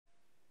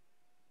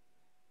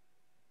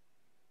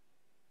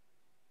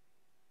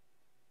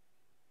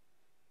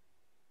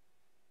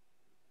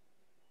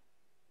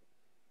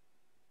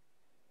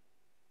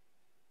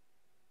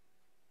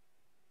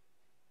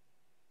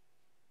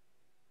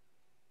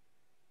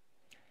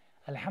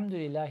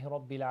Alhamdulillahi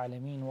Rabbil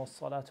Alameen wa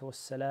salatu wa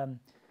salam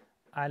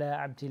ala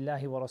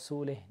abdillahi wa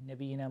rasulih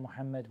Nabiyyina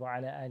Muhammad wa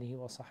ala alihi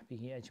wa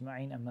sahbihi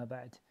ajma'in amma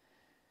ba'd.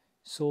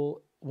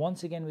 So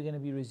once again we're going to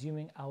be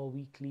resuming our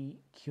weekly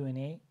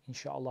Q&A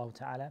inshaAllah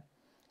ta'ala.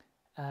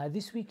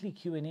 This weekly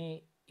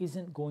Q&A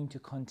isn't going to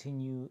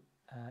continue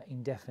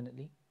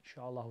indefinitely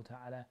inshaAllah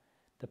ta'ala.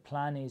 The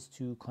plan is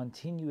to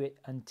continue it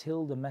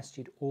until the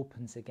masjid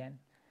opens again.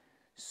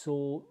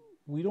 So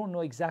we don't know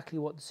exactly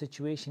what the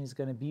situation is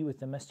going to be with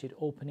the masjid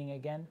opening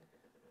again,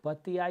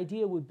 but the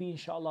idea would be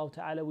inshallah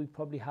ta'ala we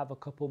probably have a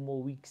couple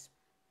more weeks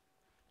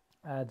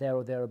there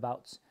or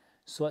thereabouts.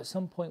 So at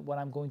some point what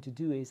I'm going to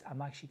do is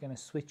I'm actually going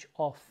to switch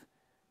off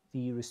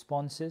the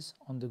responses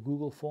on the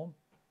Google form.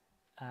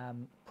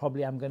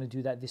 Probably I'm going to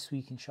do that this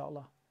week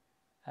inshallah,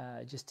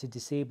 just to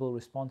disable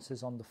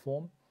responses on the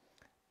form,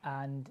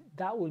 and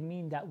that will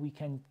mean that we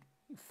can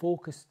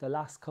focus the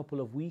last couple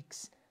of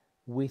weeks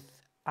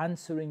with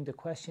answering the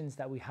questions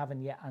that we haven't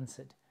yet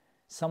answered.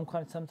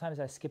 Sometimes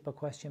I skip a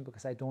question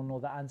because I don't know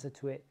the answer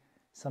to it.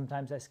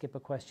 Sometimes I skip a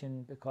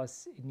question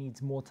because it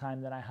needs more time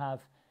than I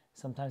have.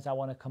 Sometimes I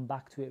want to come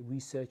back to it,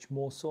 research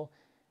more. So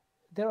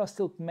there are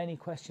still many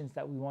questions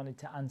that we wanted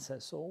to answer.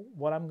 So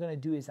what I'm going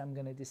to do is I'm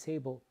going to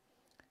disable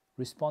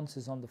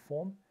responses on the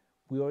form.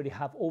 We already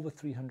have over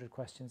 300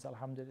 questions,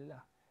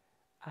 alhamdulillah.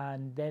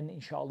 And then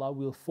inshallah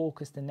we'll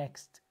focus the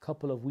next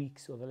couple of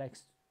weeks or the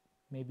next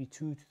maybe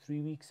 2 to 3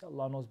 weeks,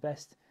 Allah knows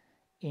best,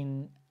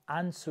 in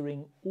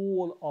answering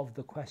all of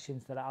the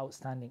questions that are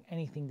outstanding,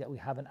 anything that we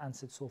haven't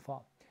answered so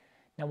far.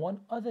 Now, one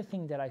other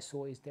thing that I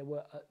saw is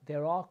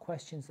there are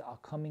questions that are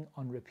coming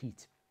on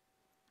repeat.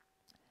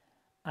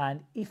 And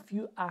if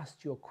you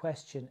asked your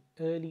question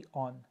early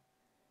on,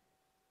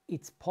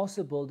 it's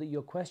possible that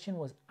your question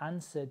was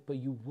answered, but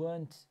you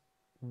weren't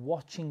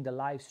watching the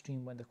live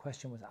stream when the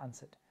question was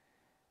answered.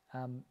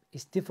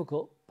 It's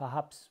difficult,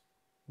 perhaps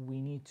we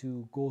need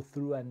to go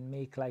through and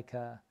make like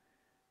a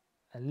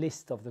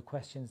list of the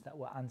questions that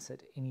were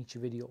answered in each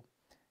video.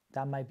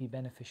 That might be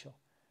beneficial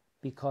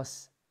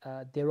because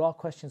there are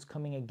questions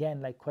coming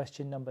again, like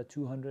question number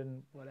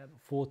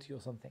 240 or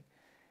something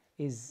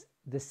is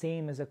the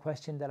same as a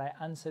question that I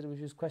answered,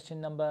 which was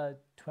question number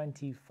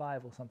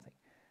 25 or something,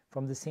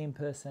 from the same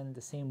person,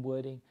 the same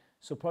wording.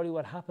 So probably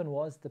what happened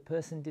was the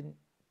person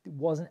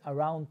wasn't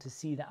around to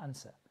see the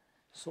answer.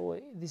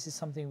 So this is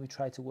something we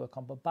try to work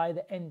on. But by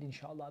the end,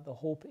 inshallah, the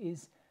hope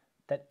is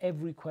that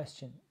every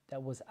question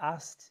that was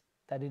asked,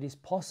 that it is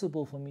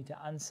possible for me to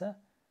answer,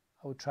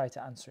 I would try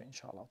to answer,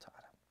 inshallah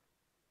ta'ala.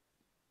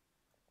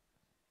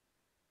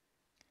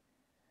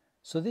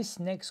 So this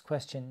next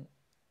question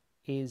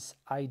is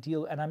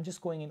ideal, and I'm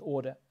just going in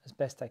order as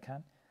best I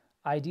can.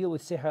 I deal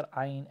with sihr,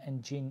 ayn,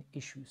 and jinn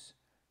issues.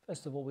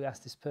 First of all, we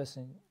ask this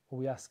person, or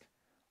we ask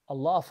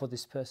Allah for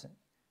this person.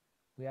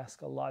 We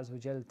ask Allah Azza wa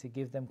Jal to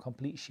give them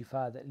complete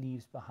shifa that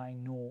leaves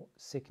behind no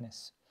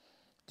sickness.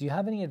 Do you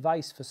have any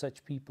advice for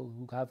such people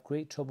who have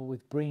great trouble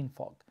with brain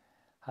fog,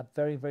 have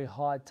very, very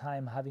hard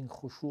time having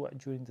khushu'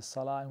 during the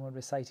salah and when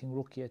reciting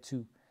ruqyah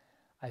too?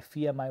 I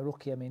fear my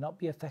ruqyah may not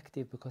be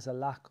effective because a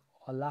lack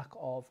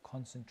of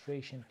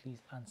concentration.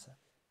 Please answer.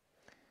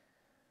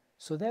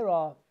 So there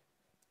are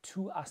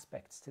two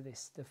aspects to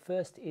this. The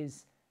first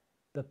is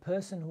the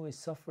person who is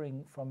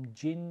suffering from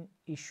jinn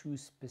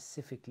issues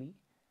specifically,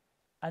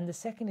 and the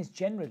second is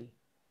generally.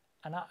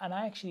 And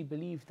I actually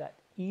believe that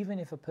even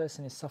if a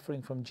person is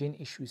suffering from jinn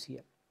issues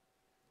here,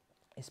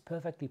 it's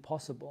perfectly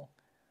possible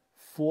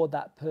for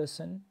that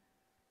person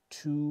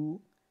to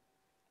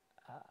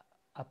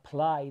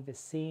apply the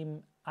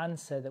same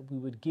answer that we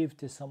would give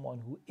to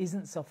someone who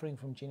isn't suffering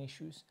from jinn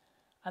issues.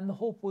 And the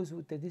hope was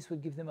that this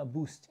would give them a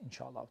boost,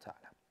 inshallah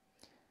ta'ala.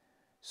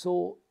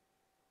 So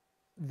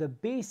the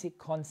basic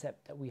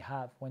concept that we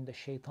have when the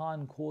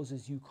shaitan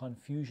causes you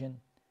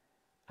confusion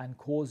and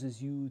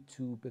causes you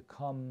to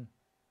become,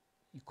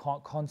 you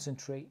can't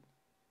concentrate,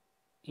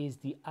 is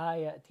the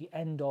ayah at the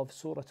end of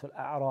Surah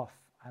Al-A'raf.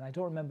 And I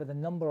don't remember the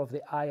number of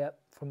the ayah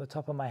from the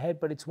top of my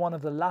head, but it's one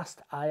of the last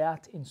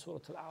ayat in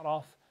Surah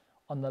Al-A'raf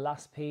on the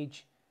last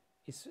page.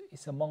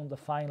 It's among the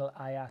final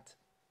ayat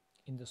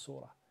in the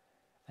surah.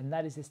 And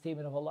that is the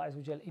statement of Allah Azza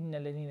wa Jal, إِنَّ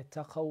الَّذِينَ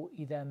اتَّقَوْا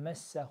إِذَا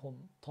مَسَّهُمْ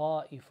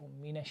طَائِفٌ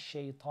مِّنَ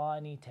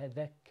الشَّيْطَانِ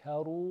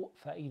تَذَكَّرُوا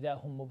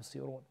فَإِذَا هُمْ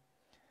مُبْصِرُونَ.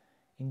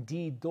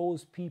 Indeed,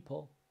 those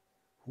people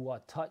who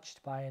are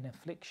touched by an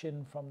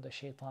affliction from the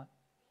shaitan.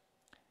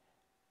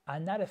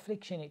 And that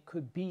affliction, it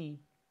could be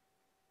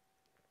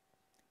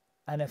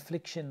an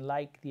affliction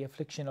like the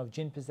affliction of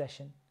jinn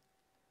possession,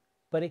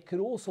 but it could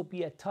also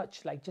be a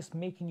touch like just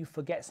making you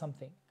forget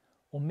something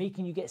or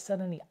making you get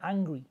suddenly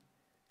angry,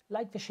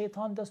 like the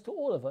shaitan does to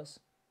all of us.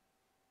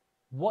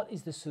 What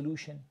is the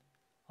solution?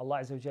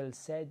 Allah Azza wa Jal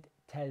said,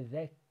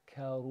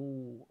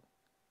 تَذَكَّرُوا.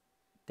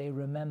 They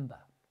remember.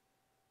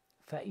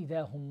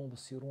 فَإِذَا هُمْ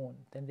مُبْصِرُونَ.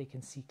 Then they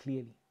can see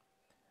clearly.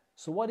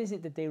 So what is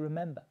it that they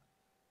remember?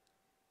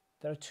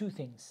 There are two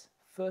things.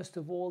 First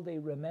of all, they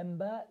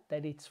remember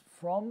that it's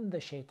from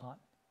the shaitan.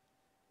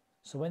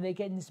 So when they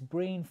get in this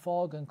brain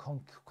fog and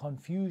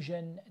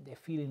confusion, they're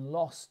feeling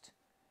lost,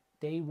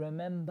 they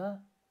remember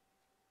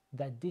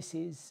that this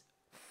is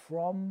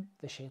from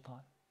the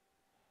shaitan.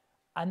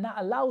 And that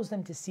allows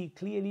them to see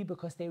clearly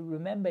because they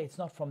remember it's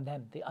not from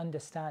them. They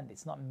understand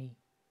it's not me.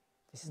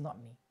 This is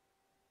not me.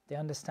 They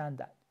understand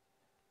that.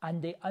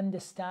 And they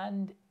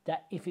understand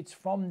that if it's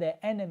from their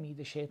enemy,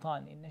 the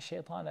shaitan, إِنَّ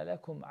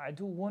الشَّيْطَانَ لَكُمْ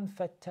عَدُوٌ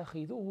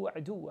فَاتَّخِذُوهُ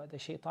عَدُوًّا. The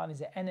shaitan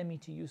is an enemy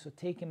to you, so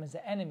take him as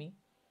an enemy.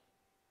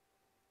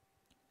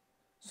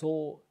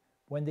 So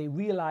when they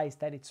realize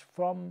that it's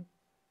from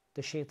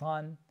the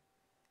shaitan,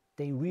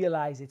 they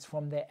realize it's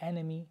from their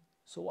enemy,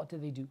 so what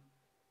do?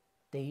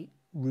 They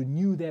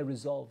renew their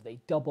resolve,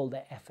 they double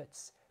their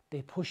efforts,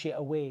 they push it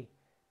away.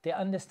 They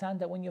understand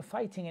that when you're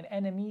fighting an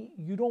enemy,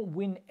 you don't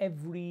win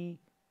every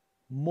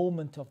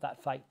moment of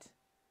that fight,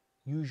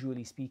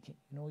 usually speaking,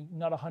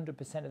 not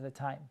 100% of the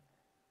time.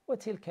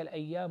 وَتِلْكَ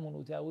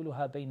الْأَيَّامُ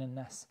نُدَاوِلُهَا بَيْنَ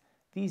النَّاسِ.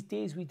 These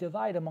days we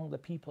divide among the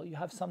people. You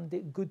have some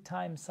good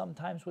times,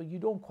 sometimes where you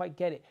don't quite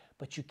get it,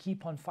 but you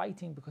keep on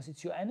fighting because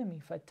it's your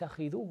enemy.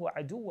 فَاتَّخِذُوهُ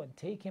عَدُوًّا.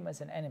 Take him as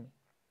an enemy.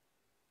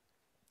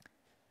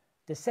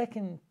 The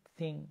second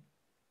thing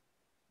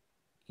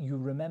you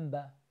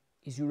remember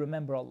is you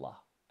remember Allah.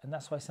 And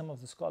that's why some of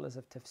the scholars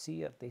of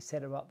tafsir, they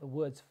said about the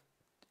words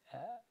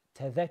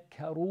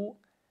تَذَكَّرُوا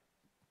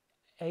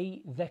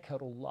أي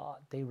ذَكَرُوا اللَّهِ.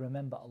 They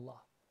remember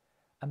Allah.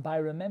 And by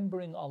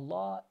remembering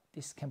Allah,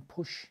 this can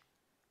push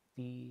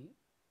the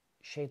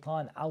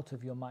shaitan out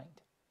of your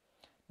mind.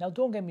 Now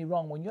don't get me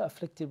wrong, when you're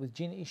afflicted with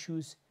jinn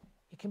issues,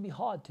 it can be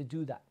hard to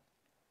do that.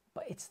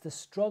 But it's the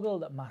struggle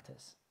that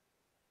matters.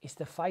 It's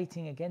the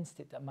fighting against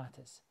it that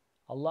matters.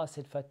 Allah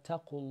said,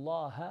 فَاتَّقُوا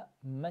اللَّهَ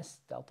مَا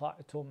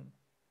اسْتَطَعْتُمْ.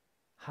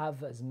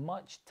 Have as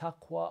much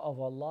taqwa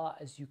of Allah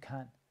as you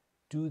can.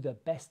 Do the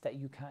best that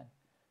you can.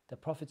 The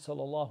Prophet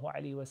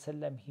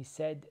ﷺ, he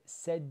said,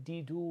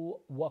 سَدِّدُوا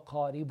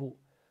وَقَارِبُوا.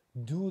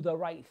 Do the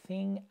right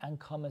thing and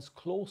come as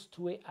close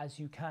to it as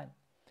you can.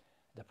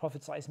 The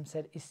Prophet ﷺ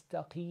said,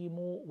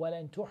 إِسْتَقِيمُوا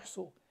وَلَن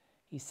تُحْصُوا.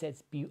 He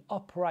says, be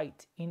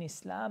upright in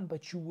Islam,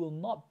 but you will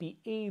not be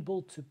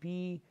able to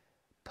be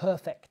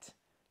perfect.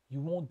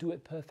 You won't do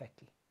it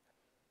perfectly.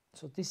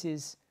 So this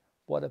is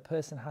what a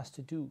person has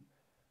to do,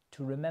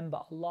 to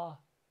remember Allah,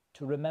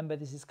 to remember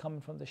this is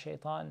coming from the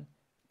shaitan,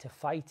 to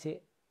fight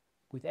it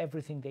with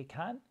everything they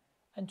can,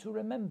 and to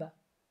remember,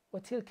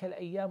 وَتِلْكَ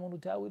الْأَيَّامُ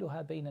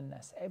نُدَاوِلُهَا بَيْنَ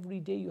النَّاسِ. Every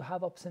day you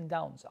have ups and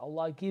downs.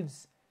 Allah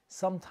gives.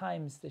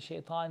 Sometimes the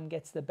shaitan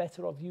gets the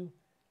better of you,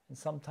 and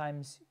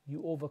sometimes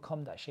you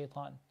overcome that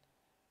shaitan.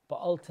 But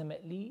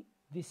ultimately,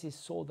 this is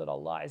so that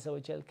Allah Azza wa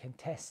Jal can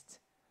test.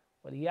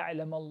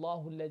 وَلِيَعْلَمَ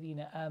اللَّهُ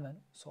الَّذِينَ آمَنُوا.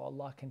 So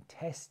Allah can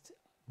test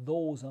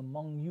those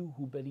among you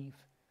who believe.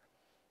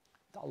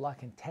 Allah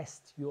can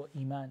test your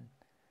iman.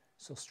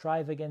 So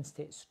strive against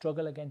it,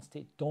 struggle against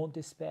it, don't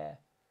despair.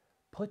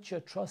 Put your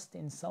trust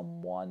in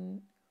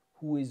someone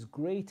who is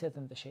greater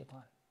than the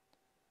shaitan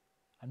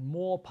and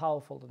more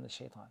powerful than the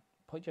shaitan.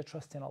 Put your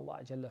trust in Allah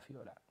Jalla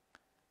fi'ula.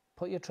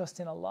 Put your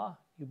trust in Allah,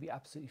 you'll be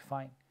absolutely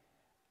fine.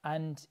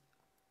 And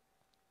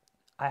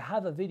I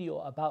have a video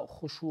about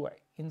khushu'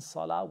 in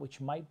salah which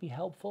might be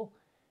helpful.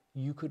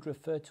 You could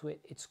refer to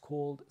it. It's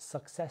called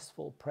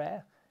Successful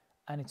Prayer,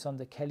 and it's on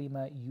the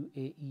Kalima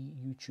UAE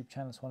YouTube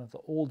channel. It's one of the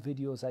old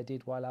videos I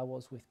did while I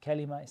was with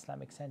Kalima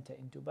Islamic Center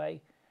in Dubai.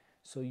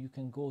 So you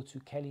can go to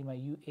Kalima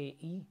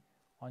UAE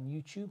on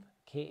YouTube,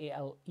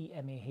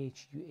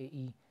 KALEMAH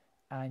UAE,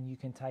 and you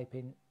can type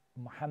in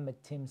Muhammad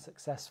Tim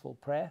Successful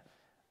Prayer,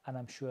 and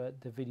I'm sure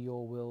the video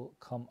will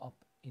come up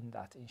in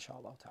that,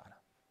 inshallah ta'ala.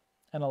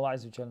 And Allah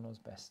Azza wa Jalla knows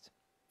best.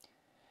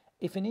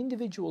 If an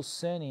individual's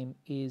surname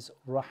is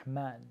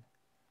Rahman,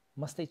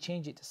 must they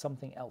change it to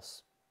something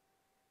else?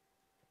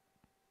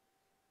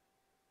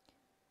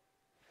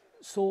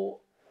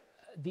 So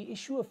the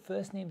issue of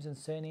first names and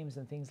surnames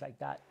and things like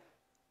that,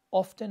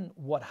 often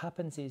what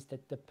happens is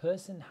that the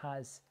person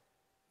has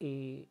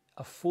a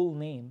full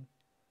name,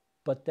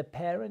 but the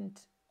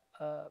parent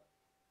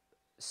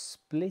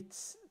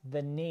splits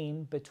the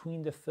name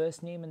between the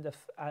first name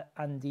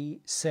and the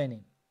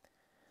surname.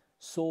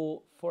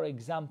 So, for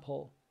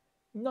example,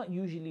 not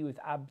usually with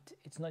Abd,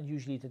 it's not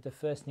usually that the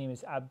first name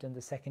is Abd and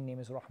the second name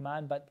is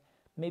Rahman, but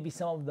maybe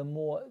some of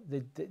the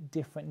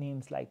different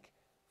names, like,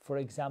 for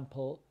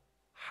example,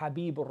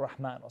 Habibur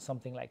Rahman or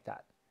something like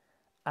that.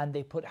 And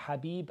they put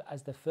Habib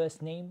as the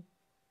first name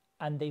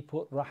and they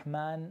put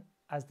Rahman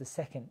as the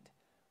second.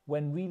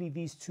 When really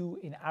these two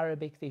in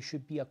Arabic, they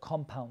should be a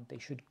compound.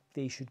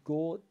 They should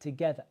go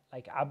together,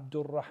 like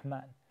Abdur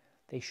Rahman.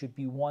 They should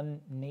be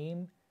one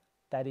name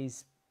that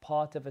is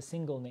part of a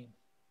single name.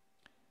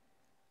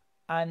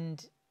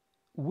 And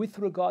with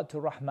regard to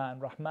Rahman,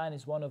 Rahman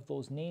is one of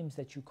those names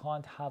that you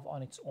can't have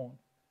on its own.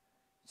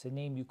 It's a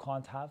name you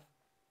can't have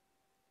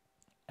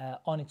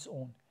on its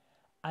own.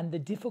 And the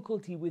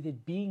difficulty with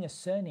it being a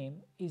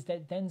surname is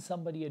that then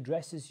somebody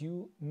addresses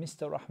you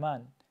Mr.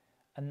 Rahman,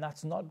 and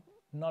that's not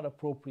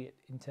appropriate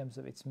in terms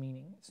of its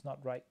meaning. It's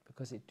not right,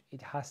 because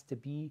it has to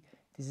be,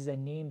 this is a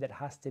name that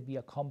has to be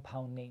a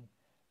compound name,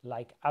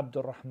 like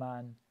Abdur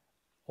Rahman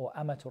or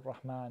Amatur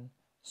Rahman,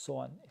 so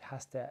on. It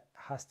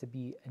has to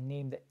be a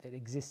name that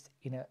exists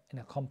in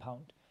a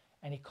compound,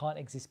 and it can't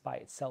exist by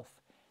itself.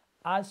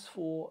 As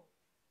for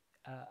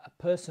a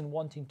person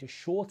wanting to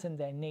shorten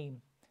their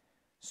name,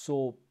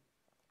 so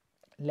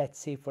let's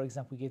say, for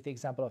example, we give the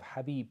example of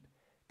Habib.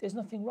 There's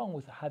nothing wrong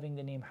with having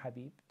the name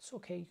Habib. It's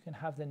okay, you can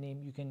have the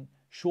name, you can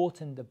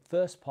shorten the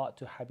first part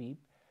to Habib,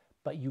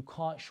 but you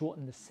can't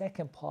shorten the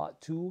second part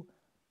to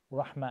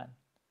Rahman.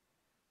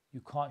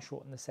 You can't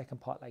shorten the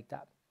second part like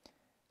that.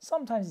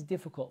 Sometimes it's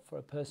difficult for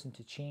a person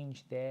to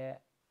change their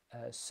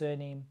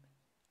surname.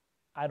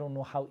 I don't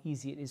know how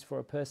easy it is for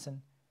a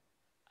person,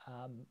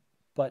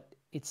 but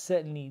it's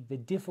certainly, the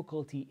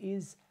difficulty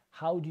is,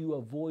 how do you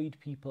avoid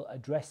people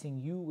addressing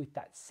you with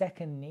that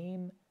second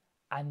name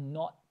and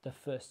not the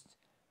first?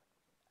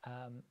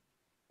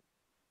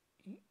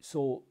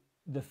 So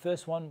the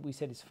first one we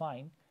said is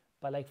fine,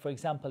 but like, for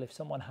example, if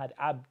someone had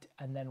Abd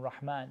and then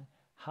Rahman,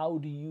 how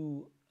do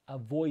you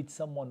avoid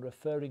someone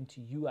referring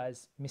to you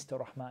as Mr.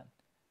 Rahman,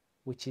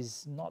 which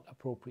is not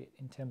appropriate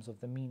in terms of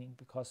the meaning,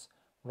 because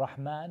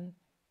Rahman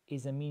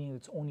is a meaning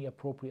that's only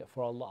appropriate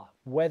for Allah,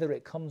 whether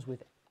it comes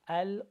with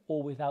al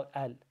or without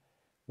al,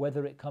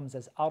 whether it comes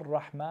as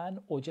Ar-Rahman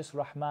or just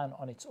Rahman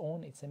on its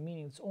own, it's a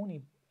meaning that's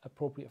only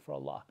appropriate for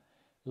Allah.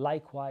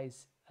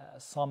 Likewise,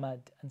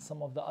 Samad and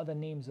some of the other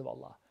names of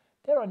Allah.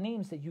 There are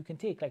names that you can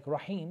take, like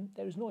Rahim,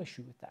 there is no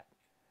issue with that.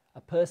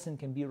 A person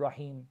can be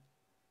Rahim,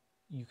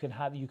 you can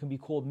be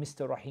called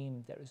Mr.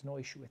 Rahim, there is no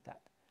issue with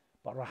that.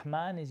 But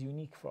Rahman is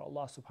unique for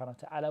Allah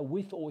subhanahu wa ta'ala,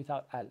 with or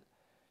without al.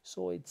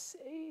 So it's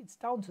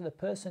down to the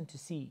person to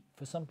see.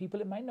 For some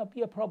people it might not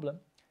be a problem.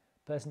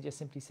 Person just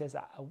simply says,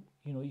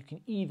 you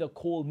can either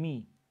call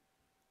me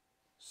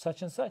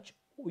such and such,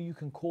 or you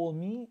can call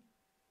me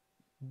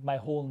my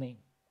whole name,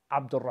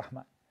 Abdul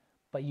Rahman,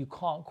 but you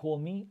can't call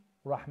me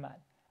Rahman.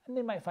 And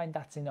they might find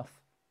that's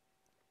enough.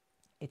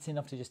 It's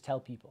enough to just tell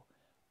people.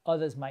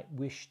 Others might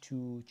wish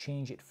to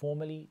change it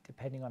formally,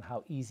 depending on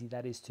how easy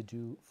that is to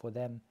do for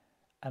them,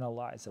 and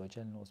Allah Azza wa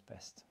Jalla knows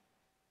best.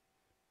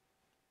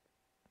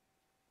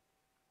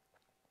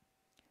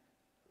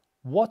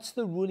 What's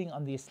the ruling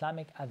on the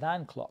Islamic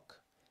adhan clock?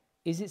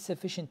 Is it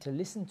sufficient to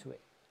listen to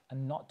it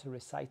and not to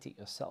recite it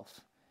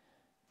yourself?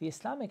 The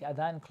Islamic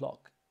adhan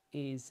clock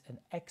is an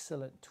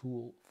excellent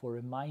tool for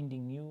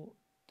reminding you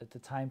that the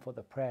time for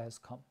the prayer has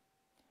come.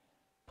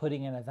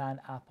 Putting an adhan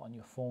app on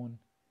your phone,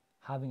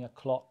 having a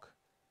clock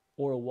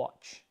or a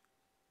watch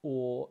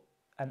or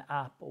an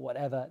app or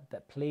whatever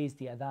that plays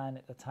the adhan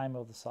at the time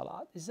of the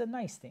salah is a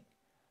nice thing,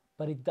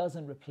 but it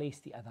doesn't replace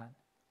the adhan.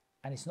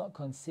 And it's not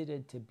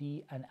considered to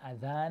be an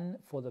adhan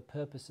for the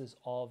purposes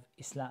of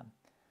Islam.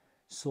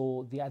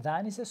 So the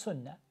adhan is a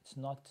sunnah, it's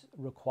not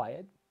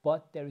required,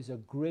 but there is a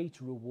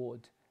great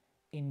reward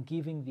in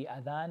giving the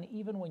adhan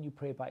even when you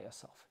pray by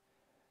yourself.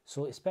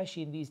 So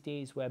especially in these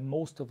days where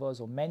most of us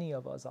or many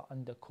of us are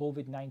under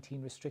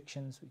COVID-19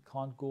 restrictions, we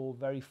can't go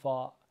very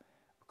far,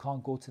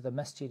 can't go to the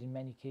masjid in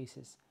many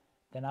cases,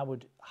 then I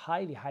would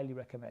highly, highly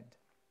recommend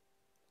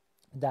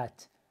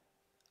that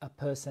a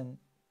person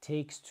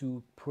takes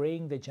to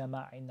praying the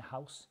jama'ah in the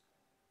house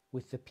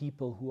with the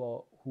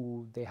people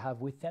who they have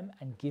with them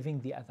and giving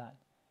the adhan,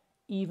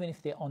 even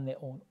if they're on their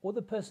own. Or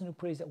the person who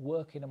prays at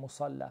work in a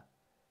musalla,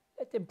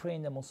 let them pray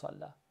in the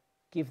musalla,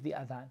 give the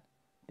adhan.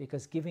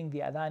 Because giving the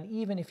adhan,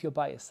 even if you're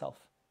by yourself,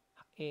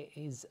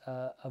 is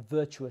a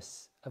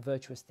virtuous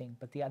thing.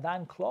 But the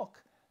adhan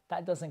clock,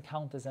 that doesn't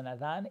count as an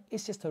adhan.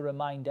 It's just a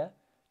reminder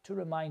to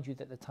remind you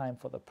that the time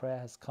for the prayer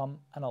has come,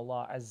 and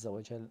Allah Azza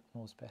wa Jal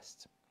knows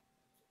best.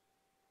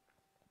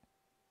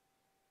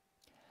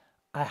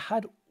 I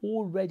had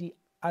already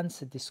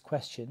answered this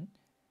question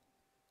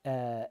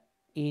to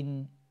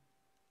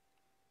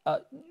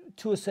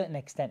a certain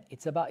extent.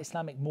 It's about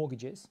Islamic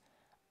mortgages,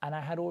 and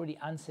I had already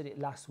answered it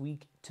last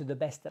week to the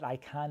best that I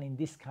can in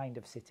this kind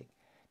of sitting.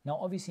 Now,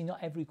 obviously, not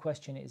every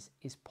question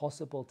is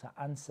possible to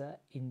answer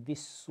in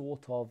this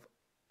sort of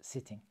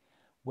sitting,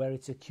 where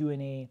it's a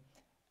Q&A.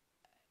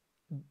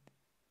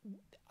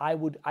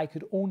 I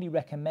could only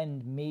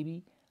recommend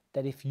maybe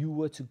that if you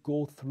were to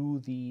go through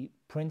the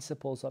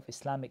Principles of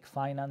Islamic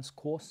Finance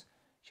course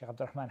Sheikh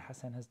Abdul Rahman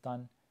Hassan has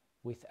done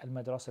with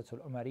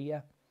Al-Madrasatul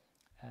Umariyah,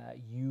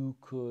 you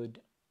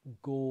could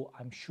go,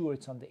 I'm sure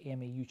it's on the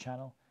AMAU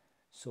channel,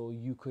 so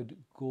you could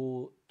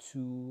go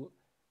to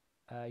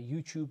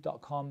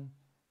youtube.com,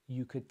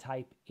 you could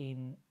type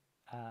in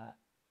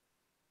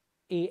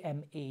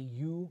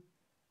AMAU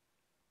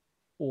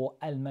or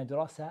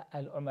Al-Madrasa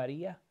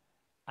Al-Umariyah,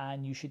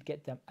 and you should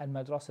get the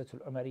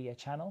Al-Madrasatul Umariyah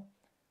channel.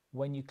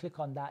 When you click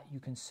on that,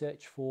 you can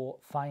search for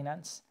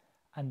finance,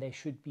 and there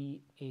should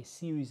be a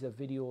series of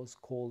videos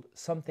called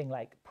something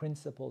like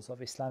Principles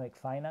of Islamic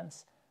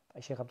Finance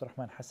by Sheikh Abdul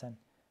Rahman Hassan.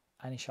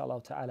 And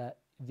inshallah ta'ala,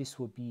 this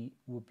would be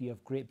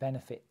of great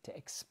benefit to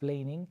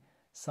explaining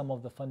some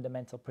of the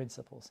fundamental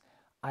principles.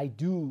 I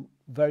do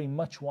very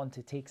much want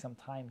to take some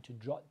time to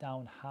jot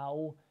down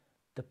how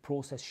the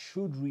process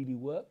should really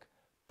work,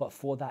 but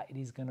for that it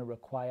is going to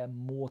require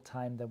more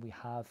time than we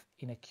have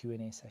in a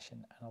Q&A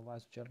session, and Allah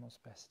knows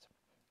best.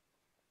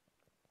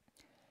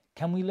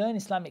 Can we learn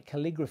Islamic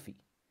calligraphy?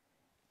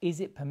 Is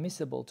it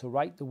permissible to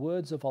write the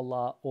words of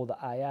Allah or the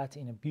ayat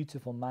in a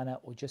beautiful manner,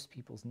 or just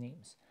people's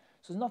names?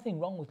 So there's nothing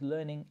wrong with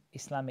learning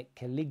Islamic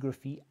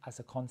calligraphy as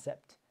a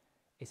concept.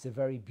 It's a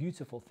very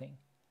beautiful thing.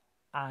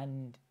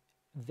 And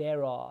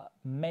there are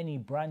many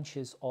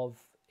branches of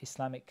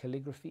Islamic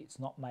calligraphy. It's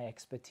not my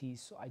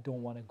expertise, so I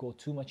don't want to go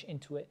too much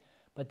into it.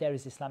 But there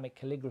is Islamic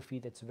calligraphy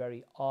that's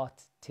very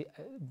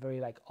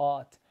like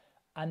art.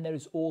 And there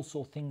is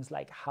also things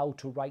like how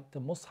to write the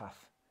Mus'haf,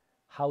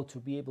 how to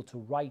be able to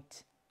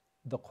write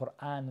the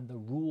Quran and the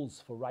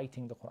rules for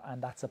writing the Quran.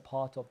 That's a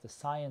part of the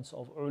science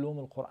of ulum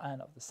al-Quran,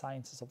 of the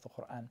sciences of the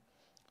Quran.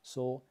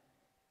 So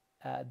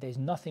there's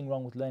nothing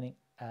wrong with learning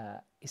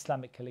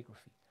Islamic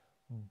calligraphy.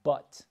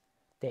 But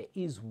there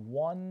is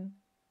one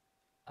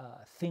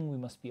thing we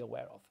must be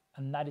aware of,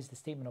 and that is the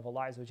statement of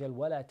Allah Azza wa Jal,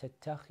 وَلَا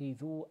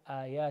تَتَّخِذُوا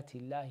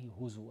آيَاتِ اللَّهِ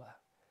هُزُوًا.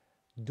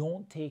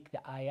 Don't take the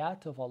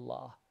ayat of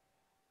Allah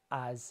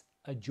as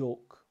a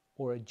joke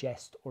or a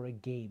jest or a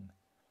game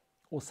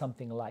or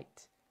something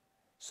light.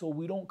 So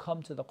we don't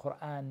come to the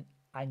Quran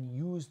and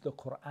use the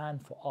Quran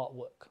for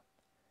artwork,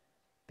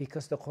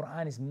 because the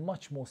Quran is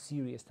much more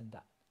serious than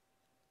that.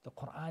 The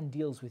Quran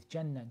deals with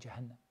Jannah and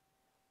Jahannam.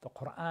 The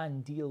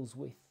Quran deals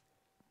with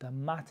the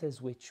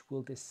matters which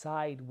will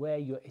decide where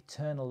your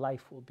eternal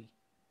life will be.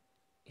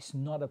 It's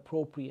not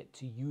appropriate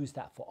to use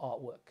that for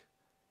artwork.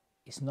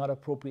 It's not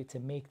appropriate to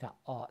make that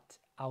art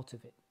out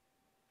of it.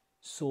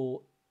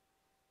 So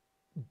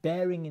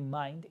bearing in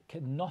mind,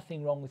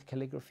 nothing wrong with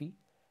calligraphy,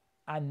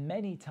 and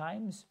many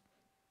times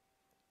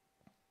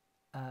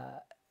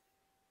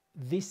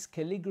this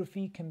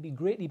calligraphy can be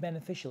greatly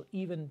beneficial.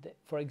 Even,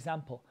 for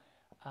example,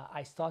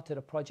 I started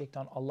a project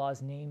on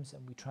Allah's names,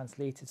 and we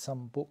translated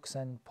some books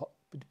and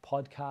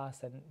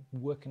podcasts and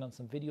working on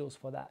some videos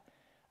for that.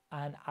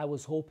 And I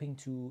was hoping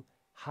to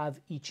have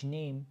each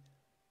name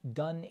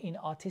done in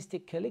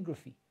artistic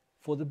calligraphy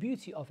for the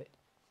beauty of it.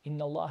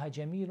 Inna Allaha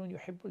jamilun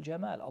yuhibbul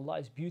jamal. Allah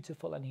is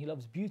beautiful and He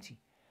loves beauty,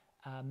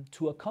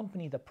 to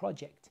accompany the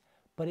project.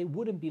 But it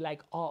wouldn't be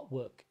like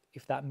artwork,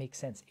 if that makes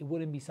sense. It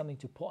wouldn't be something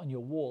to put on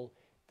your wall.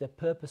 The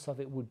purpose of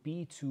it would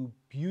be to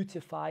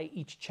beautify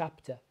each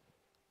chapter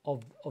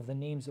of the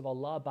names of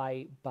Allah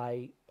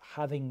by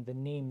having the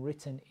name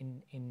written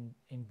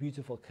in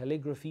beautiful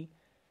calligraphy,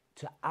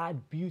 to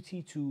add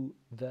beauty to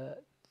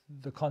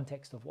the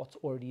context of what's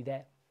already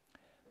there.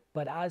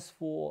 But as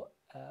for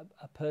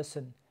a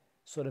person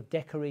sort of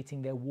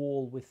decorating their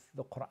wall with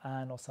the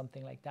Quran or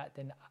something like that,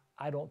 then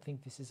I don't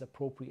think this is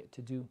appropriate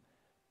to do,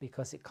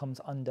 because it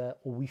comes under,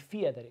 or we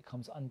fear that it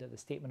comes under, the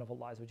statement of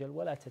Allah Azza wa Jal,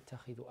 وَلَا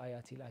تَتَّخِذُوا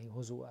آيَاتِ اللَّهِ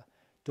هُزُوًا.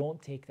 Don't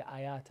take the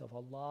ayat of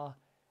Allah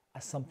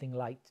as something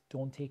light.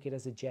 Don't take it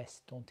as a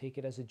jest. Don't take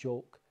it as a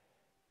joke.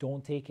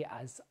 Don't take it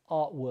as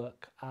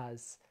artwork,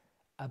 as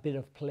a bit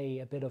of play,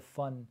 a bit of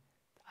fun.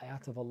 The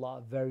ayat of Allah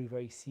are very,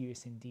 very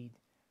serious indeed.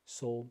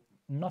 So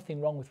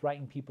nothing wrong with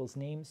writing people's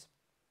names.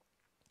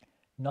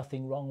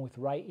 Nothing wrong with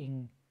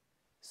writing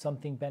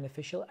something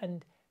beneficial,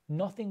 and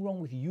nothing wrong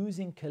with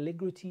using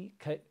calligraphy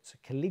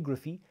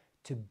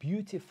to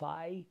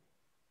beautify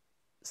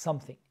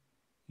something.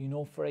 You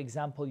know, for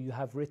example, you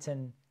have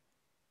written,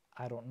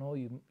 I don't know,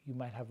 you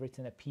might have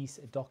written a piece,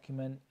 a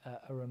document,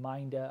 a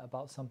reminder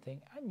about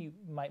something, and you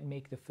might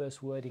make the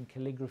first word in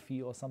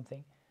calligraphy or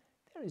something.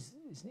 There is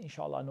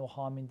inshallah no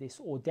harm in this.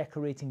 Or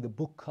decorating the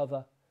book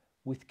cover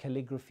with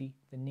calligraphy,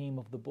 the name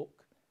of the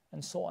book,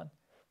 and so on.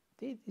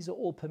 These are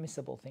all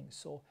permissible things.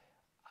 So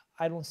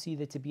I don't see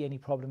there to be any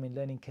problem in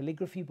learning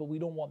calligraphy, but we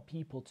don't want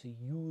people to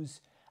use,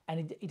 and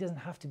it doesn't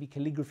have to be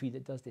calligraphy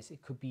that does this,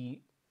 it could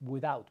be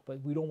without,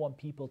 but we don't want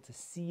people to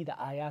see the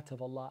ayat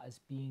of Allah as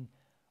being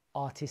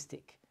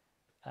artistic,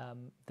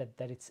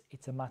 that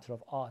it's a matter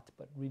of art,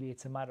 but really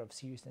it's a matter of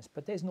seriousness.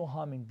 But there's no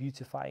harm in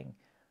beautifying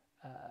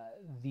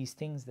these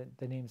things,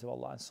 the names of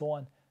Allah and so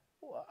on.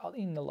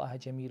 Inna Allaha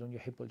jamilun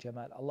yuhibbul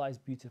jamal. Allah is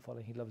beautiful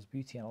and He loves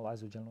beauty, and Allah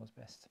Azza wa Jalla knows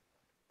best.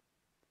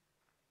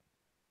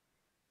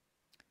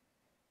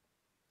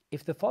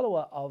 If the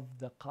follower of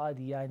the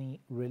Qadiani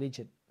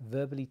religion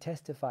verbally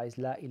testifies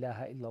La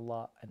ilaha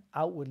illallah and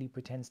outwardly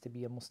pretends to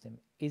be a Muslim,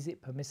 is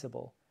it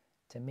permissible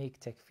to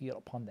make takfir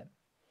upon them?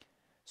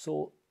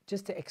 So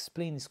just to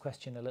explain this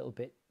question a little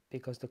bit,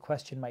 because the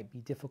question might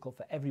be difficult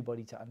for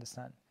everybody to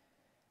understand.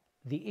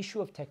 The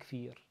issue of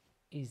takfir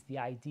is the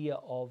idea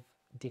of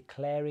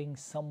declaring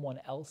someone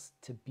else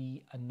to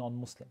be a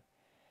non-Muslim.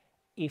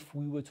 If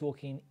we were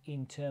talking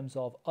in terms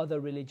of other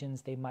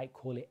religions, they might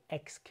call it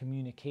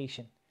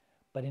excommunication.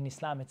 But in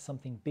Islam, it's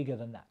something bigger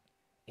than that.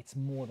 It's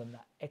more than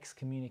that.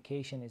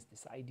 Excommunication is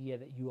this idea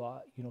that you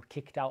are,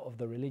 kicked out of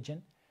the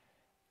religion.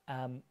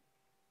 In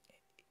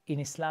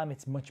Islam,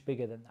 it's much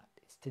bigger than that.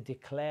 It's to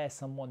declare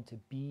someone to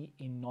be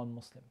a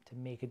non-Muslim, to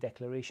make a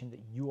declaration that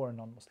you are a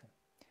non-Muslim.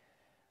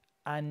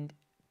 And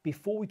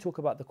before we talk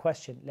about the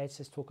question, let's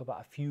just talk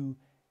about a few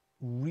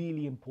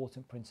really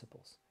important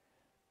principles.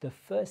 The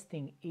first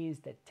thing is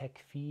that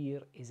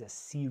takfir is a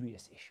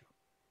serious issue.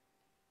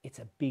 It's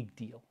a big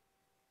deal.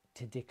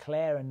 To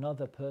declare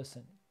another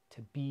person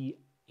to be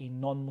a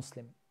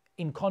non-Muslim,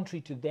 in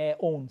contrary to their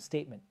own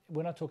statement.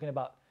 We're not talking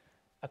about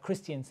a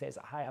Christian says,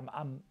 "Hi,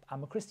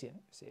 I'm a Christian."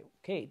 You say,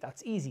 okay,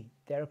 that's easy.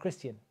 They're a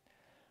Christian.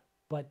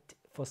 But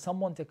for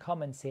someone to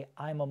come and say,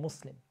 I'm a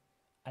Muslim,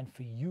 and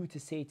for you to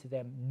say to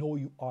them, no,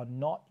 you are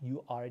not,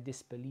 you are a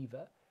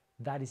disbeliever,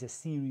 that is a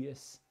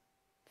serious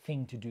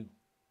thing to do.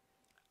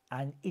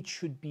 And it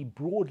should be,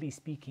 broadly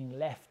speaking,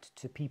 left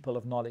to people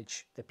of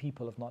knowledge, the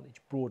people of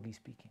knowledge, broadly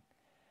speaking.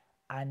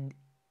 And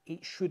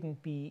it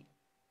shouldn't be,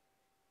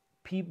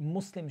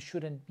 Muslims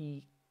shouldn't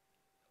be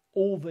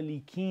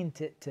overly keen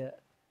to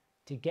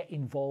get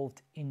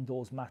involved in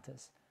those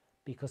matters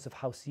because of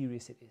how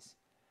serious it is.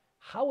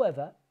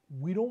 However,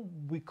 we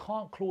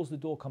can't close the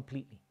door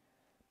completely,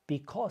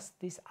 because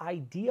this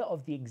idea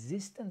of the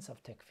existence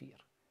of takfir,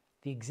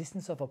 the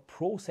existence of a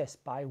process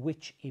by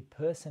which a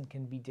person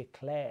can be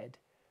declared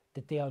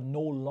that they are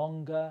no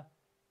longer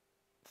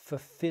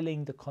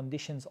fulfilling the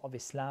conditions of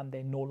Islam,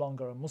 they're no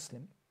longer a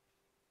Muslim,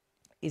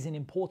 is an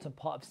important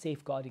part of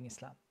safeguarding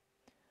Islam,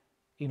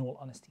 in all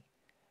honesty.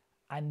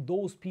 And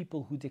those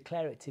people who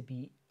declare it to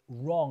be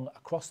wrong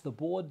across the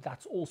board,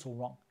 that's also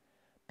wrong,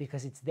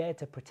 because it's there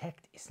to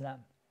protect Islam.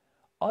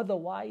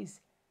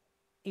 Otherwise,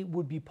 it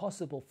would be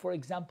possible, for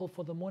example,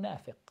 for the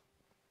munafiq,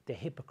 the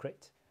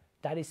hypocrite,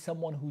 that is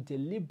someone who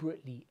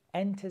deliberately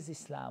enters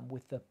Islam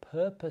with the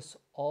purpose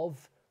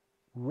of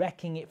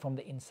wrecking it from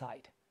the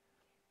inside.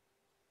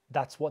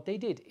 That's what they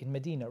did in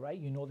Medina, right?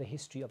 You know the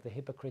history of the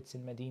hypocrites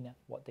in Medina,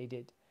 what they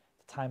did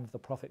at the time of the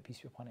Prophet, peace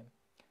be upon him.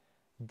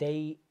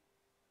 They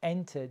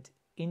entered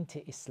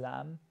into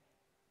Islam,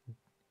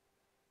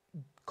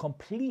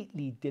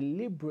 completely,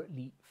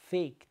 deliberately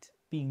faked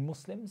being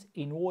Muslims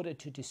in order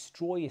to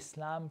destroy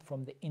Islam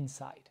from the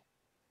inside.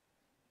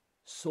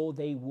 So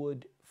they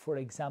would, for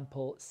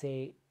example,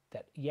 say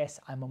that, yes,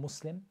 I'm a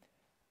Muslim,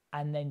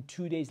 and then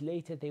 2 days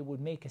later they would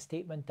make a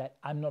statement that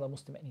I'm not a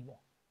Muslim anymore.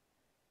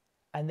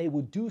 And they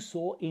would do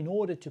so in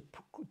order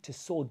to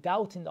sow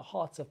doubt in the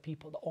hearts of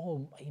people that,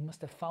 oh, he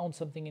must have found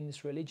something in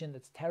this religion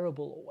that's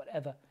terrible or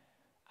whatever.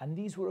 And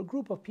these were a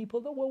group of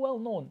people that were well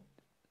known,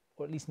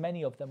 or at least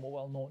many of them were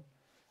well known,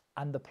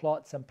 and the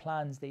plots and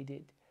plans they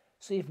did.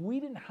 So if we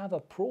didn't have a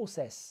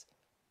process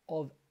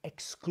of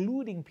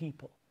excluding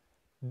people,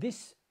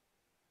 this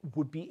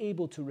would be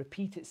able to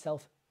repeat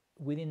itself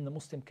within the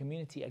Muslim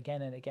community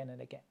again and again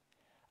and again.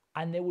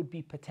 And there would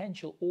be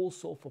potential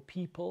also for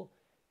people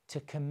to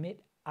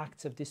commit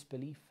acts of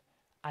disbelief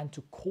and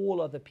to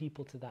call other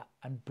people to that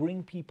and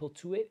bring people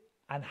to it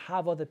and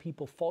have other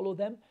people follow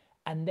them,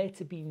 and there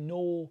to be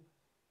no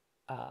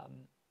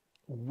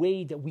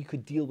way that we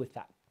could deal with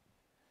that.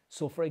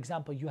 So for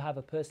example, you have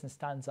a person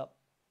stands up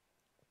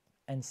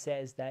and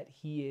says that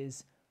he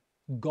is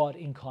God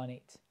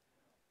incarnate,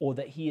 or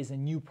that he is a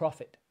new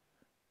prophet,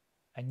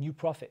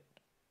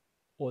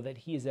 or that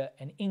he is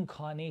an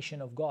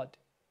incarnation of God,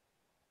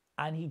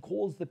 and he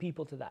calls the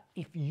people to that.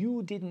 If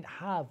you didn't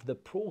have the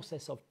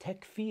process of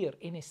takfir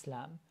in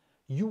Islam,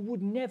 you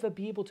would never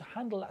be able to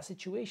handle that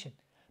situation,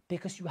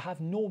 because you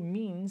have no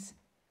means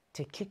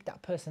to kick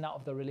that person out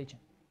of the religion.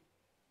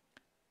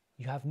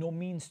 You have no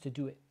means to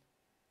do it.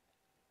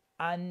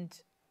 And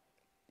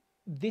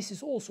this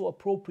is also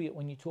appropriate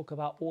when you talk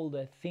about all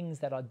the things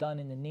that are done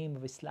in the name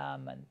of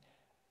Islam, and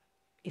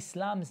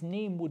Islam's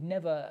name would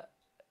never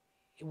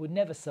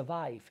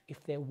survive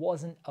if there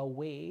wasn't a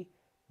way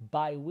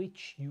by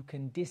which you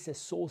can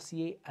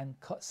disassociate and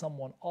cut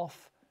someone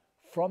off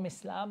from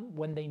Islam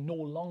when they no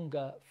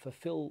longer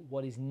fulfill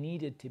what is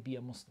needed to be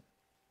a Muslim.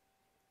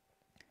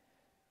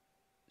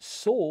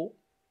 So,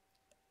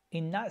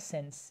 in that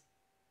sense,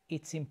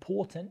 it's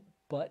important,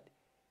 but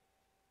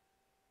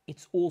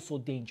it's also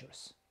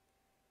dangerous.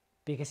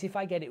 Because if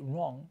I get it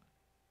wrong,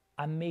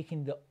 I'm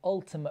making the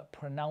ultimate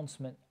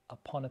pronouncement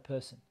upon a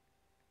person.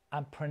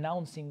 I'm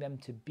pronouncing them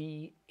to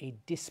be a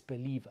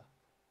disbeliever.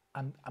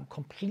 I'm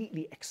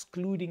completely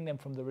excluding them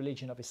from the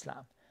religion of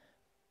Islam.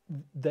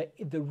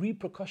 The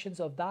repercussions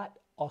of that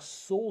are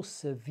so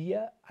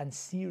severe and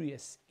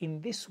serious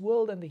in this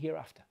world and the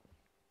hereafter.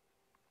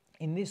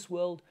 In this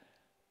world,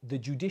 the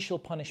judicial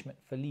punishment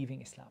for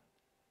leaving Islam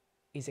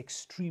is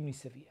extremely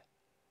severe.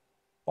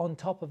 On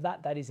top of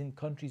that, that is in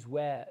countries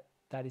where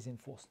that is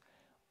enforced.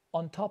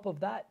 On top of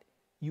that,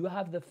 you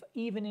have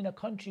even in a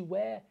country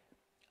where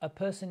a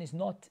person is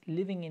not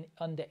living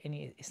under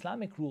any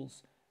Islamic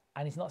rules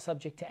and is not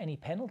subject to any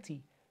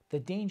penalty, the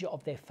danger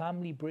of their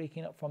family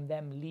breaking up from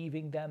them,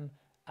 leaving them,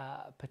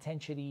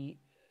 potentially,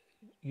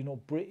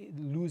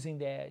 losing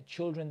their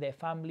children, their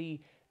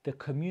family, the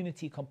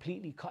community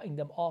completely cutting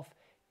them off.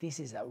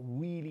 This is a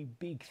really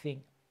big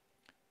thing.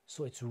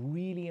 So it's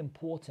really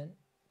important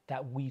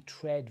that we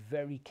tread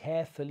very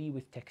carefully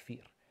with takfir.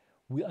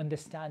 We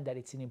understand that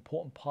it's an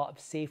important part of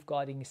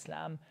safeguarding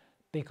Islam,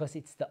 because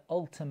it's the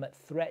ultimate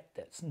threat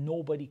that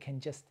nobody can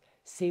just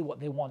say what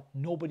they want.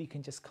 Nobody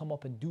can just come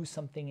up and do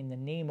something in the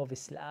name of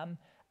Islam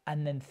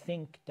and then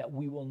think that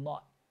we will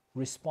not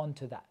respond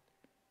to that,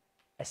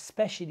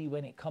 especially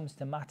when it comes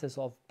to matters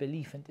of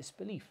belief and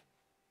disbelief.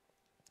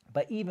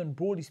 But even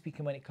broadly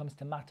speaking, when it comes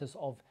to matters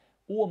of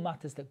all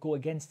matters that go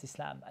against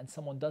Islam and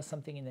someone does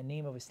something in the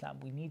name of Islam,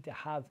 we need to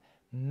have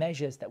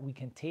measures that we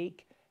can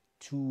take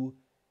to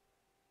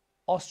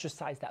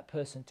ostracize that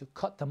person, to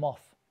cut them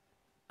off,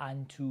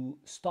 and to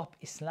stop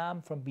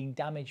Islam from being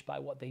damaged by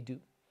what they do.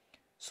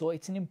 So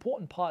it's an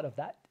important part of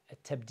that,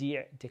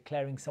 tabdi',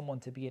 declaring someone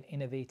to be an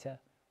innovator,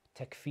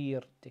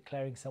 takfir,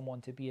 declaring someone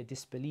to be a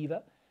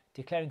disbeliever.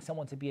 Declaring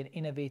someone to be an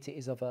innovator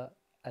is of a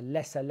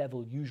lesser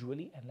level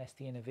usually, unless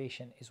the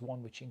innovation is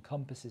one which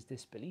encompasses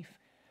disbelief.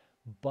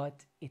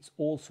 But it's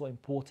also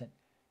important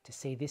to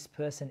say this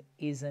person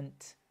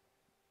isn't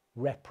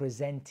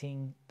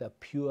representing the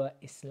pure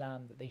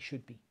Islam that they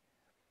should be.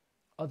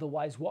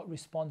 Otherwise, what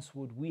response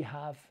would we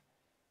have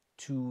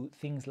to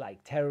things like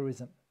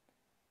terrorism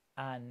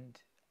and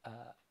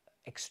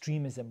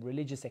extremism,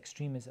 religious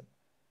extremism?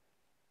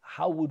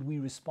 How would we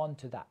respond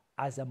to that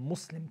as a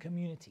Muslim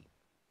community?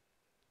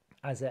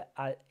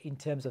 In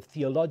terms of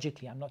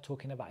theologically, I'm not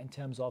talking about in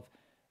terms of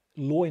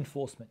law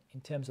enforcement,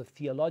 in terms of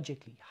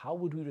theologically, how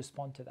would we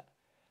respond to that?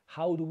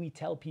 How do we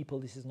tell people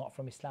this is not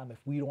from Islam if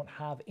we don't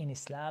have in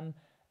Islam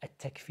a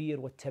takfir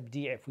or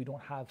tabdi', if we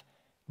don't have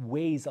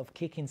ways of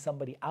kicking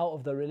somebody out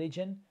of the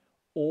religion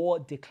or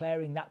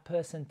declaring that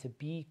person to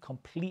be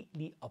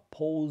completely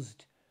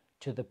opposed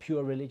to the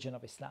pure religion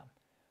of Islam?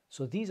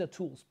 So these are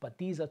tools, but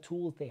these are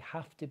tools,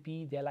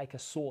 they're like a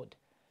sword.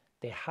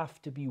 They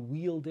have to be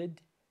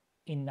wielded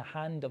in the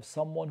hand of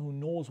someone who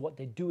knows what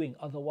they're doing.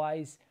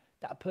 Otherwise,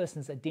 that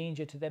person's a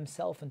danger to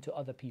themselves and to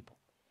other people.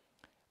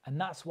 And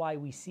that's why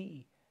we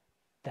see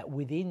that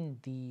within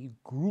the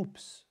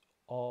groups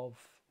of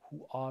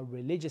who are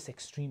religious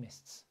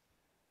extremists,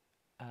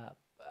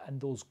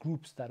 and those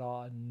groups that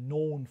are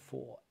known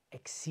for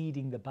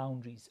exceeding the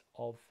boundaries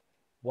of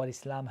what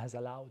Islam has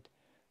allowed,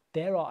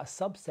 there are a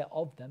subset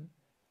of them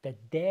that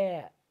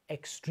their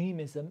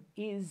extremism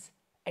is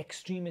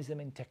extremism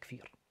in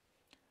takfir.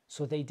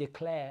 So they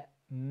declare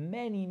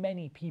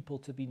many people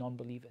to be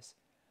non-believers,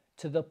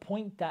 to the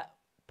point that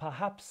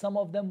perhaps some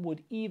of them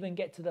would even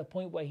get to the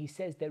point where he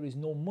says there is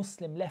no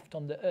Muslim left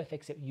on the earth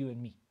except you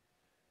and me,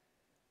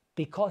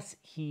 because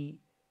he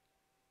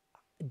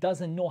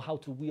doesn't know how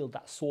to wield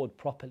that sword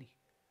properly.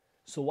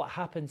 So what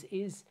happens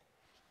is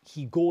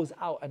he goes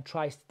out and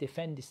tries to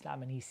defend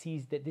Islam, and he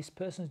sees that this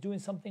person's doing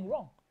something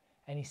wrong,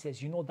 and he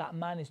says, you know, that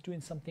man is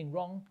doing something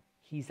wrong,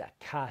 he's a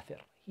kafir,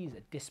 he's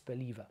a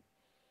disbeliever.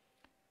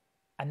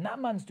 And that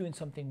man's doing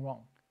something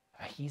wrong,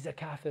 he's a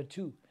kafir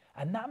too.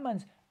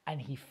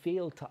 And he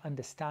failed to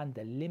understand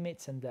the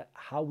limits and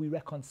how we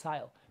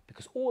reconcile,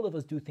 because all of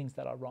us do things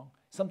that are wrong.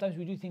 Sometimes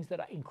we do things that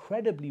are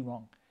incredibly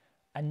wrong,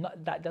 and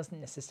that doesn't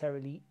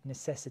necessarily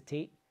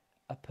necessitate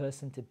a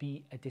person to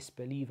be a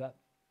disbeliever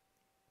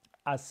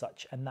as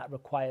such, and that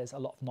requires a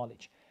lot of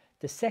knowledge.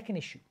 The second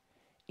issue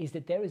is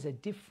that there is a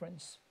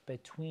difference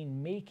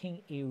between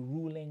making a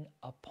ruling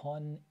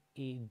upon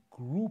a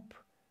group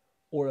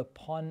or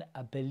upon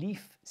a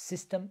belief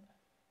system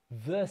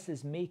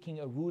versus making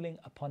a ruling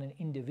upon an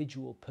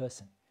individual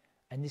person.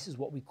 And this is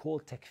what we call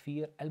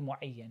takfir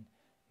al-mu'ayyan,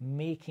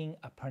 making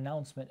a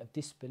pronouncement of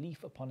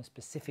disbelief upon a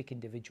specific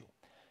individual.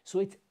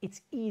 So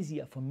it's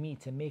easier for me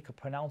to make a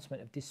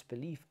pronouncement of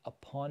disbelief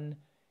upon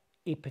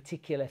a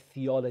particular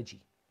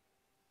theology,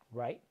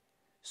 right?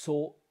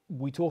 So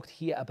we talked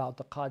here about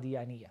the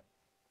Qadianiyah.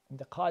 In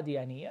the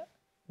Qadianiyah,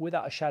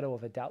 without a shadow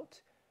of a doubt,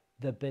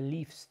 the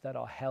beliefs that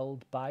are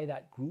held by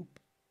that group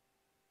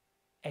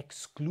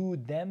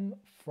exclude them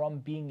from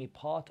being a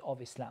part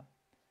of Islam.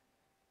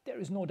 There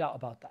is no doubt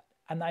about that.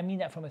 And I mean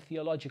that from a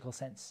theological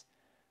sense.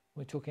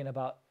 We're talking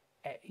about,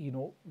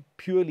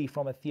 purely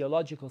from a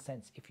theological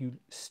sense. If you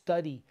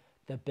study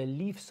the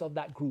beliefs of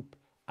that group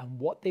and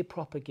what they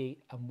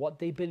propagate and what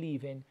they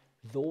believe in,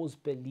 those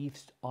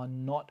beliefs are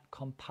not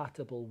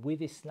compatible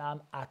with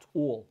Islam at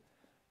all.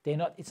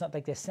 It's not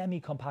like they're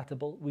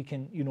semi-compatible. We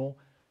can,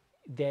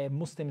 they're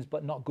Muslims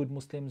but not good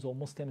Muslims, or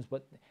Muslims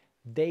but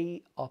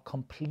they are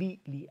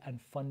completely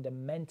and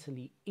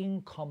fundamentally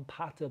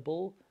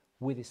incompatible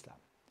with Islam.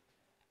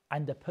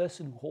 And the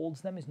person who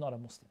holds them is not a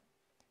Muslim.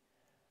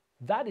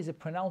 That is a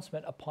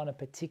pronouncement upon a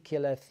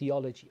particular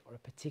theology or a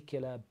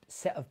particular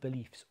set of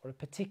beliefs or a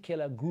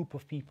particular group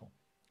of people.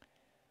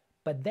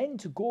 But then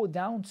to go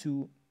down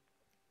to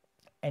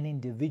an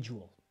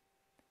individual,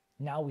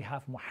 now we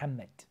have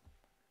Muhammad.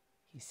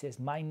 He says,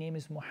 my name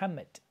is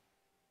Muhammad.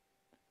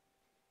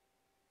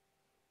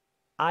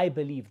 I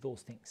believe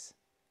those things.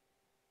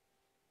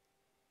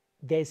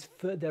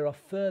 There are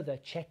further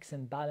checks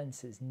and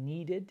balances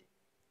needed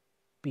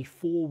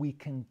before we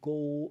can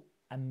go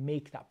and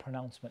make that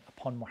pronouncement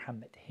upon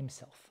Muhammad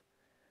himself.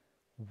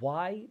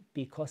 Why?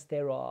 Because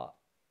there are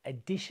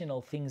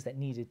additional things that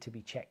needed to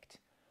be checked.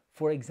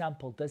 For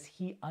example, does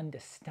he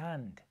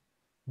understand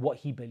what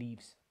he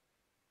believes?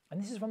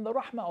 And this is from the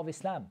rahmah of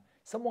Islam.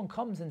 Someone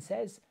comes and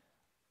says,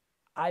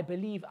 I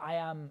believe I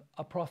am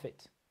a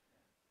prophet.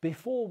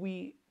 Before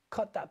we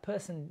cut that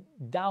person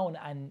down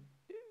and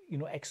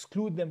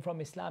exclude them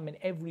from Islam in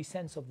every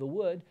sense of the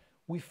word,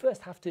 we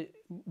first have to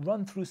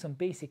run through some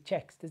basic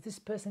checks. Does this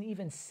person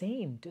even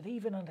sane? Do they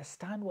even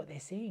understand what they're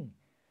saying?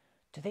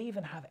 Do they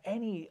even have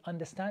any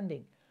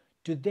understanding?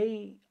 Do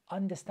they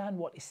understand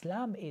what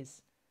Islam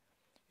is?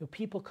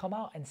 People come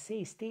out and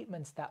say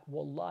statements that,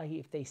 wallahi,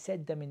 if they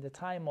said them in the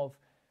time of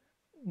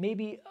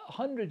maybe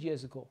 100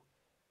 years ago,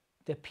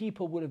 the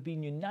people would have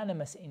been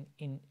unanimous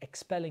in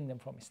expelling them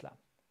from Islam.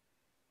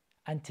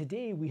 And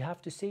today we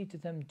have to say to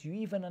them, do you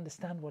even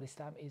understand what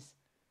Islam is?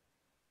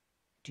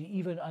 Do you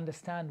even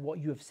understand what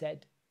you have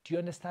said? Do you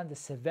understand the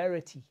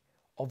severity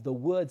of the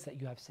words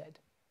that you have said?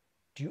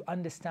 Do you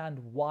understand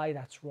why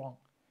that's wrong?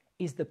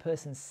 Is the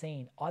person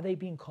sane? Are they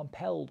being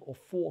compelled or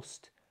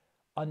forced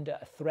under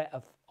a threat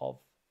of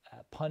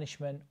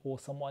punishment, or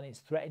someone is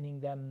threatening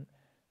them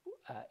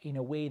in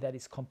a way that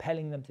is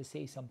compelling them to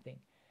say something?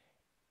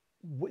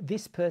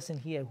 This person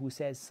here who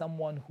says,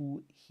 someone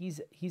who he's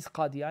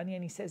Qadiani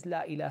and he says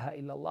La ilaha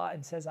illallah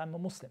and says I'm a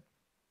Muslim.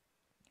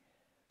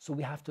 So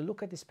we have to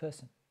look at this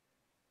person,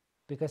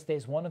 because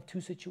there's one of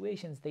two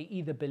situations. They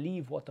either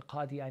believe what the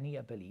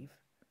Qadianiya believe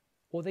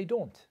or they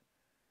don't.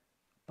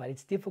 But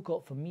it's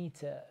difficult for me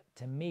to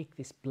make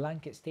this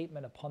blanket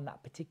statement upon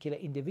that particular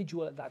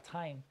individual at that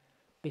time,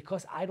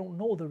 because I don't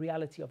know the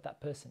reality of that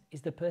person.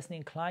 Is the person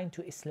inclined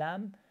to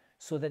Islam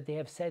so that they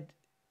have said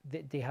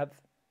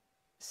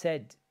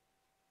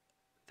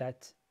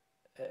that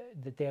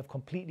that they have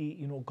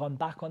completely, gone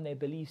back on their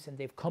beliefs and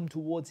they've come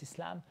towards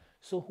Islam?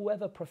 So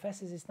whoever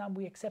professes Islam,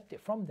 we accept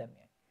it from them.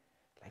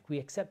 Like, we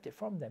accept it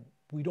from them.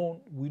 We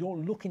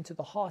don't look into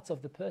the hearts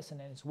of the person.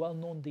 And it's well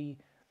known the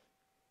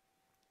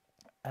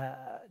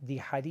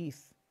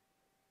hadith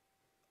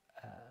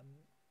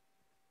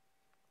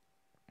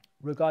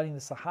regarding the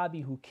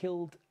Sahabi who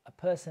killed a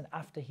person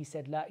after he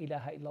said La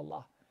ilaha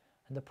illallah,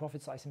 and the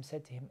Prophet ﷺ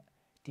said to him,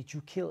 did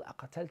you kill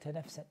aqatalta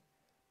nafsan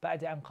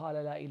ba'da an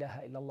qala la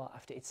ilaha illallah,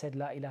 after it said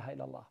La ilaha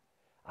illallah,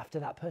 after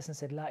that person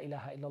said La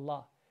ilaha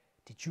illallah,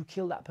 did you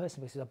kill that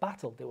person? Because it was a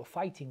battle, they were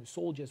fighting, the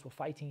soldiers were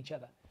fighting each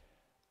other,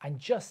 and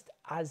just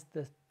as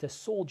the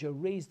soldier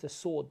raised the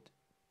sword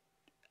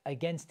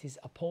against his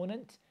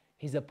opponent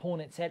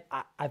said,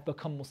 I've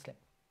become Muslim.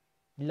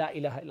 La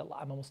ilaha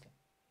illallah, I'm a Muslim.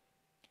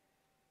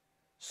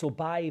 So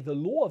by the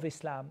law of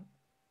Islam,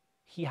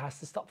 he has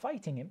to stop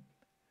fighting him,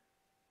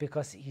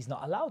 because he's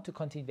not allowed to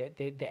continue.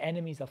 The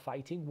enemies are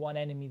fighting. One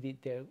enemy,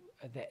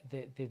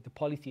 the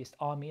polytheist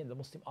army and the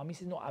Muslim army,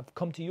 says, no, I've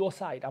come to your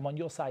side. I'm on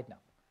your side now.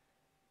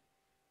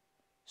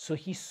 So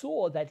he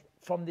saw that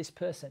from this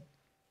person,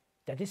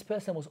 that this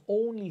person was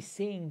only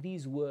saying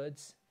these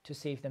words to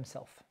save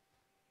themselves.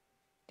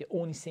 They're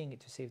only saying it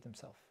to save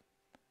themselves.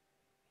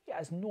 He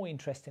has no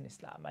interest in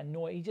Islam, and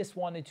he just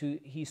wanted to,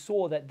 he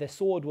saw that the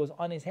sword was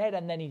on his head,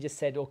 and then he just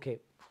said, okay,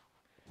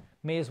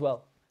 may as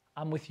well,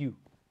 I'm with you.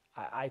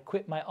 I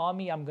quit my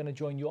army, I'm going to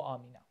join your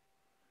army now.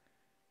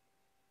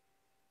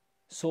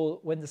 So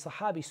when the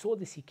Sahabi saw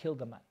this, he killed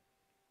the man.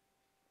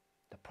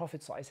 The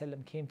Prophet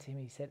ﷺ came to him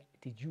and he said,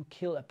 did you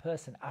kill a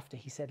person after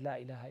he said La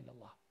ilaha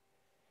illallah?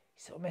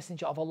 He said, O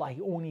Messenger of Allah,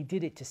 he only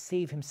did it to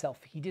save himself.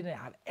 He didn't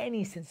have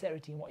any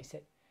sincerity in what he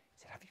said. He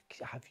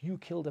said, have you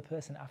killed a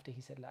person after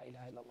he said La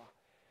ilaha illallah?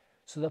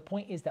 So the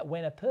point is that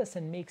when a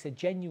person makes a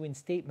genuine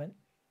statement,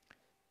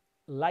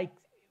 like,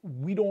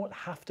 we don't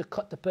have to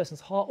cut the person's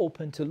heart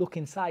open to look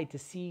inside to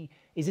see,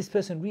 is this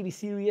person really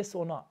serious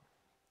or not?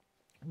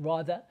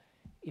 Rather,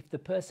 if the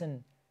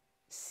person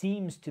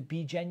seems to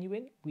be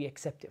genuine, we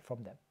accept it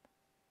from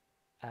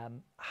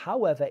them.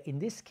 However, in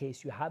this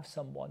case, you have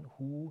someone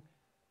who,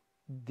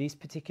 this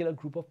particular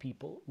group of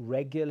people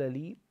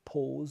regularly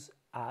pose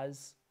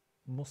as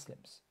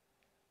Muslims,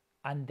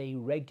 and they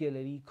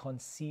regularly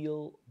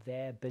conceal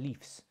their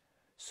beliefs.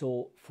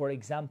 So, for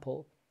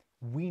example,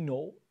 we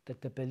know that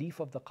the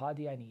belief of the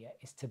Qadianiyya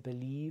is to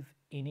believe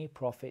in a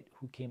prophet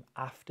who came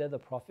after the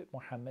Prophet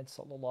Muhammad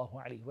sallallahu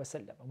alaihi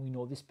wasallam. And we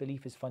know this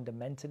belief is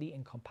fundamentally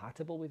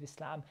incompatible with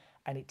Islam,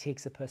 and it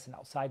takes a person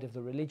outside of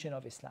the religion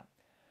of Islam.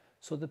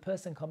 So the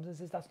person comes and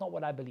says, that's not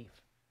what I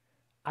believe.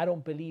 I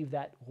don't believe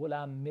that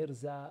Ghulam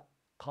Mirza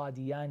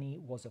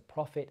Qadiani was a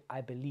prophet.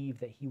 I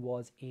believe that he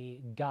was a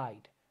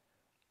guide.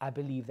 I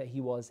believe that he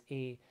was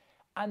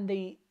and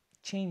they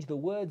change the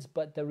words,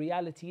 but the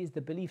reality is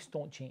the beliefs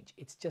don't change.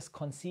 It's just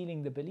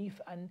concealing the belief,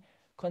 and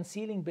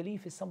concealing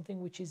belief is something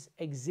which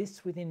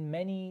exists within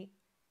many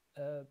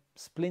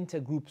splinter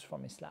groups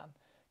from Islam,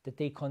 that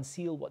they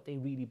conceal what they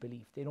really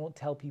believe. They don't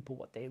tell people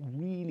what they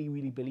really,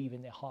 really believe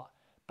in their heart,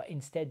 but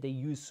instead they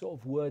use sort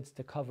of words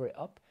to cover it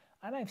up.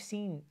 And I've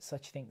seen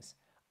such things.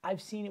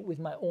 I've seen it with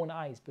my own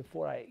eyes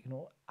before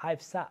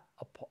I've sat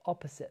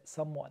opposite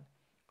someone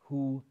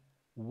who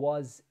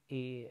was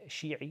a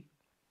Shi'i,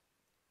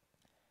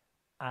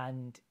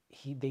 and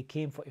they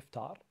came for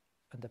iftar,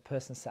 and the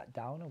person sat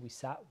down, and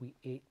we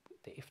ate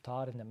the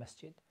iftar in the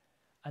masjid,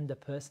 and the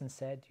person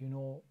said,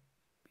 I'm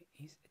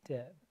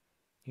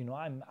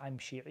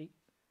Shi'i,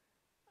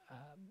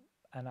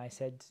 and I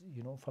said,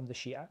 from the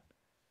Shia,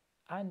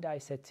 and I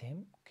said to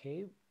him,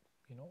 okay,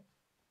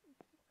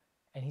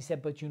 and he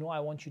said, but I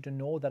want you to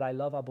know that I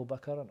love Abu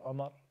Bakr and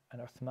Umar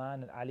and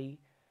Uthman and Ali,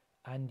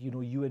 and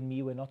you and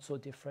me, we're not so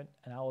different,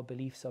 and our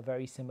beliefs are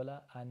very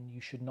similar, and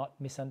you should not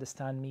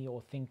misunderstand me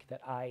or think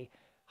that I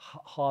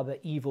harbor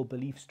evil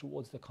beliefs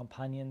towards the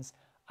companions.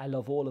 I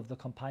love all of the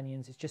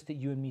companions. It's just that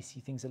you and me see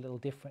things a little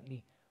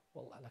differently.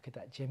 Well, look at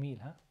that, Jameel,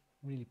 huh?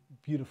 Really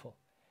beautiful.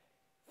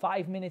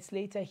 5 minutes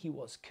later, he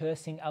was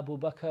cursing Abu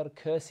Bakr,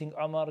 cursing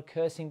Umar,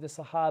 cursing the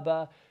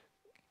Sahaba.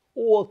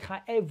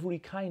 Every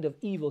kind of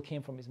evil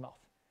came from his mouth.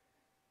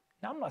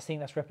 Now, I'm not saying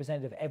that's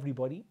representative of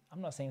everybody.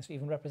 I'm not saying it's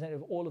even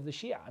representative of all of the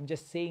Shia. I'm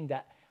just saying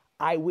that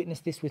I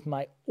witnessed this with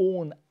my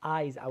own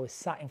eyes. I was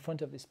sat in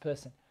front of this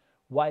person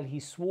while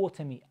he swore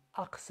to me,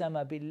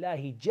 أقسم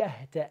بالله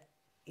جهد,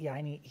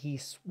 he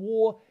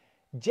swore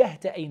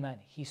جهد أيمان.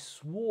 He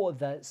swore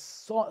the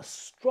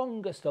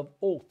strongest of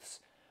oaths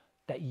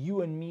that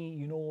you and me,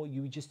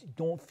 you just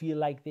don't feel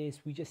like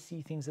this. We just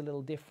see things a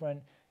little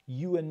different.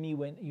 You and me,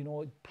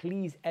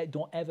 please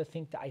don't ever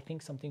think that I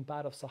think something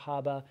bad of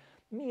Sahaba.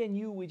 Me and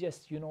you, we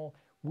just,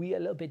 we a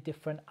little bit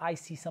different. I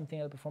see something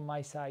a little bit from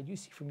my side, you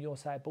see from your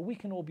side, but we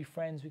can all be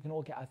friends. We can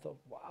all I thought,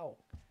 wow,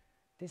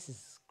 this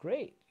is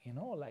great,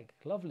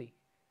 lovely.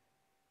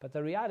 But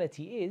the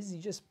reality is, you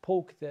just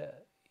poke the,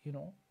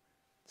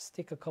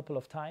 stick a couple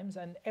of times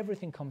and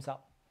everything comes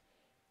out.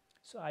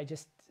 So I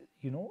just,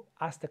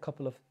 asked a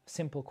couple of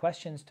simple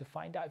questions to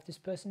find out if this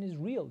person is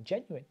real,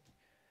 genuine.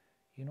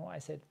 I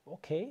said,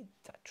 okay,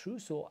 is that true?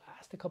 So I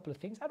asked a couple of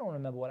things. I don't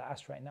remember what I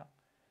asked right now.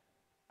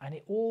 And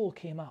it all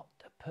came out.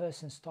 The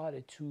person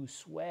started to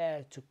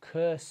swear, to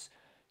curse,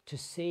 to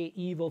say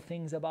evil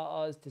things about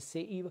us, to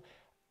say evil.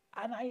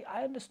 And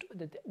I understood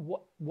that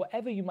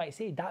whatever you might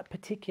say, that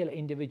particular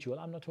individual,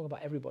 I'm not talking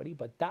about everybody,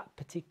 but that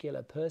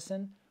particular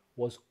person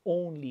was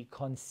only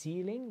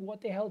concealing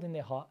what they held in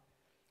their heart.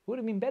 It would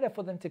have been better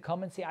for them to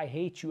come and say, I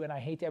hate you and I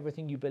hate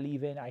everything you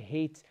believe in. I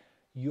hate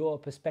your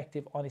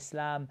perspective on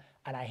Islam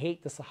and I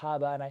hate the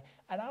Sahaba.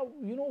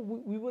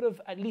 We would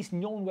have at least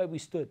known where we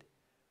stood.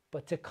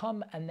 But to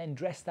come and then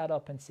dress that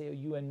up and say, oh,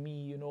 you and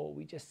me,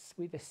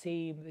 we're the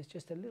same. There's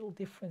just a little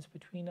difference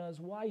between us.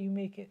 Why you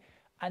make it?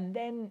 And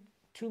then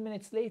 2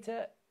 minutes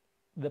later,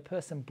 the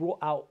person brought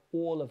out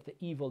all of the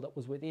evil that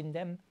was within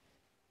them.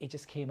 It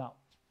just came out.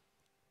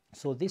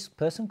 So this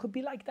person could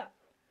be like that.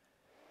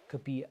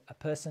 Could be a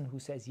person who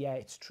says, yeah,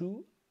 it's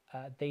true.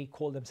 They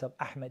call themselves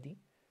Ahmadi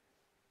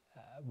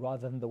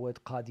rather than the word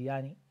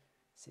Qadiani.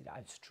 Say that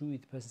it's true.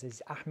 The person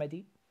says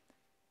Ahmadi.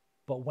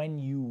 But when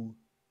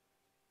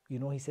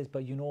he says,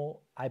 but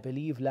I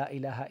believe La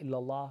ilaha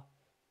illallah,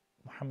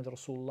 Muhammad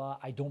Rasulullah.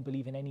 I don't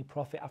believe in any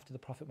prophet after the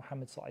Prophet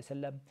Muhammad sallallahu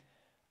alaihi wasallam.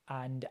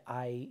 And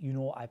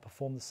I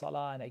perform the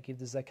salah and I give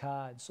the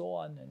zakah and so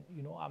on. And,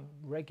 I'm a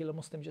regular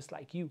Muslim just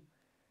like you.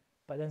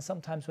 But then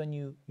sometimes when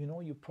you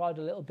prod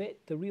a little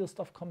bit, the real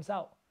stuff comes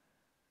out.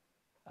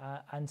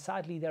 And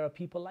sadly, there are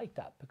people like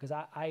that, because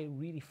I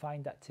really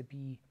find that to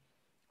be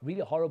a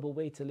really horrible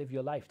way to live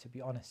your life, to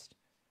be honest.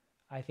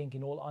 I think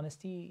in all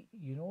honesty,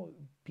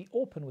 be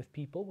open with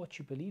people, what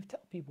you believe,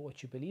 tell people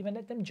what you believe, and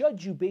let them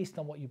judge you based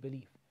on what you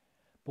believe.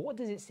 But what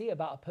does it say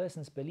about a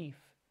person's belief?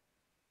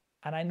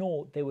 And I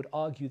know they would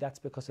argue that's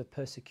because of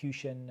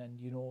persecution and,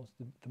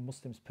 the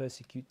Muslims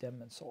persecute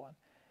them and so on.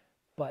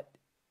 But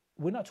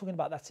we're not talking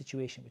about that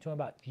situation. We're talking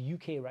about the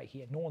UK right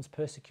here. No one's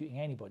persecuting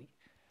anybody.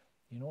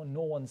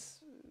 No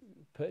one's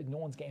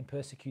getting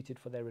persecuted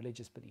for their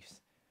religious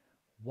beliefs.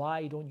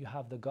 Why don't you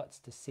have the guts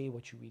to say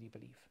what you really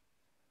believe?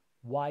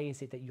 Why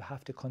is it that you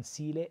have to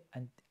conceal it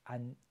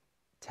and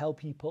tell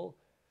people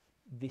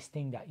this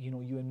thing that, you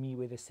and me,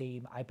 we're the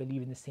same, I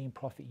believe in the same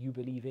prophet you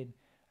believe in,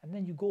 and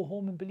then you go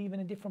home and believe in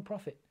a different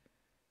prophet?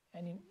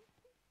 And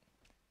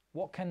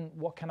what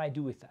can I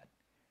do with that?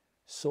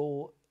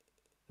 So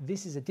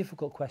this is a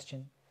difficult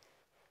question.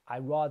 I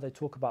rather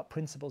talk about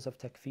principles of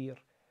takfir.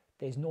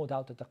 There's no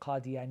doubt that the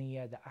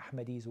Qadianiyya, the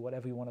Ahmadis, or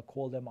whatever you want to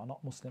call them, are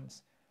not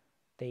Muslims.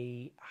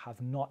 They have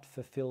not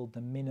fulfilled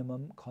the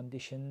minimum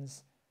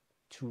conditions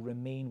to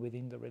remain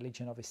within the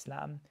religion of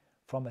Islam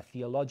from a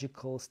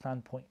theological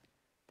standpoint.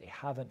 They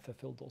haven't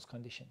fulfilled those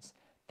conditions.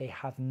 They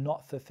have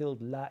not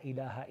fulfilled La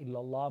ilaha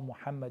illallah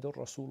Muhammadur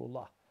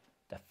Rasulullah,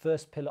 the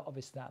first pillar of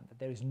Islam, that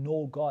there is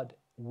no God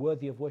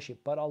worthy of worship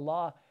but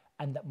Allah,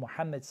 and that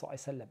Muhammad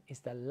ﷺ is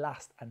the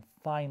last and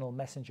final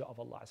messenger of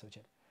Allah.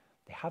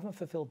 They haven't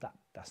fulfilled that.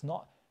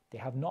 They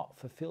have not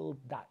fulfilled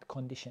that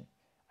condition.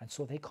 And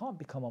so they can't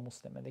become a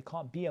Muslim, and they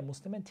can't be a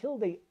Muslim until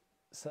they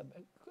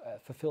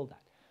fulfill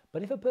that.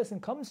 But if a person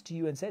comes to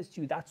you and says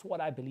to you, that's what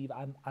I believe,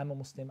 I'm a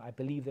Muslim, I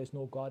believe there's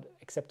no God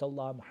except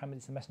Allah, Muhammad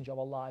is the messenger of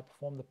Allah, I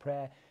perform the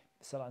prayer,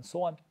 the salah, and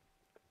so on,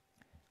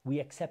 we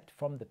accept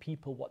from the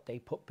people what they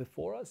put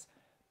before us,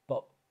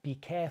 but be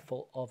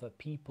careful of a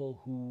people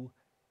who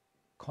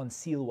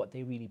conceal what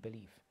they really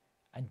believe.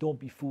 And don't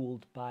be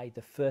fooled by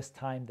the first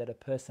time that a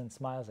person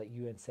smiles at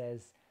you and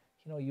says,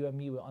 you and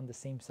me, we're on the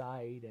same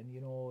side, and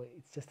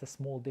it's just a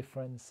small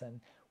difference, and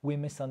we're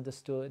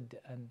misunderstood.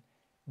 And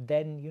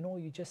then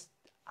you just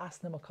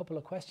ask them a couple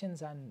of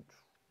questions, and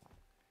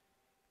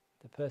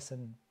the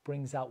person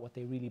brings out what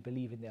they really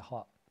believe in their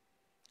heart.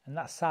 And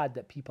that's sad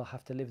that people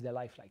have to live their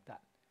life like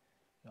that.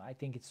 I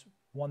think it's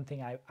one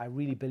thing I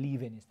really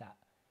believe in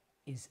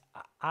is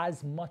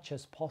as much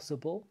as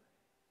possible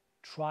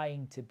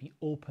trying to be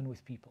open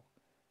with people.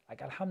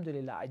 Like,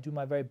 alhamdulillah, I do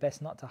my very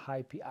best not to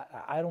hide people.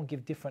 I don't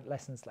give different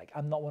lessons. Like,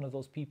 I'm not one of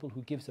those people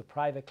who gives a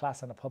private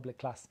class and a public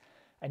class.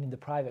 And in the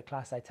private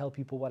class, I tell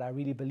people what I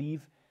really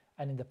believe.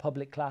 and in the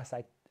public class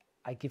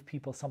I give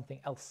people something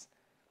else.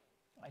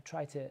 I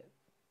try to,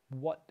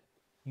 what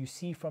you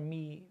see from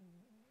me,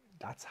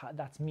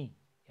 that's me,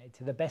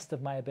 to the best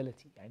of my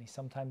ability. And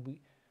sometimes we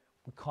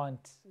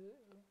can't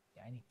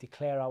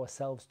declare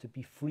ourselves to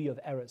be free of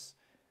errors.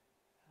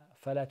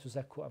 فَلَا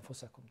تُزَكُّوا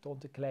أَنفُسَكُمْ. Don't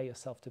declare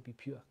yourself to be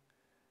pure.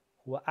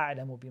 هُوَ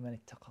أَعْلَمُ بِمَنِ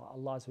اتَّقَى.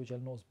 Allah Azza wa Jal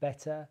knows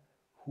better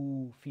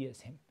who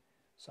fears Him.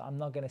 So I'm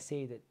not going to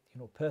say that,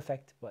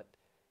 perfect, but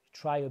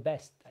try your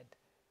best that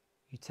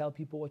you tell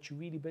people what you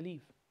really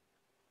believe.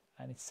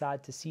 And it's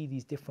sad to see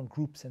these different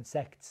groups and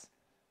sects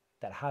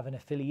that have an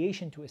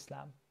affiliation to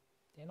Islam.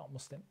 They're not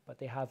Muslim, but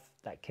they have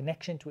that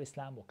connection to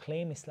Islam or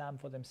claim Islam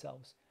for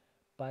themselves,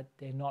 but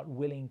they're not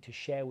willing to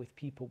share with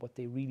people what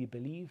they really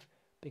believe,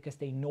 because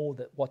they know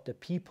that what the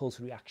people's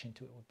reaction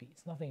to it would be.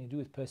 It's nothing to do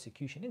with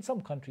persecution. In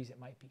some countries it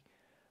might be,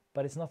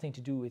 but it's nothing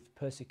to do with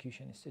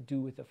persecution. It's to do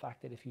with the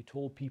fact that if you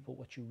told people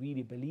what you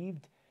really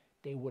believed,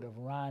 they would have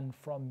ran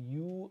from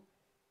you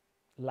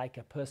like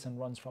a person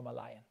runs from a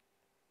lion.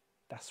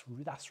 That's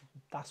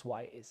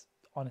why it is,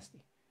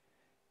 honestly.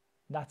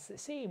 That's the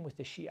same with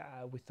the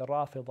Shia, with the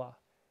Rafida,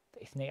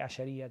 the Ithnay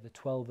Ashariya, the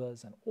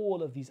Twelvers, and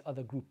all of these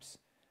other groups.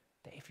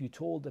 That if you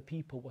told the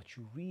people what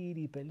you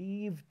really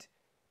believed,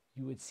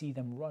 you would see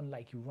them run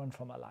like you run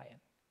from a lion.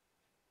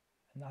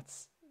 And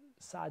that's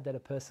sad that a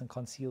person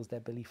conceals their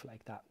belief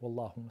like that.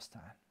 Wallahu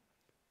musta'an.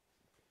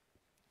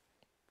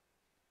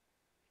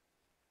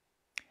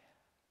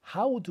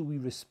 How do we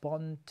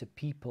respond to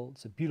people?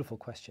 It's a beautiful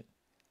question.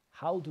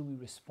 How do we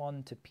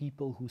respond to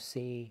people who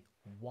say,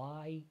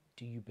 why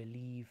do you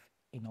believe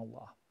in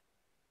Allah?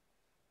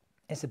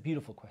 It's a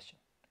beautiful question.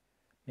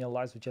 May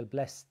Allah Azza wa Jal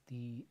bless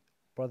the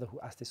brother who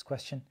asked this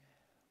question.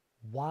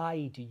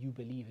 Why do you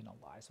believe in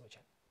Allah Azza wa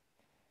Jal?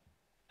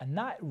 And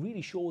that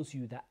really shows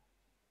you that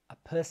a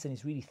person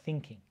is really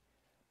thinking.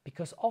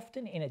 Because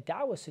often in a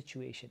da'wah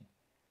situation,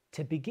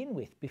 to begin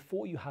with,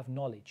 before you have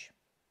knowledge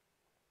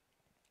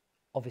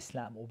of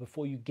Islam or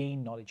before you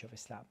gain knowledge of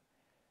Islam,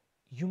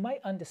 you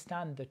might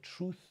understand the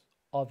truth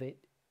of it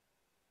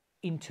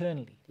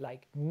internally.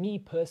 Like me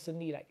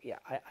personally,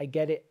 I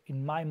get it.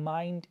 In my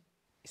mind,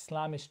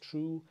 Islam is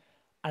true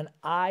and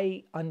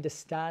I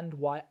understand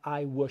why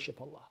I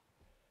worship Allah.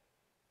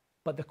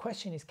 But the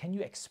question is, can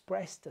you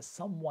express to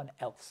someone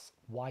else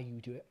why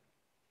you do it?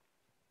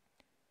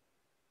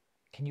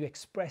 Can you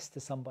express to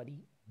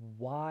somebody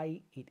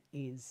why it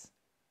is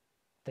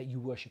that you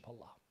worship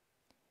Allah?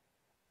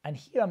 And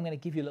here I'm going to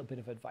give you a little bit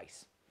of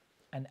advice.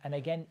 And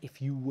again,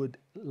 if you would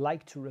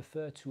like to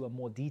refer to a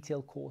more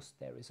detailed course,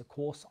 there is a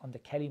course on the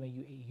Kalima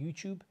UAE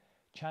YouTube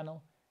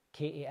channel,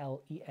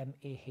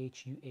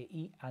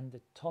 KALEMAHUAE, and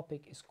the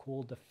topic is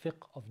called the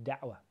Fiqh of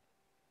Da'wah.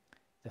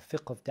 The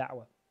Fiqh of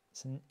Da'wah.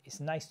 It's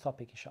a nice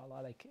topic,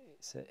 inshallah.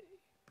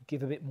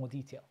 Give a bit more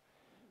detail.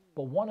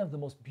 But one of the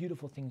most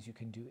beautiful things you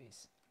can do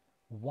is,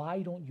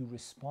 why don't you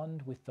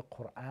respond with the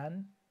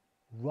Quran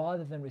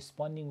rather than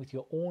responding with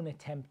your own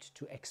attempt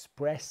to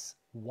express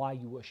why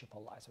you worship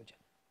Allah Azza wa Jal?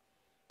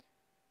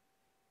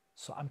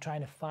 So I'm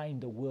trying to find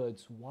the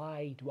words,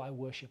 why do I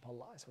worship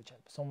Allah Azza wa Jal?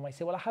 Someone might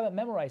say, well, I haven't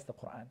memorized the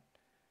Quran.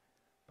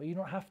 But you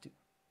don't have to.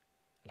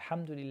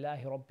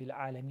 Alhamdulillahi Rabbil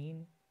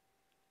Alameen,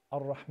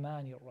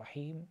 Ar-Rahmani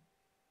Ar-Rahim,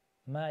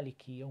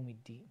 Maliki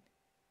Yawmiddin,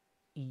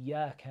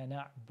 Iyaka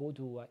na'budu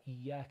wa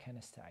Iyaka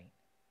nasta'in.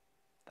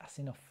 That's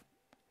enough.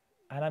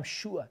 And I'm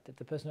sure that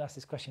the person who asked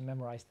this question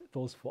memorized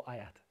those 4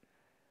 ayat.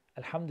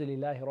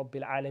 Alhamdulillahi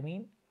Rabbil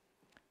Alameen,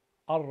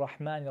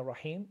 Ar-Rahmani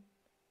Ar-Rahim,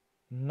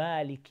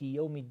 Maliki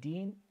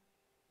Yawmiddin,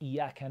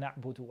 Iyaka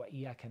na'budu wa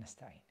Iyaka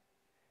nasta'in.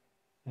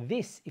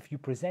 This, if you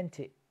present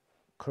it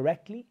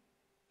correctly,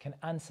 can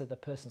answer the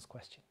person's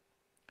question.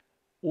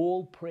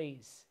 All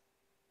praise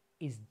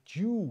is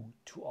due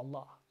to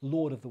Allah,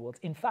 Lord of the worlds.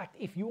 In fact,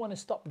 if you want to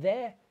stop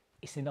there,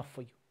 it's enough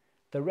for you.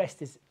 The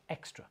rest is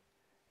extra.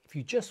 If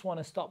you just want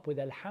to stop with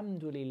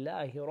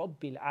Alhamdulillahi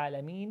Rabbil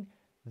Alameen,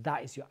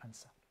 that is your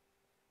answer.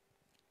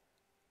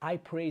 I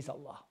praise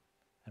Allah.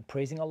 And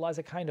praising Allah is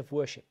a kind of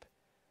worship.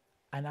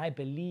 And I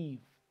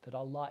believe that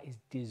Allah is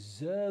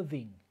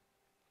deserving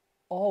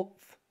of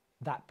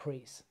that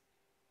praise.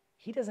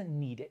 He doesn't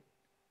need it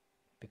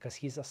because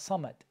He's a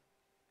Samad.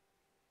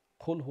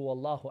 Qul huwa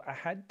Allahu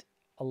ahad,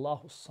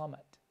 Allahu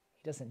Samad.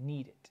 He doesn't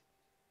need it.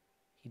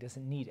 He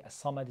doesn't need it. A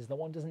Samad is the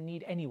one who doesn't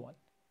need anyone.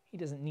 He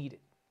doesn't need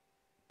it.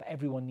 But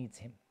everyone needs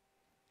Him.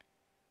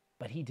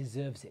 But He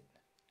deserves it.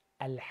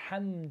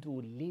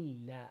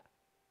 Alhamdulillah.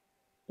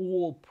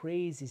 All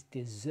praise is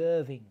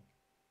deserving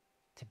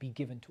to be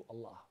given to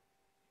Allah.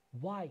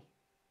 Why?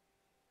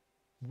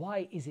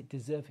 Why is it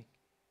deserving?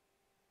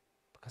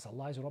 Because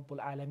Allah is Rabbul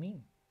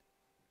Alameen.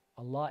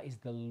 Allah is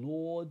the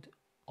Lord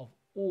of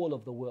all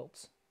of the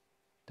worlds.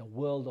 The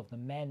world of the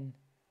men,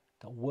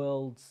 the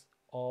worlds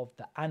of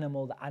the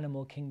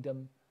animal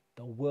kingdom,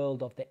 the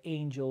world of the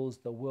angels,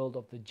 the world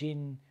of the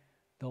jinn,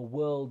 the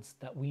worlds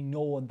that we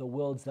know and the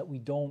worlds that we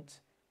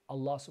don't.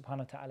 Allah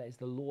subhanahu wa ta'ala is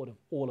the Lord of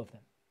all of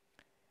them.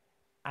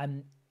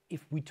 And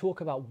if we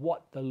talk about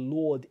what the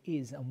Lord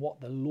is and what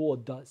the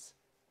Lord does,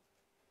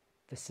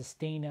 the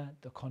sustainer,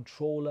 the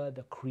controller,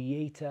 the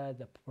creator,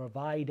 the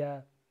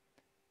provider.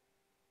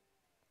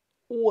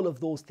 All of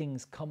those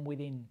things come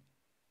within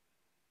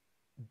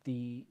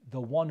the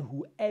one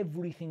who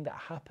everything that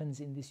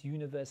happens in this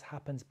universe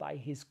happens by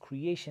his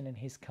creation and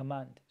his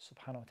command,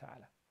 subhanahu wa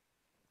ta'ala.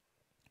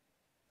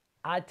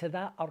 Add to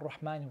that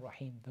Ar-Rahman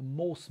Ar-Rahim, the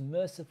most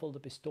merciful, the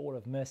bestower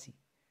of mercy.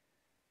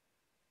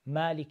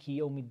 Maliki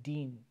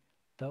Yawmiddin,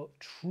 the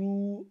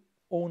true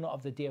owner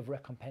of the day of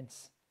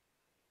recompense.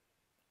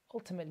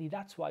 Ultimately,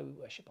 that's why we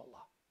worship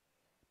Allah,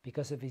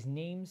 because of his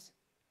names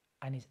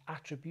and his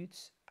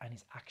attributes and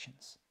his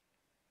actions.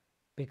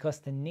 Because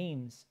the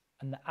names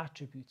and the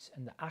attributes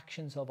and the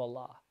actions of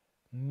Allah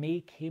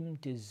make him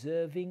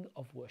deserving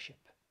of worship.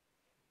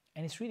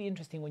 And it's really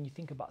interesting when you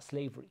think about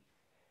slavery.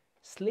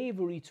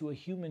 Slavery to a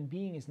human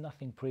being is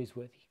nothing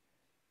praiseworthy.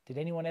 Did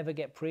anyone ever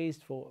get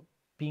praised for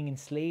being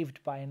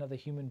enslaved by another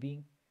human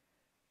being?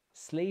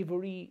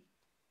 Slavery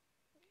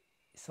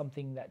is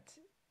something that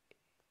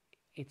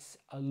it's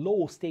a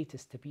low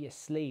status to be a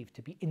slave,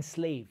 to be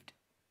enslaved.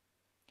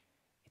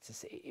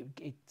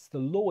 It's the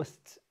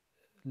lowest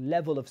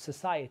level of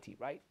society,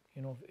 right?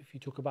 You know, if you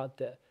talk about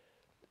the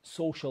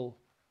social,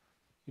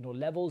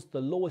 levels, the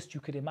lowest you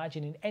could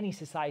imagine in any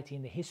society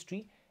in the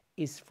history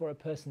is for a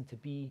person to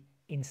be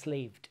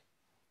enslaved.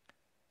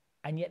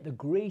 And yet the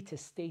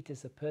greatest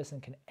status a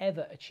person can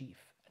ever achieve,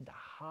 and the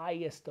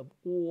highest of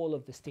all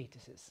of the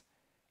statuses,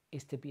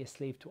 is to be a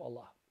slave to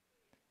Allah.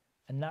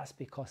 And that's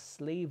because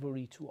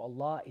slavery to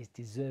Allah is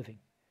deserving.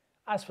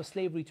 As for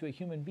slavery to a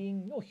human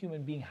being, no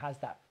human being has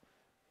that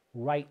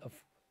right of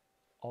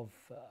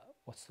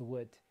what's the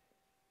word?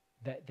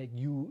 That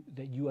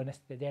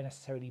they're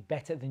necessarily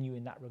better than you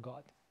in that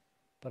regard.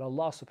 But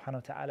Allah subhanahu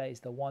wa ta'ala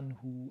is the one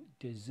who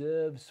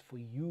deserves for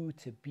you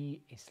to be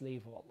a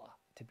slave of Allah,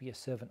 to be a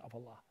servant of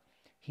Allah.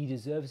 He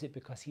deserves it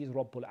because he is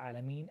Rabbul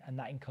Alameen, and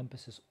that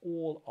encompasses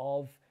all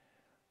of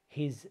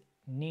his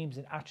names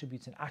and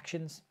attributes and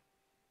actions,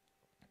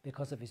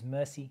 because of his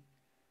mercy,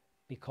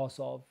 because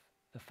of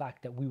the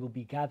fact that we will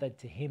be gathered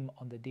to him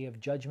on the day of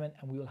judgment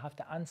and we will have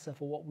to answer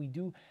for what we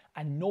do,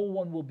 and no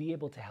one will be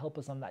able to help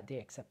us on that day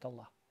except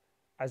Allah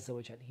Azza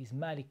wa Jal. He's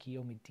Maliki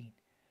Yawmiddin.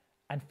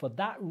 And for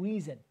that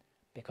reason,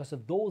 because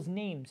of those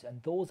names and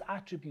those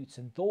attributes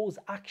and those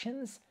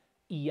actions,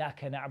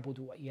 Iyaka na'budu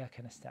wa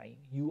iyaka nasta'in.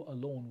 You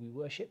alone we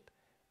worship,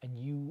 and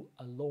you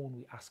alone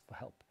we ask for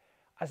help.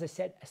 As I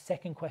said, a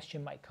second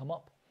question might come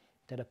up,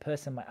 that a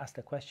person might ask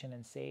the question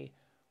and say,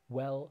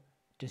 well,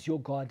 does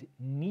your God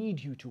need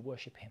you to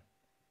worship him?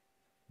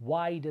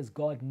 Why does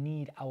God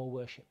need our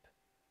worship?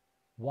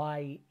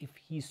 Why, if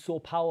he's so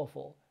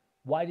powerful,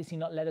 why does he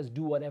not let us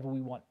do whatever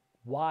we want?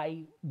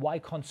 Why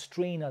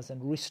constrain us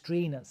and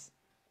restrain us?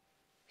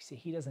 You see,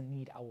 he doesn't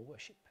need our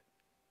worship.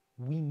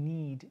 We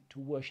need to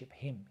worship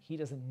him. He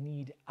doesn't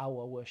need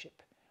our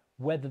worship.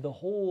 Whether the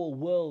whole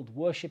world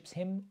worships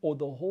him or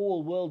the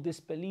whole world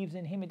disbelieves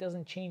in him, it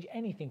doesn't change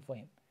anything for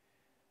him.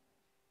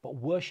 But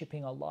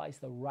worshipping Allah is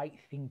the right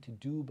thing to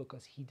do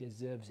because he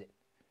deserves it.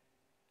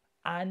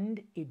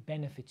 And it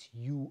benefits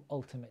you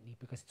ultimately,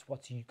 because it's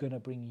what's going to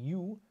bring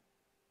you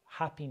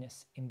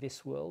happiness in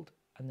this world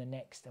and the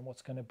next. And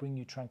what's going to bring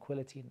you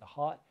tranquility in the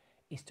heart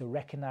is to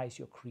recognize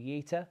your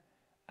Creator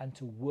and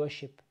to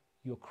worship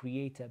your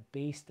Creator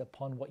based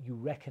upon what you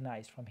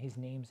recognize from his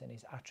names and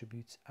his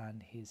attributes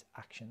and his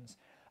actions.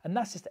 And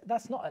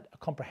that's not a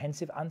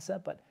comprehensive answer,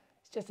 but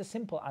it's just a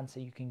simple answer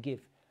you can give.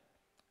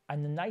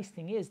 And the nice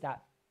thing is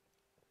that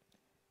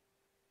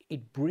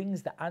it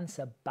brings the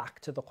answer back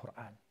to the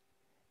Quran,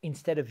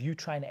 instead of you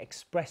trying to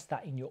express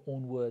that in your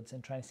own words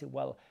and trying to say,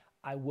 well,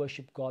 I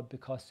worship God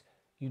because,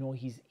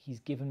 he's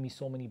given me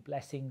so many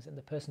blessings. And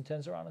the person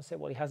turns around and says,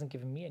 well, he hasn't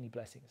given me any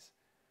blessings.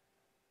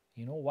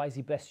 Why has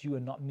he blessed you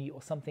and not me,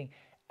 or something?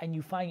 And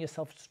you find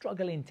yourself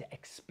struggling to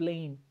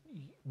explain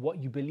what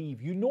you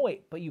believe. You know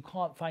it, but you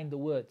can't find the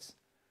words.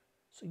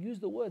 So use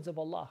the words of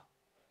Allah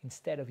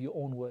instead of your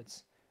own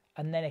words,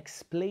 and then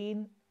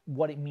explain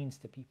what it means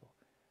to people.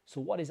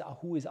 So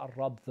who is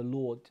Ar-Rabb, the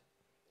Lord?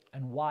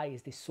 And why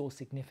is this so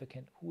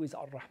significant? Who is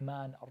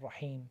Ar-Rahman,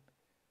 Ar-Rahim,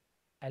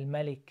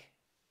 Al-Malik,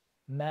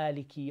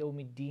 Maliki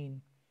Yawmiddin?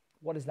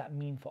 What does that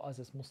mean for us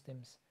as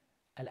Muslims?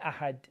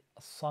 Al-Ahad,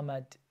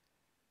 Al-Samad.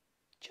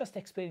 Just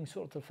explaining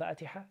Surah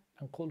Al-Fatiha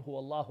and Qul Huwa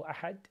Allahu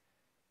Ahad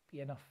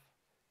be enough.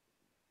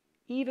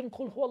 Even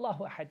Qul Huwa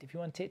Allahu Ahad, if you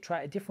want to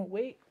try it a different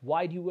way,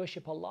 why do you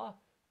worship Allah?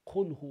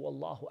 Qul Huwa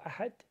Allahu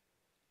Ahad,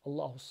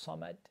 Allahu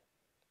Samad,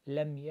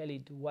 Lam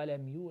Yalid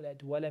Walam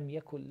Yulad Walam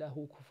Yakul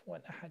Lahu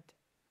Kufuwan Ahad.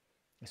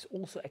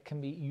 It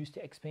can be used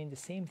to explain the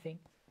same thing,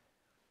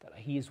 that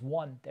he is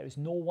one. There is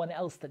no one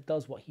else that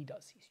does what he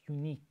does. He's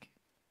unique.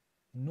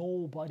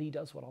 Nobody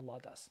does what Allah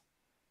does.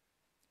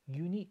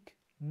 Unique.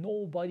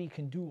 Nobody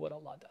can do what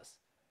Allah does.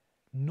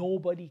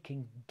 Nobody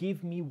can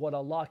give me what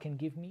Allah can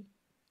give me.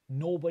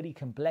 Nobody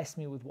can bless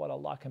me with what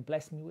Allah can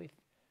bless me with.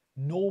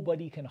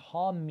 Nobody can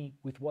harm me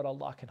with what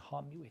Allah can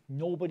harm me with.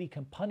 Nobody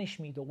can punish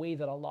me the way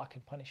that Allah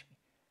can punish me.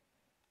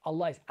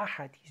 Allah is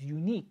Ahad. He's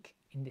unique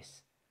in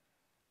this.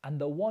 And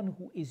the one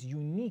who is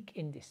unique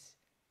in this,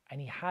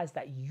 and he has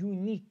that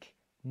unique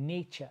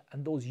nature,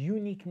 and those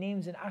unique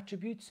names and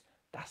attributes,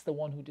 that's the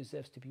one who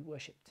deserves to be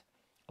worshipped.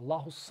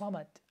 Allahu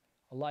Samad.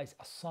 Allah is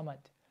As-Samad,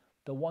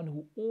 the one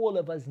who all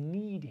of us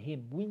need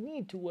him. We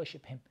need to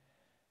worship him.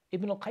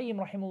 Ibn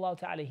al-Qayyim rahimahullah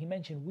ta'ala, he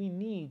mentioned we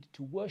need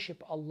to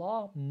worship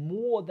Allah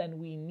more than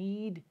we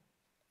need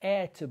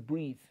air to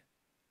breathe.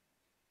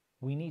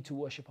 We need to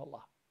worship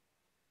Allah.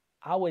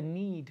 Our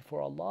need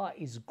for Allah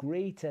is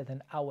greater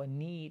than our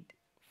need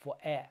for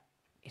air.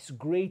 It's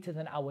greater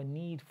than our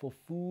need for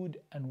food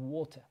and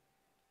water.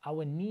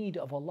 Our need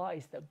of Allah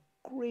is the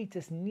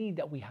greatest need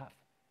that we have.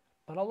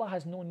 But Allah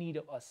has no need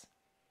of us.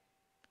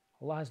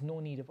 Allah has no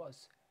need of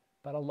us.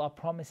 But Allah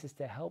promises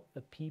to help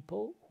the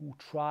people who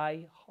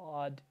try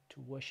hard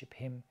to worship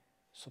him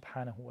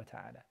subhanahu wa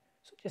ta'ala.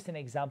 So just an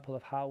example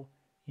of how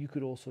you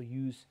could also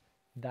use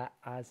that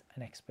as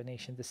an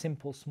explanation. The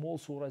simple small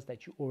surahs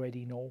that you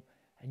already know,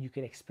 and you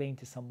could explain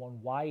to someone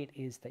why it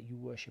is that you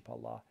worship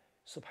Allah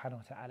subhanahu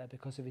wa ta'ala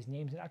because of his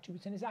names and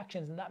attributes and his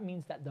actions. And that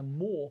means that the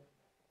more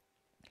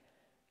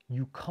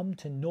you come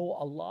to know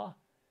Allah,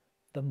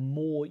 the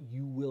more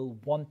you will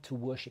want to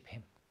worship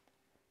him.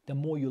 The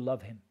more you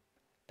love him.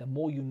 The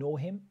more you know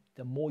him,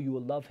 the more you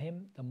will love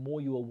him, the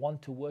more you will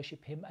want to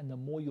worship him, and the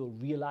more you'll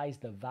realize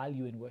the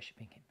value in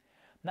worshipping him.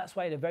 And that's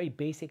why at a very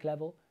basic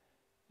level,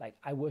 like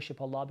I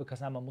worship Allah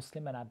because I'm a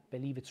Muslim and I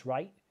believe it's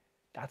right.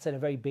 That's at a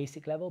very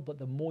basic level, but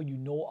the more you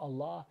know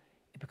Allah,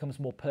 it becomes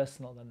more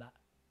personal than that.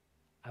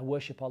 I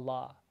worship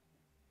Allah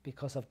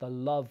because of the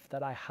love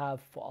that I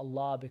have for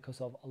Allah, because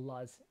of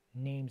Allah's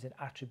names and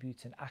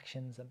attributes and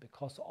actions, and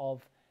because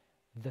of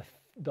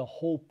the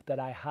hope that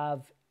I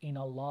have in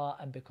Allah,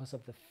 and because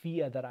of the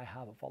fear that I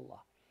have of Allah.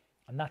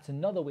 And that's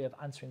another way of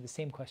answering the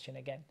same question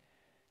again,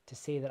 to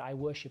say that I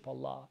worship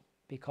Allah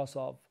because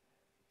of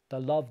the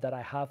love that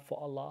I have for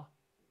Allah,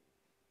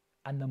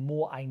 and the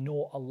more I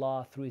know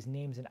Allah through his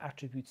names and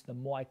attributes, the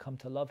more I come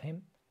to love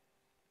him,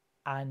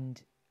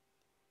 and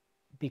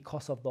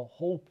because of the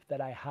hope that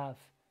I have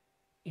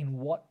in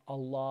what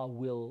Allah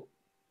will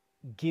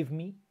give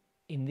me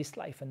in this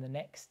life and the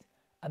next,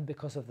 and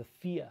because of the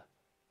fear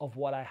of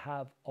what I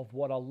have, of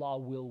what Allah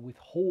will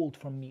withhold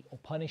from me or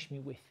punish me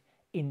with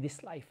in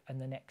this life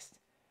and the next.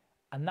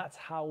 And that's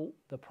how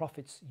the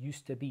prophets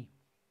used to be.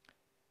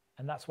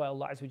 And that's why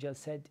Allah Azza wa Jal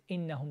said,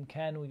 إِنَّهُمْ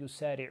كَانُوا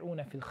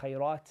يُسَارِعُونَ فِي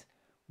الْخَيْرَاتِ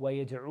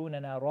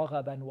وَيَدْعُونَنَا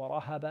رَغَبًا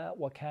وَرَهَبًا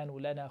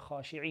وَكَانُوا لَنَا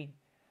خَاشِعِينَ.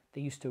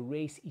 They used to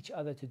race each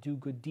other to do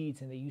good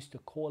deeds, and they used to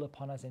call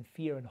upon us in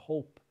fear and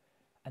hope,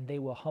 and they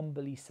were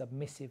humbly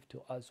submissive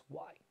to us.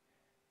 Why?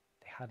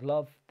 They had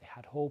love, they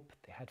had hope,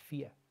 they had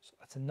fear. So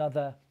that's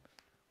another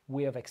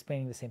way of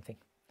explaining the same thing.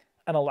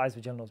 And Allah Azza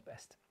wa Jalla knows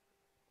best.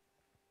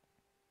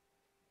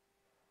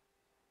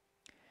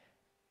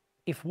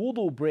 If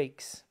wudu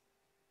breaks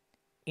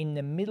in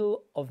the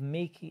middle of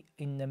making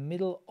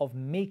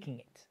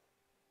it,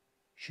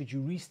 should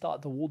you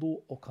restart the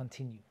wudu or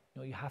continue?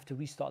 No, you have to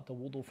restart the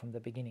wudu from the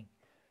beginning.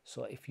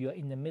 So if you're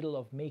in the middle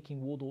of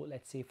making wudu,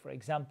 let's say for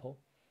example,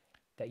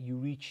 that you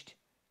reached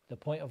the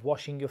point of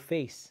washing your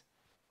face,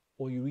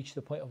 or you reached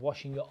the point of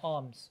washing your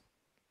arms,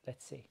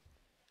 let's say,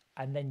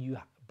 and then you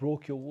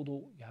broke your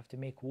wudu, you have to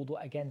make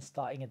wudu again,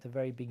 starting at the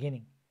very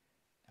beginning.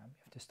 You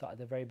have to start at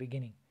the very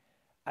beginning.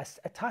 As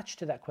attached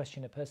to that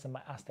question, a person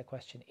might ask the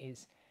question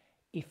is,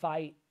 if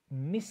I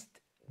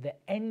missed the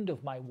end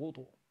of my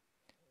wudu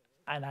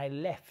and I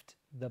left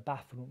the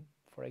bathroom,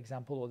 for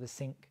example, or the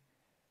sink,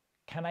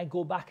 can I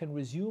go back and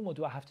resume, or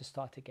do I have to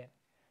start again?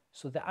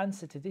 So the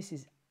answer to this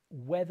is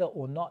whether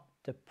or not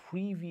the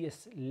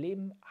previous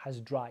limb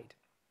has dried.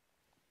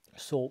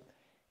 So,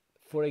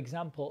 for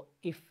example,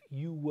 if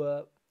you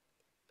were,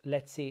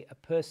 let's say, a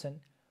person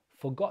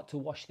forgot to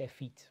wash their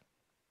feet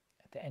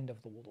at the end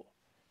of the wudu.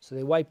 So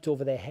they wiped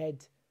over their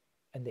head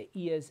and their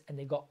ears, and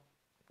they got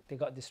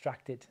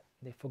distracted.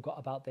 They forgot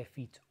about their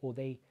feet, or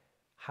they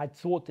had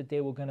thought that they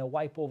were going to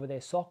wipe over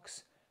their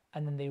socks,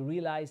 and then they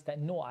realized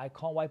that no, I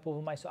can't wipe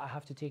over my socks. I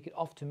have to take it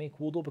off to make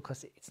wudu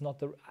because it's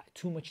not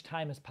too much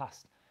time has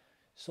passed.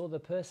 So the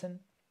person,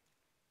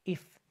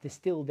 if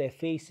their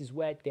face is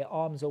wet, their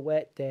arms are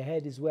wet, their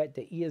head is wet,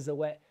 their ears are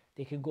wet,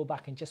 they can go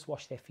back and just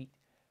wash their feet.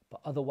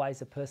 But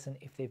otherwise, a person,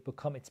 if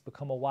it's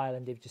become a while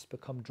and they've just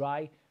become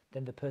dry,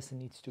 then the person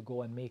needs to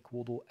go and make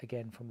wudu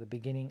again from the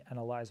beginning, and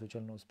Allah Azza wa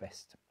Jalla knows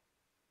best.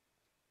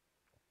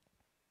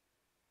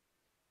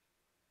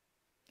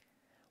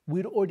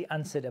 We'd already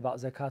answered about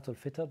Zakatul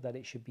Fitr, that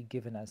it should be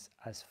given as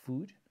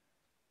food.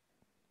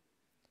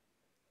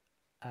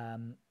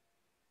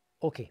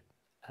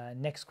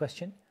 Next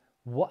question.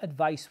 What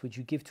advice would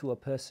you give to a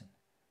person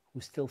who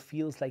still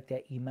feels like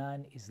their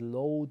iman is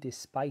low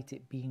despite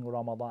it being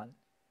Ramadan?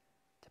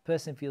 The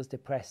person feels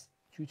depressed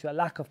due to a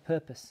lack of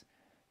purpose.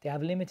 They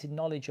have limited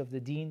knowledge of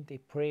the deen, they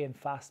pray and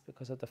fast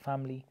because of the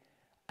family,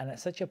 and at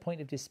such a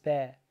point of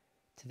despair,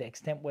 to the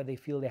extent where they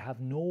feel they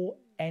have no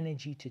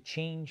energy to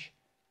change,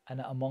 and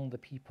are among the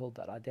people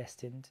that are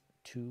destined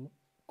to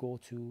go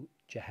to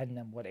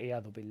Jahannam,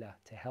 wal-'iyadhu billah,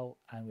 to hell,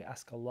 and we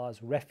ask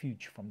Allah's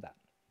refuge from that.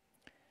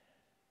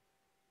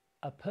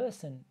 A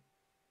person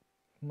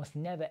must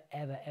never,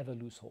 ever, ever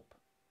lose hope.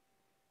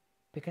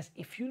 Because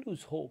if you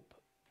lose hope,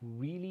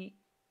 really,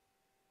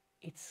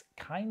 it's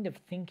kind of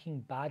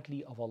thinking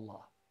badly of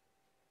Allah.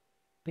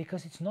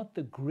 Because it's not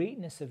the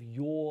greatness of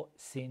your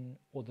sin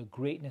or the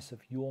greatness of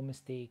your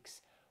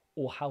mistakes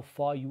or how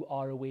far you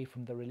are away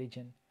from the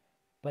religion,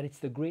 but it's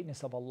the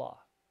greatness of Allah,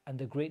 and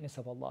the greatness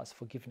of Allah's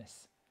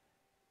forgiveness.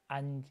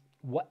 And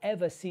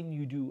whatever sin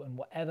you do and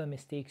whatever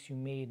mistakes you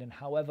made and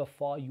however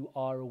far you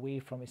are away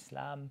from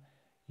Islam,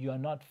 you are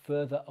not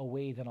further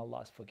away than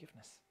Allah's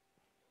forgiveness.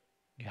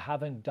 You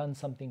haven't done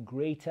something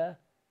greater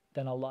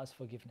than Allah's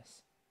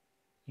forgiveness.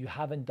 You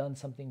haven't done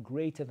something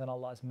greater than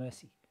Allah's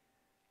mercy.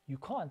 You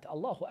can't.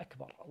 Allahu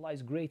Akbar. Allah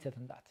is greater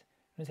than that.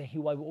 I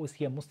always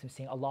hear Muslims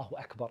saying Allahu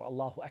Akbar,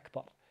 Allahu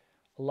Akbar,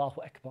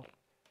 Allahu Akbar.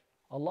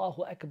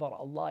 Allahu Akbar.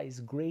 Allah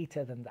is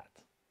greater than that.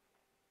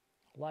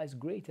 Allah is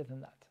greater than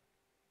that.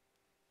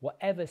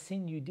 Whatever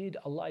sin you did,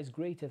 Allah is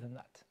greater than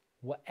that.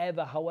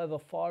 Whatever, however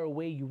far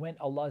away you went,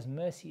 Allah's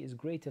mercy is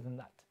greater than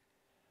that.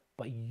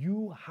 But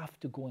you have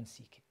to go and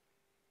seek it.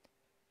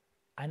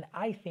 And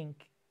I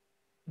think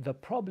the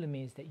problem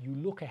is that you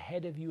look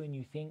ahead of you and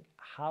you think,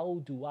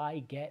 how do I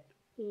get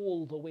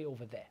all the way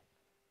over there?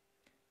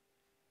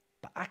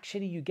 But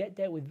actually you get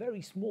there with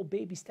very small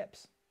baby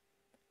steps.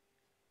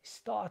 It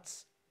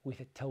starts with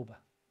a tawbah,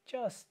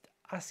 just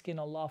asking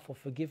Allah for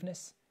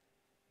forgiveness,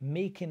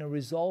 making a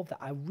resolve that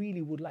I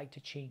really would like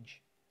to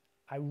change.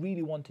 I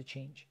really want to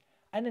change.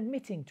 And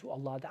admitting to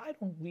Allah that I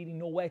don't really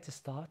know where to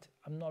start.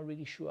 I'm not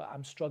really sure.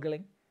 I'm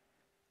struggling.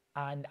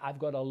 And I've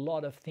got a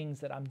lot of things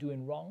that I'm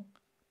doing wrong.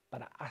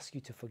 But I ask you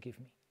to forgive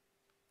me.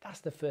 That's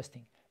the first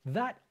thing.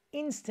 That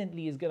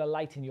instantly is going to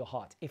lighten your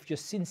heart. If you're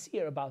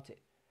sincere about it,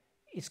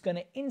 it's going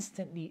to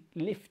instantly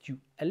lift you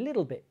a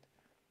little bit.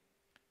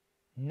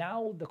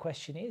 Now the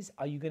question is,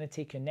 are you going to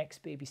take your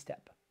next baby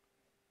step?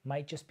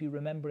 Might just be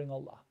remembering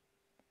Allah.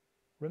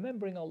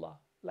 Remembering Allah.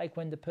 Like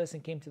when the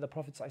person came to the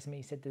Prophet ﷺ,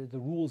 he said the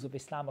rules of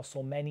Islam are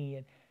so many,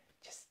 and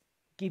just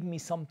give me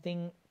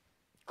something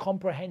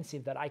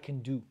comprehensive that I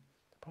can do.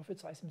 The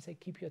Prophet ﷺ said,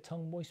 keep your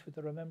tongue moist with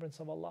the remembrance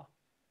of Allah.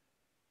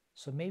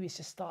 So maybe it's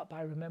just start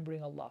by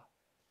remembering Allah.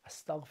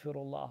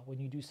 Astaghfirullah when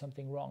you do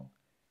something wrong.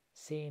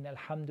 Saying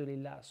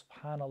Alhamdulillah,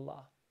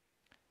 Subhanallah.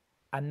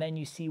 And then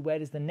you see, where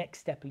does the next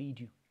step lead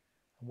you?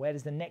 And where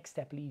does the next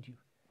step lead you?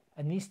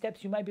 And these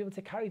steps, you might be able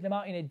to carry them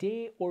out in a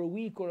day or a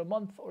week or a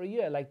month or a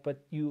year.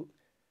 But you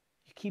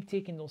keep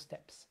taking those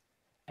steps.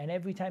 And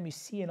every time you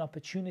see an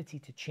opportunity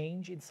to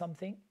change in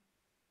something,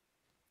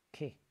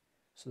 okay.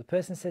 So the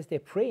person says they're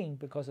praying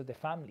because of their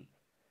family.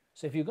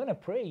 So if you're going to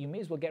pray, you may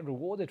as well get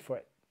rewarded for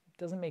it. It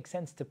doesn't make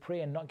sense to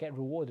pray and not get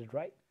rewarded,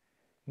 right?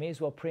 May as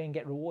well pray and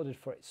get rewarded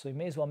for it. So you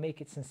may as well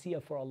make it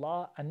sincere for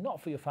Allah and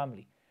not for your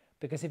family.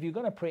 Because if you're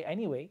going to pray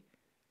anyway,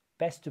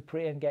 best to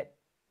pray and get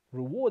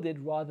rewarded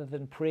rather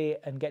than pray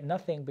and get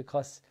nothing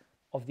because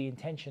of the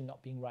intention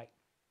not being right.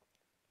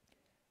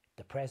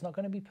 The prayer's not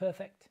going to be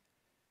perfect.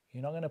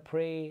 You're not going to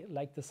pray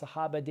like the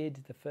Sahaba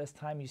did the first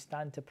time you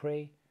stand to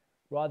pray.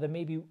 Rather,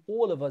 maybe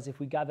all of us, if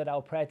we gathered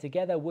our prayer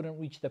together, wouldn't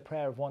reach the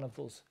prayer of one of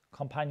those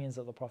companions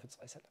of the Prophet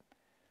ﷺ.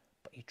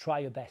 But you try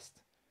your best.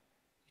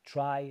 You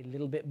try a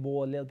little bit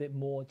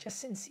more, just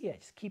sincere.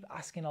 Just keep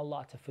asking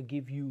Allah to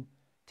forgive you,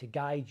 to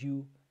guide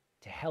you,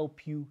 to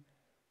help you.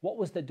 What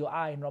was the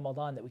dua in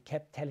Ramadan that we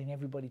kept telling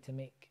everybody to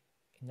make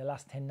in the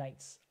last 10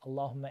 nights?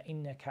 Allahumma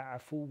innaka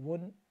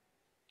afuwun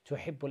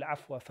tuhibbul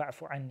afwa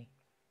fa'fu anni.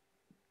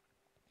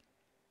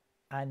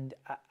 And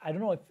I don't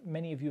know if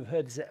many of you have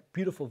heard, it's a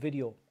beautiful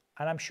video.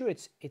 And I'm sure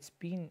it's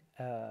been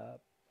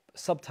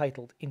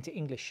subtitled into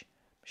English.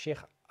 Sheikh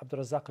Abdul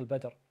Razak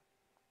al-Badr,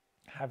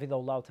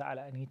 Hafidhahullah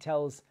Ta'ala, and he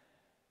tells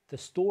the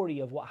story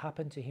of what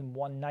happened to him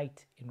one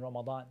night in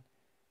Ramadan.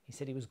 He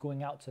said he was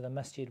going out to the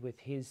masjid with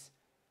his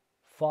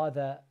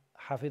father,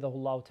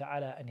 Hafidhahullah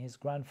Ta'ala, and his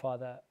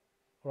grandfather,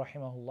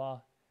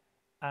 Rahimahullah,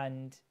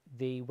 and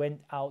they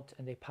went out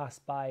and they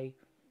passed by,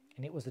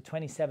 and it was the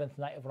 27th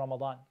night of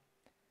Ramadan.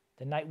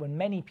 The night when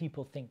many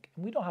people think,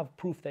 and we don't have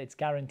proof that it's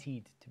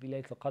guaranteed to be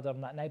Laylatul Qadr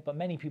on that night, but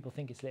many people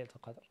think it's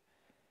Laylatul Qadr.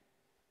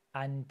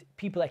 And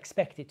people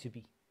expect it to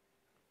be.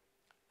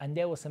 And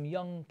there were some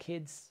young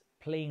kids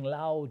playing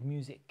loud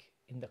music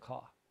in the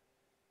car.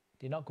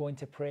 They're not going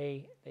to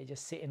pray, they're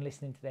just sitting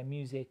listening to their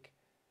music.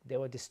 They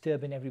were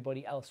disturbing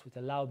everybody else with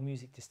the loud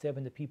music,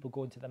 disturbing the people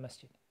going to the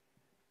masjid.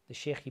 The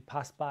Shaykh, he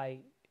passed by,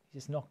 he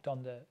just knocked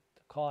on the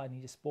car and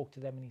he just spoke to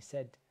them, and he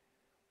said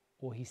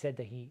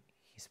that he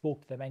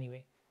spoke to them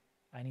anyway.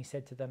 And he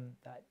said to them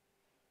that,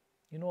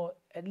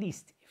 at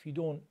least if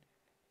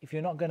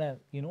you're not going to,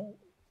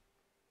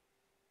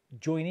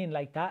 join in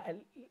like that,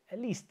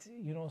 at least,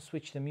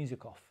 switch the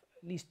music off.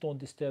 At least don't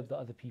disturb the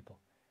other people.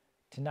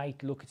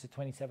 Tonight, look, it's the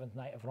 27th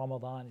night of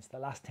Ramadan. It's the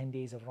last 10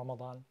 days of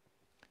Ramadan.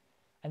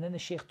 And then the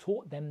Shaykh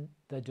taught them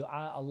the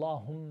dua,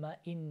 Allahumma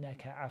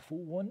innaka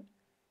afuun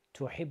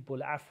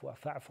tuhibbul afwa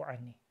fa'fu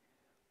anni.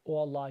 Oh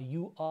Allah,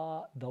 you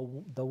are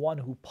the one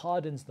who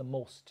pardons the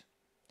most.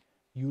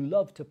 You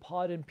love to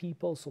pardon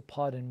people, so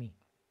pardon me.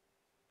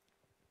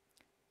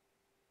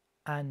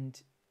 And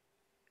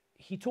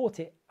he taught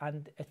it,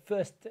 and at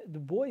first the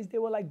boys, they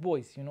were like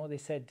boys, they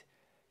said,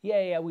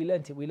 Yeah, we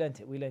learnt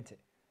it.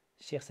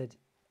 Sheikh said,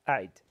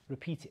 A'id,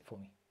 repeat it for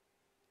me.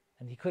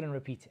 And he couldn't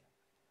repeat it.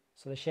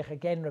 So the Sheikh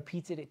again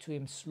repeated it to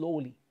him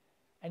slowly.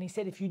 And he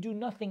said, if you do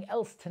nothing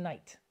else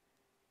tonight,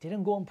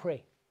 didn't go and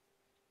pray.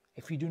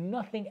 If you do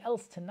nothing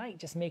else tonight,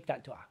 just make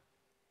that dua.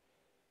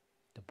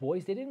 The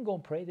boys, they didn't go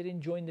and pray. They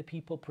didn't join the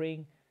people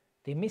praying.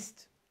 They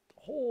missed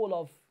whole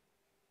of,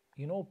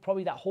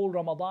 probably that whole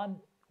Ramadan.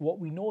 What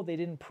we know, they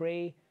didn't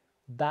pray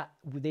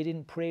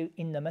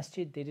in the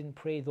masjid. They didn't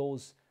pray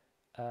those,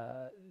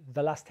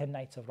 the last 10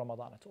 nights of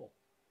Ramadan at all.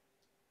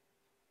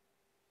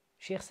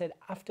 Sheikh said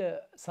after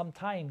some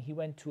time, he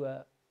went to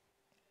a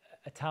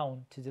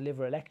town to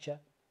deliver a lecture,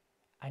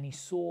 and he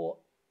saw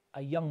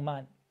a young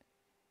man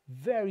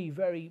very,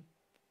 very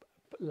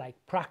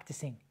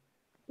practicing.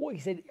 He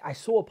said, I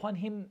saw upon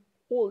him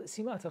all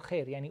simat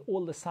al-khair, yani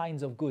all the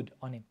signs of good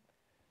on him.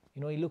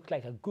 He looked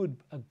like a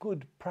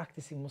good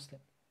practicing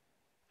Muslim.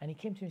 And he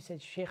came to me and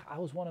said, Sheikh, I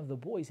was one of the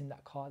boys in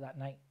that car that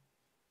night.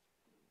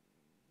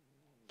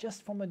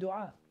 Just from a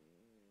dua.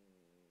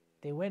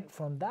 They went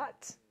from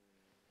that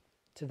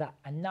to that.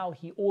 And now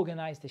he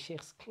organized the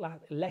Sheikh's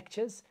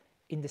lectures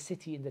in the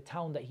city, in the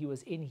town that he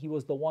was in. He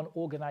was the one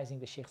organizing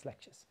the Sheikh's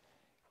lectures.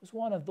 He was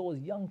one of those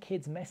young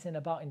kids messing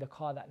about in the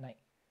car that night,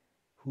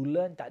 who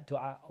learned that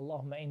dua,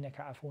 Allahumma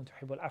innaka afoon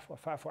tuhibbul afwa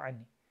fa'fu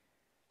anni.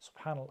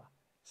 Subhanallah.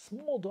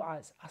 Small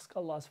du'as, ask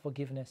Allah's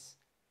forgiveness,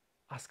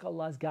 ask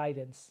Allah's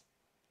guidance,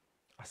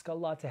 ask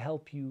Allah to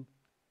help you.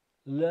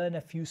 Learn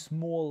a few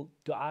small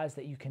du'as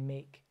that you can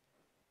make.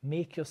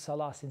 Make your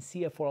salah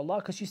sincere for Allah,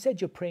 because you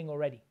said you're praying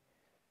already.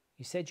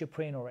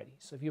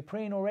 So if you're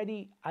praying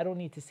already, I don't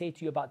need to say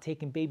to you about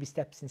taking baby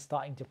steps and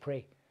starting to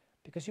pray,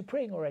 because you're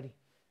praying already.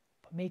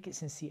 But make it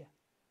sincere.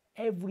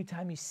 Every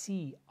time you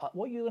see,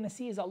 what you're going to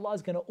see is Allah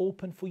is going to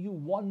open for you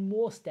one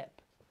more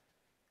step.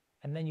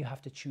 And then you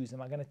have to choose,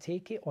 am I going to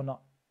take it or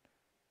not?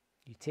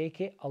 You take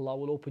it, Allah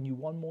will open you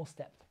one more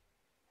step.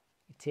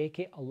 You take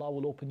it, Allah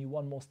will open you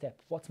one more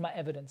step. What's my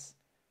evidence?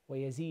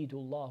 وَيَزِيدُ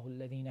اللَّهُ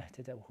الَّذِينَ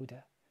اهْتَدَوْا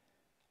هُدًى.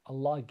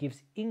 Allah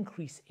gives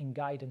increase in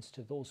guidance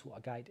to those who are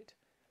guided.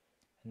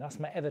 And that's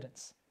my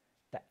evidence,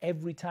 that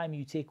every time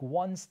you take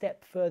one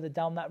step further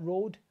down that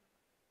road,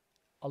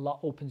 Allah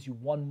opens you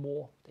one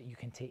more that you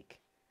can take.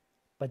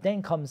 But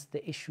then comes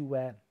the issue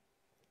where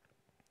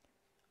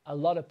a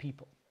lot of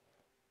people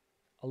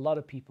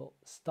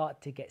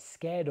start to get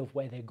scared of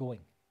where they're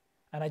going.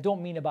 And I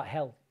don't mean about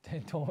hell.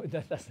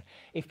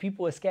 If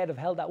people are scared of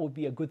hell, that would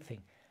be a good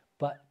thing.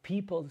 But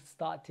people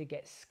start to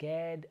get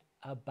scared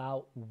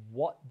about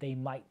what they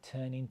might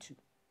turn into.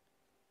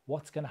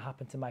 What's going to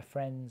happen to my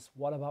friends?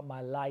 What about my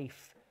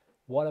life?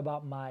 What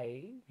about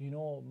my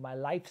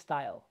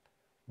lifestyle?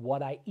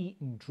 What I eat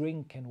and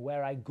drink and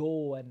where I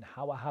go and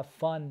how I have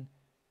fun.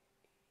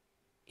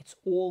 It's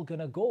all going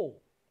to go.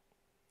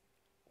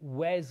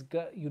 Where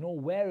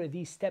are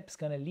these steps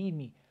going to lead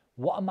me?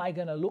 What am I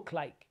going to look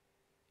like?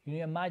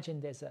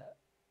 Imagine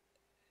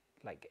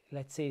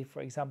let's say,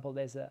 for example,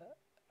 it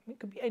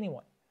could be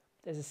anyone.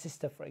 There's a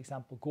sister, for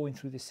example, going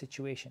through this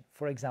situation,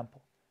 for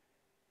example.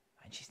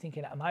 And she's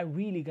thinking, am I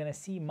really going to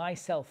see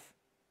myself,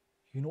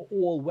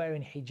 all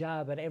wearing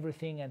hijab and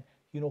everything and,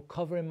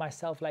 covering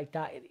myself like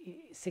that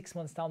 6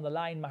 months down the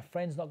line? My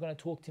friend's not going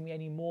to talk to me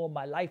anymore.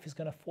 My life is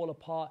going to fall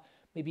apart.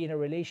 Maybe in a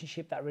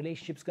relationship, that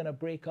relationship's going to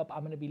break up.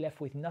 I'm going to be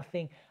left with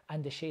nothing.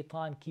 And the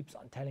shaitan keeps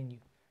on telling you,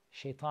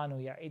 Shaitanu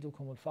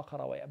ya'idukum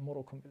al-faqra wa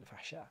ya'murukum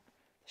bil-fahsha.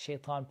 The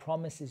shaitan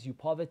promises you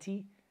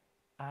poverty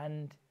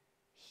and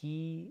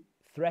he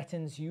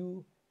threatens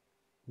you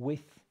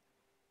with,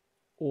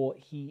 or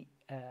he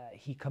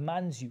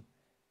commands you.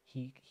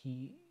 He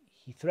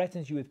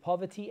threatens you with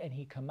poverty and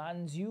he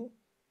commands you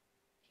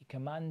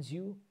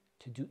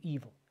to do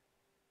evil.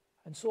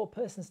 And so a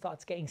person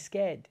starts getting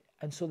scared,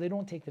 and so they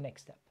don't take the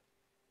next step.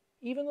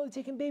 Even though they're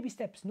taking baby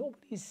steps,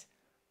 nobody's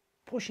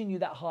pushing you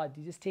that hard.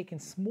 You're just taking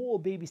small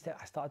baby steps.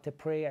 I started to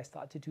pray, I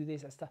started to do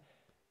this,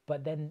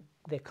 but then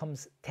there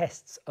comes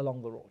tests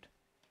along the road,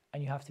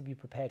 and you have to be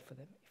prepared for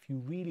them. If you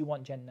really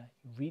want Jannah,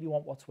 you really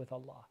want what's with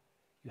Allah,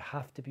 you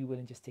have to be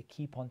willing just to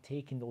keep on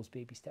taking those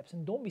baby steps.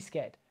 And don't be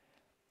scared.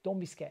 Don't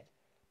be scared.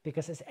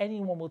 Because as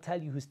anyone will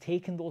tell you who's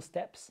taken those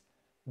steps,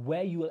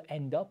 where you will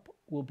end up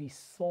will be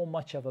so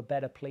much of a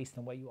better place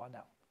than where you are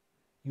now.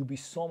 You'll be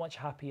so much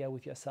happier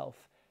with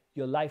yourself.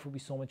 Your life will be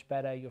so much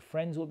better. Your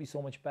friends will be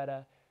so much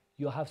better.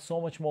 You'll have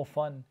so much more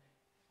fun.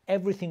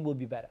 Everything will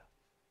be better.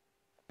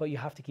 But you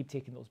have to keep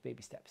taking those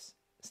baby steps,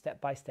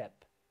 step by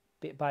step,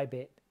 bit by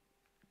bit.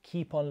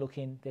 Keep on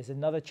looking. There's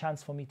another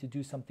chance for me to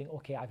do something.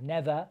 Okay, I've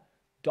never ...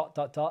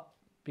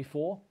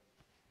 before.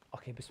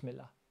 Okay,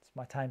 Bismillah. It's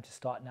my time to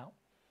start now.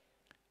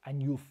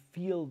 And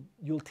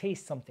you'll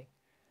taste something.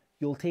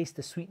 You'll taste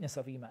the sweetness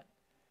of Iman.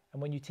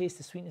 And when you taste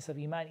the sweetness of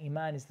Iman,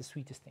 Iman is the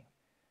sweetest thing.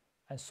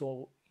 And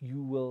so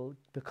you will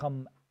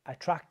become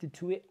attracted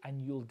to it,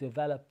 and you'll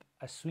develop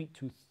a sweet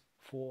tooth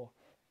for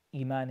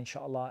Iman,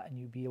 inshallah, and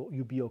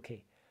you'll be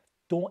okay.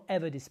 Don't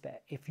ever despair.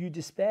 If you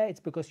despair, it's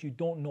because you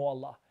don't know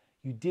Allah.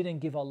 You didn't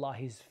give Allah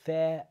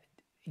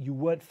you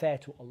weren't fair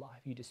to Allah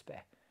if you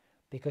despair.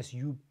 Because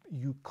you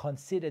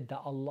considered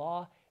that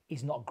Allah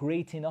is not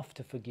great enough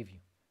to forgive you,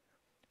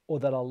 or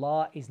that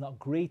Allah is not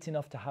great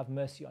enough to have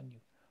mercy on you,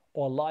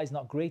 or Allah is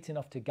not great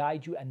enough to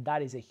guide you, and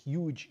that is a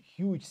huge,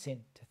 huge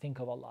sin to think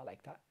of Allah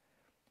like that.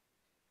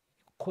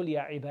 قُلْ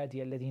يَا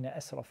عِبَادِيَ الَّذِينَ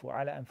أَسْرَفُوا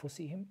عَلَى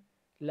أَنفُسِهِمْ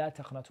لَا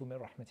تَقْنَطُوا مِنْ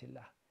رَحْمَةِ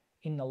اللَّهِ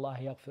إِنَّ اللَّهَ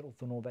يَغْفِرُ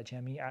الذُّنُوبَ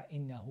جَمِيعًا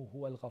إِنَّهُ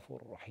هُوَ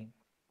الْغَفُورُ الرَّحِيمُ.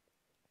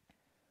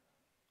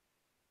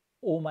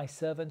 O my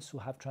servants who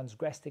have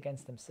transgressed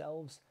against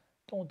themselves,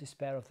 don't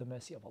despair of the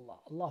mercy of Allah.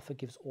 Allah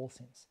forgives all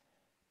sins.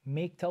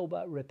 Make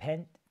tawbah,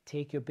 repent,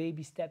 take your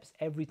baby steps.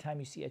 Every time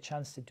you see a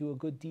chance to do a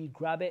good deed,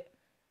 grab it,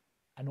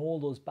 and all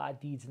those bad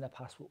deeds in the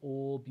past will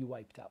all be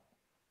wiped out.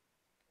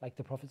 Like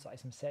the Prophet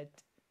ﷺ said,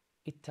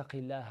 اتق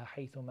الله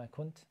حيثما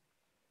كنت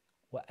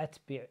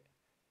وأتبع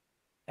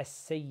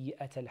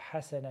السيئة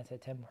الحسنة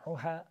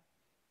تمحها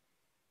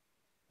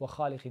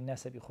وخالق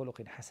الناس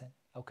بخلق حسن.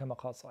 أو كما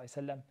قال صلى الله عليه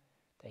وسلم,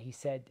 that he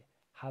said,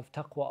 have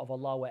taqwa of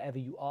Allah wherever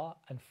you are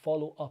and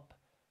follow up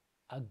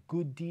a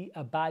good deed,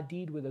 a bad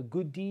deed with a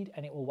good deed,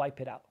 and it will wipe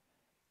it out.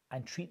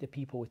 And treat the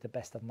people with the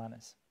best of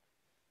manners.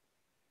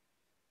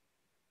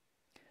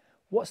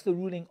 What's the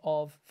ruling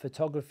of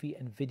photography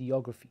and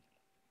videography?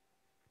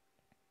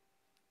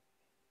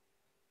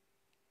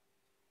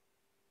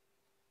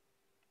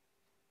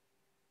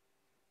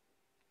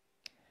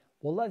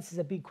 Wallah, this is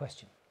a big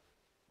question.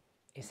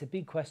 It's a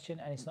big question,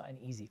 and it's not an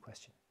easy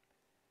question.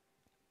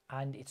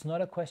 And it's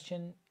not a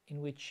question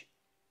in which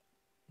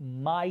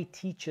my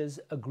teachers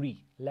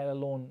agree, let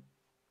alone,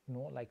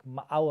 like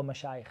our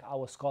mashayikh,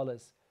 our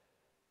scholars,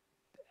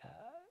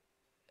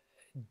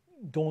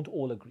 don't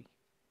all agree.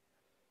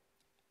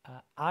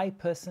 I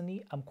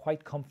personally am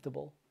quite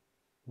comfortable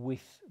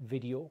with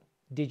video,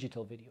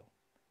 digital video.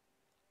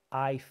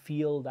 I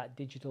feel that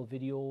digital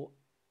video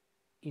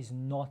is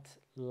not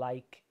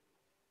like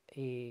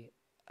it's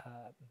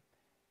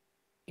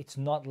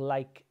not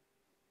like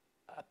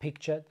a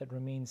picture that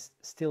remains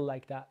still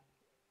like that.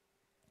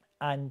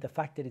 And the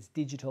fact that it's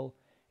digital,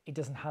 it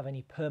doesn't have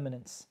any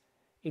permanence.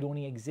 It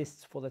only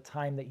exists for the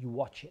time that you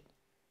watch it.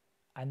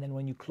 And then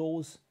when you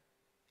close,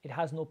 it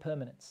has no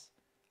permanence.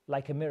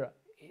 Like a mirror,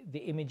 the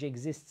image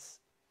exists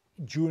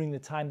during the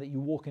time that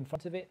you walk in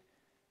front of it,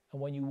 and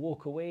when you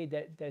walk away,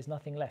 there's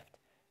nothing left.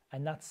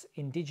 And that's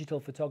in digital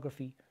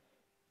photography.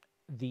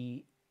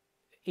 The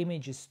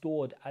image is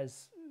stored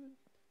as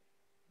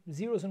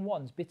zeros and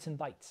ones, bits and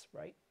bytes,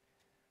 right?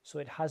 So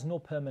it has no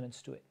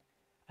permanence to it.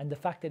 And the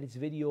fact that it's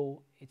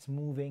video, it's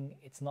moving,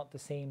 it's not the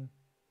same.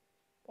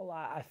 Well,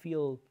 I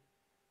feel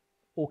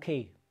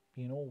okay,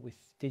 with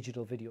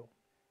digital video.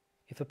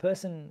 If a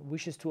person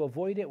wishes to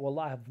avoid it, well,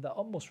 I have the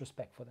utmost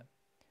respect for them.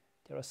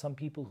 There are some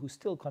people who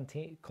still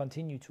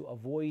continue to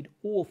avoid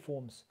all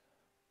forms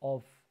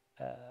of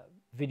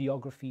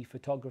videography,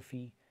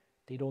 photography.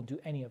 They don't do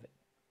any of it.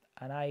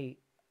 And I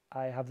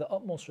have the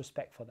utmost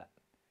respect for that.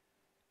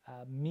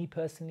 Me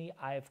personally,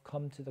 I've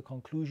come to the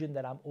conclusion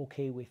that I'm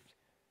okay with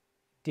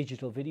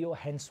digital video,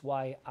 hence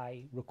why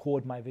I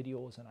record my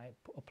videos and I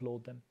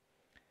upload them.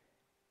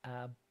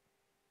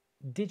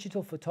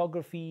 Digital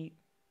photography,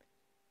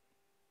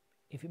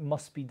 if it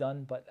must be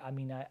done, but I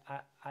mean,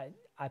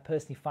 I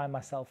personally find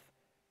myself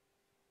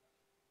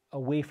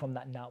away from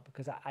that now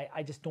because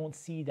I just don't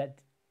see that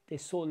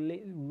there's so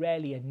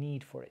rarely a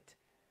need for it.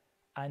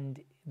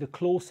 And the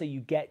closer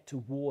you get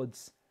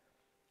towards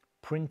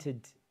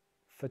printed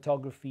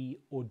photography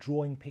or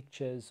drawing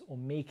pictures or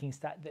making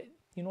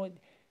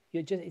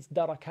it's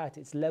darakat,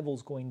 it's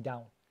levels going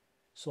down.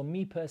 So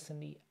me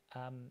personally,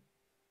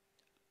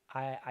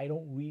 I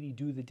don't really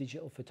do the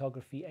digital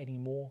photography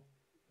anymore.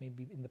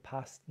 Maybe in the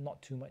past,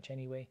 not too much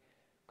anyway,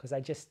 because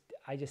I just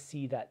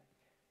see that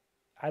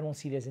I don't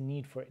see there's a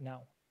need for it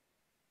now.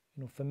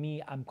 For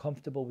me, I'm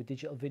comfortable with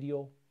digital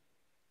video.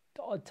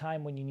 The odd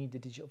time when you need the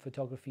digital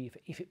photography,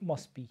 if it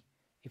must be,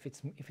 if it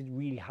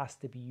really has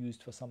to be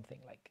used for something,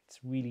 like it's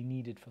really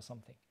needed for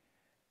something.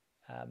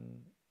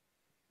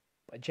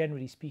 But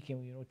generally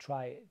speaking,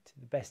 try it to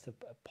the best of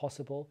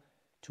possible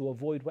to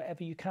avoid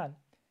whatever you can.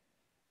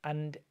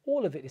 And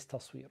all of it is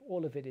tasweer.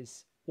 All of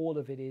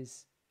it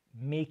is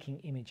making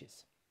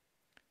images.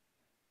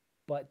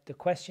 But the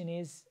question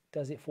is,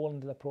 does it fall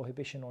under the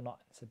prohibition or not?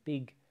 It's a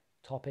big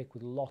topic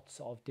with lots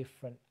of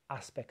different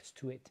aspects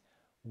to it.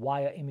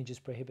 Why are images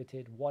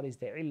prohibited? What is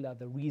the illah,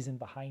 the reason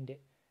behind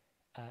it?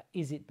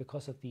 Is it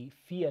because of the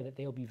fear that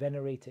they'll be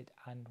venerated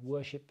and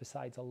worshipped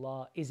besides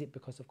Allah? Is it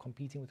because of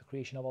competing with the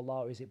creation of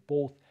Allah? Or is it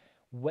both?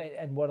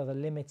 And what are the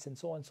limits and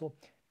so on? So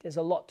there's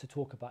a lot to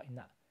talk about in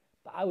that.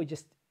 But I would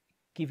just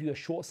give you a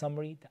short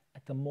summary.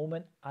 At the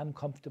moment, I'm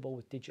comfortable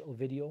with digital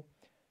video.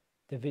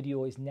 The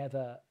video is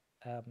never,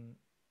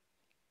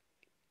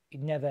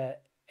 it never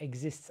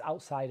exists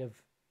outside of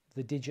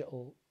the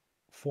digital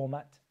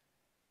format.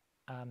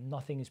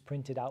 Nothing is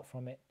printed out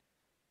from it,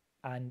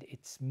 and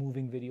it's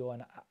moving video.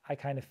 And I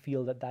kind of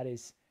feel that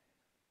is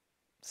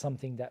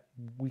something that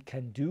we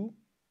can do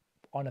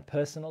on a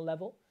personal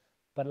level.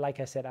 But like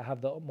I said, I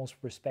have the utmost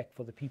respect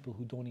for the people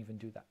who don't even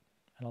do that.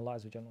 And Allah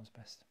Azza wa Jalla knows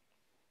best.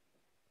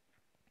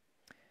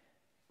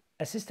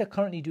 A sister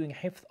currently doing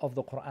hifth of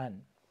the Quran.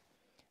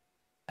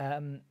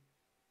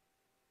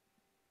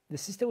 the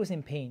sister was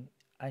in pain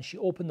and she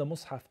opened the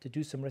Mus'haf to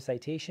do some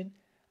recitation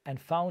and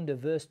found a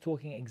verse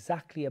talking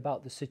exactly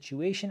about the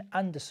situation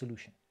and the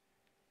solution,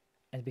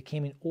 and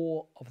became in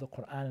awe of the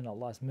Quran and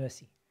Allah's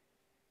mercy.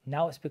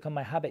 Now it's become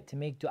my habit to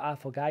make dua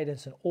for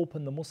guidance and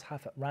open the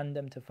Mus'haf at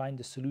random to find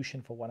the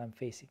solution for what I'm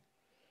facing.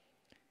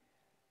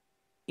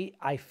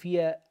 I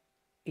fear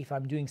if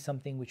I'm doing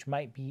something which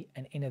might be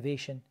an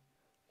innovation,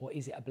 or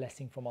is it a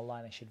blessing from Allah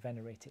and I should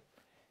venerate it?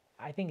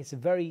 I think it's a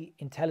very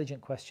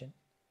intelligent question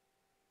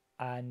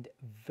and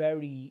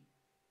very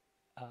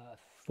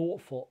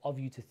thoughtful of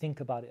you to think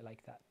about it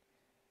like that.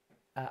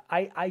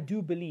 I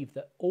do believe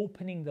that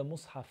opening the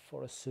Mus'haf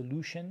for a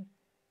solution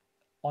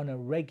on a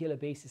regular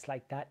basis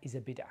like that is a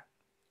bid'ah,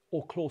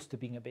 or close to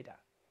being a bid'ah.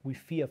 We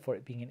fear for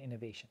it being an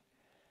innovation.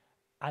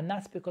 And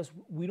that's because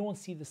we don't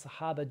see the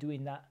Sahaba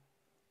doing that,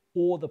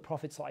 or the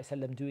Prophet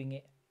ﷺ doing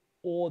it,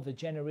 or the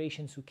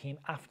generations who came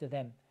after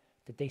them,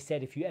 that they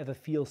said, if you ever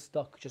feel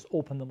stuck, just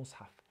open the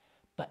Mus'haf.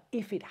 But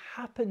if it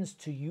happens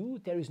to you,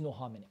 there is no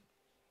harm in it.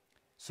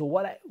 So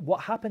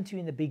what happened to you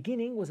in the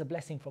beginning was a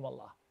blessing from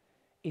Allah.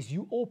 Is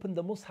you opened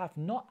the Mus'haf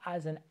not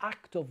as an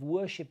act of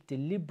worship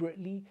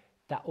deliberately,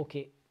 that,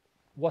 okay,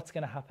 what's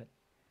going to happen?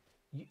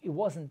 It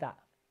wasn't that.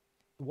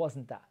 It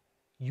wasn't that.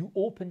 You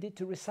opened it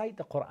to recite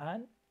the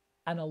Quran,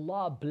 and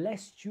Allah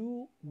blessed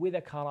you with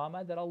a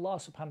karama, that Allah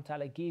subhanahu wa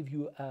ta'ala gave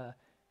you a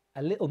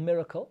little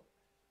miracle,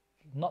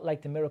 not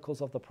like the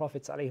miracles of the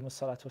Prophets alayhi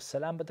salatu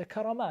wasalam, but the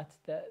karamat,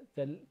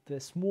 the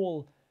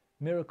small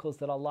miracles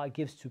that Allah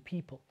gives to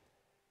people,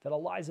 that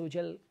Allah Azza wa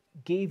Jal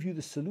gave you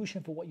the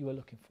solution for what you were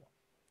looking for.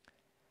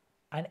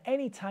 And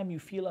anytime you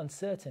feel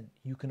uncertain,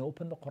 you can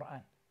open the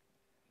Quran.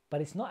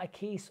 But it's not a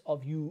case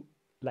of you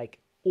like,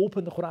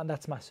 open the Quran,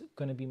 that's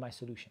going to be my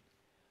solution.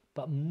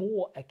 But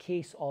more a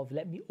case of,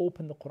 let me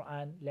open the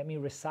Quran, let me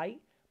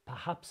recite,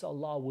 perhaps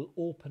Allah will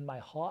open my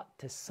heart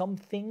to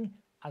something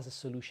as a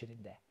solution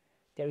in there.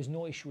 There is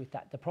no issue with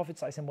that. The Prophet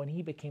ﷺ, when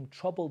he became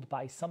troubled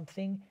by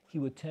something, he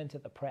would turn to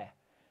the prayer.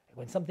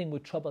 When something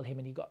would trouble him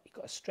and he got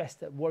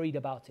stressed, worried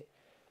about it,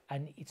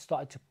 and it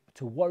started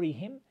to worry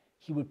him,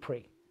 he would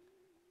pray.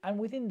 And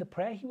within the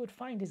prayer, he would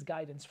find his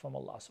guidance from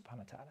Allah subhanahu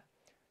wa ta'ala.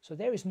 So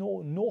there is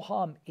no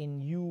harm in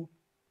you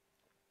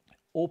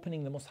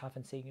opening the Mus'haf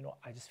and saying,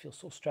 I just feel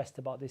so stressed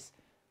about this,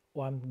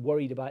 or I'm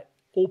worried about it.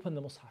 Open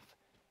the Mus'haf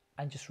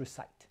and just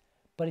recite.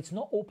 But it's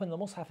not open the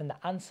Mus'haf and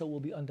the answer will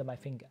be under my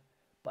finger.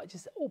 But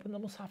just open the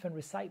Mus'haf and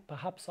recite.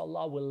 Perhaps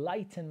Allah will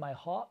lighten my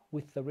heart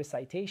with the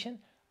recitation,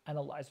 and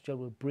Allah Azza wa Jalla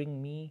will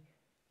bring me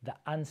the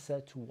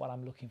answer to what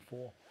I'm looking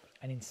for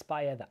and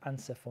inspire the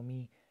answer for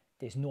me.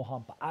 There's no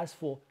harm. But as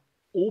for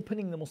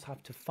opening the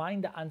Mus'haf to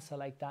find the answer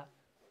like that,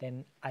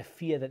 then I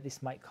fear that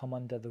this might come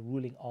under the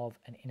ruling of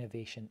an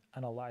innovation,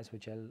 and Allah Azza wa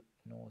Jal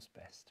knows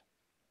best.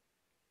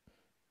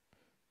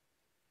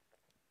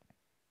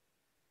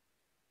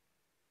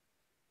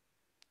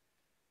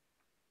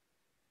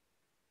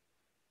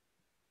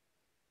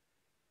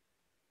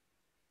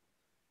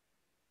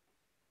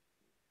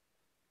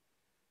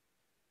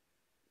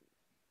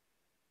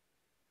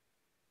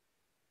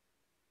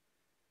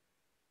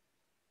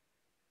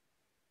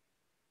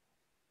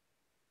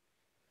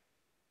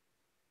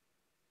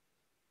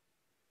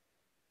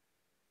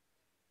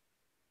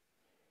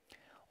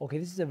 Okay,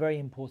 this is a very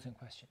important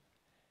question,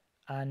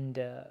 and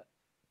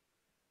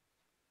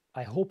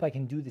I hope I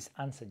can do this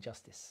answer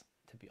justice,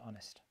 to be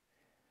honest.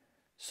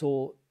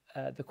 So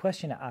the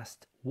questioner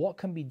asked, what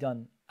can be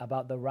done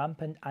about the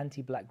rampant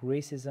anti-black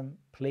racism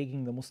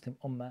plaguing the Muslim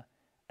Ummah,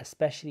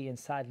 especially and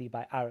sadly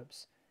by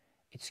Arabs?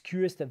 It's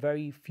curious that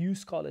very few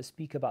scholars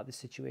speak about this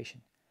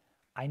situation.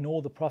 I know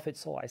the Prophet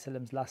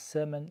ﷺ's last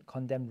sermon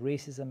condemned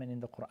racism, and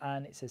in the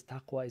Quran it says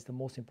taqwa is the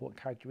most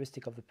important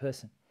characteristic of the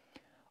person.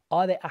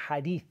 Are there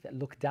ahadith that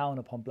look down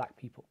upon black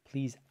people?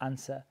 Please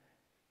answer.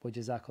 Wa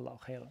jazakallahu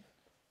khairan.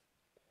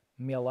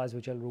 May Allah Azza wa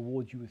Jal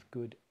reward you with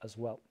good as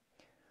well.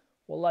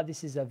 Wallah,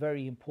 this is a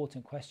very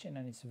important question,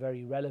 and it's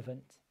very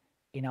relevant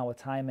in our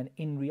time, and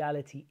in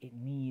reality it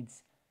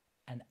needs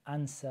an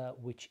answer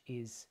which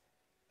is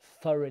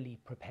thoroughly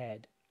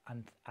prepared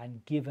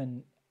and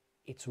given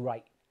its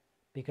right,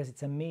 because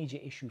it's a major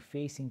issue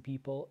facing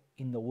people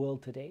in the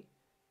world today,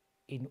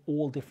 in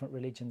all different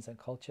religions and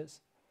cultures.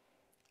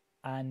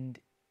 And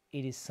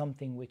it is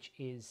something which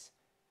is,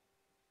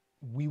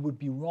 we would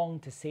be wrong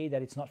to say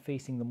that it's not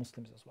facing the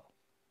Muslims as well.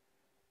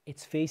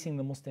 It's facing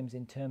the Muslims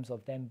in terms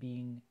of them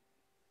being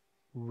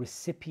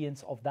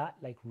recipients of that,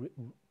 like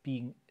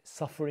being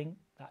suffering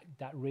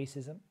that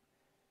racism.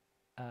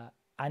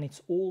 And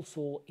it's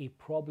also a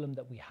problem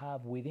that we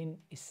have within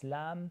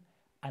Islam,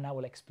 and I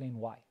will explain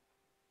why.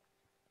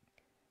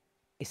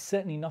 It's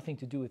certainly nothing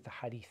to do with the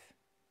hadith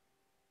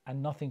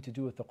and nothing to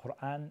do with the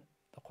Quran.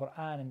 The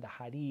Quran and the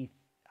hadith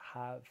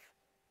have,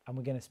 and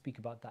we're going to speak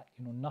about that,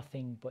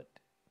 nothing but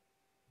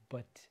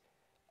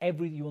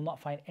you will not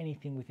find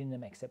anything within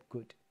them except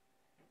good.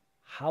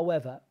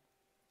 However,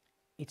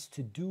 it's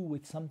to do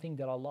with something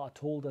that Allah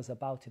told us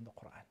about in the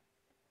Quran.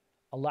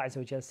 Allah Azza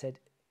wa Jalla said,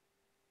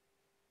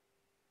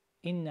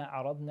 إِنَّا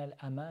عَرَضْنَا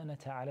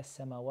الْأَمَانَةَ عَلَى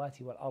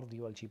السَّمَاوَاتِ وَالْأَرْضِ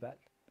وَالْجِبَالِ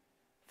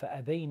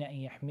فأبين أن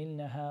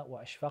يحملنها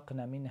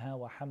وأشفقن منها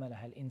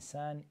وحملها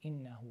الإنسان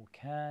إنه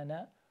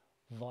كان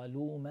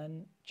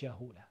ظلوما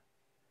جهولا.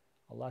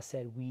 Allah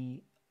said,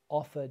 we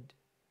offered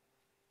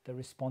the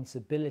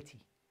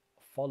responsibility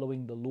of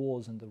following the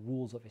laws and the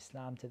rules of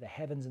Islam to the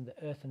heavens and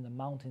the earth and the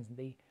mountains, and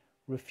they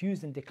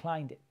refused and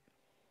declined it,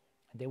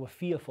 and they were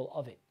fearful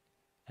of it,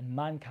 and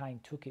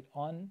mankind took it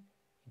on.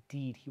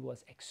 Indeed, he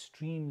was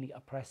extremely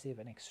oppressive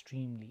and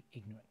extremely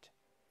ignorant.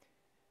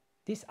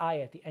 This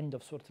ayah at the end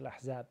of Surah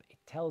Al-Ahzab, it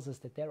tells us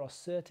that there are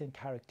certain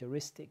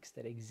characteristics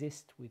that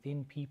exist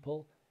within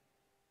people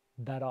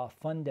that are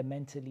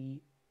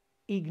fundamentally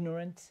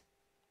ignorant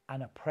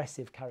and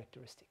oppressive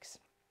characteristics.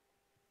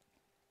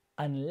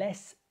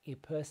 Unless a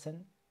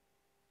person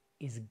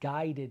is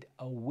guided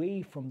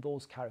away from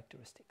those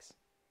characteristics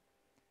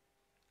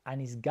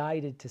and is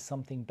guided to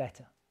something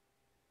better.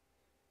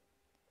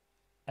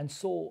 And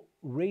so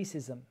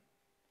racism,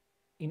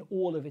 in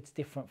all of its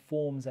different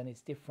forms and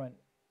its different,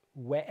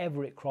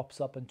 wherever it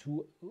crops up and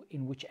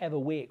in whichever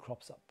way it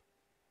crops up,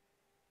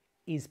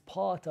 is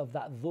part of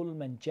that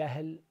dhulm and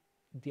jahl,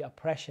 the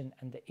oppression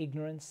and the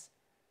ignorance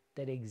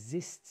that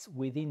exists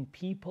within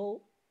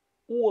people,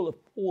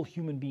 all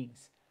human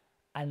beings,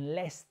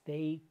 unless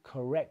they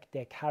correct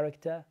their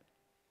character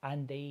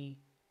and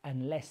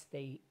unless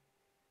they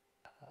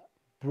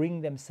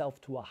bring themselves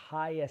to a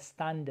higher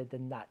standard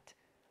than that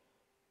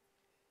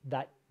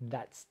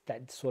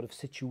sort of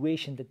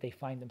situation that they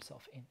find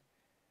themselves in.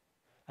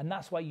 And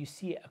that's why you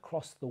see it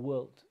across the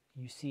world.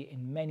 You see it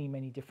in many,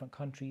 many different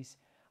countries.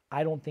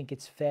 I don't think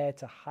it's fair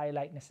to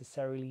highlight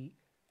necessarily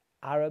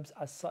Arabs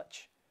as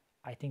such.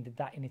 I think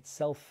that in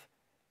itself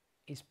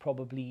is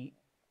probably,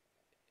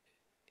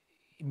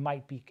 it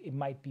might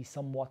be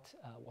somewhat,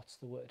 what's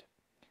the word?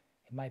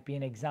 It might be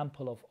an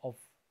example of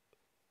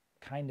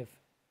kind of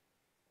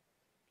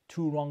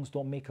two wrongs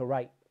don't make a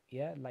right,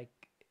 yeah?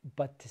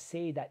 But to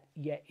say that,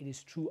 yeah, it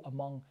is true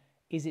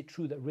is it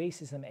true that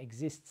racism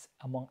exists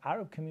among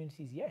Arab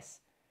communities?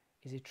 Yes.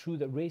 Is it true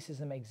that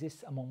racism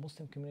exists among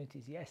Muslim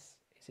communities? Yes.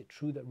 Is it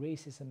true that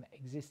racism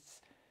exists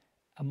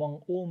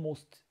among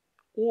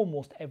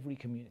almost every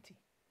community?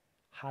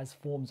 Has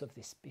forms of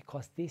this,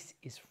 because this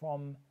is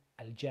from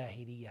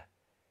al-Jahiliyyah.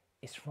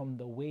 It's from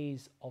the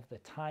ways of the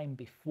time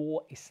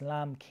before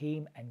Islam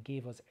came and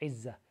gave us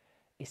izzah.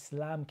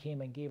 Islam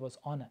came and gave us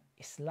honor.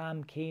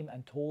 Islam came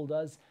and told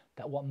us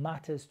that what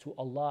matters to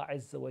Allah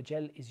Azza wa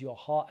Jal is your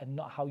heart and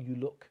not how you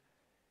look.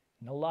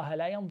 Inna Allah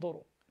la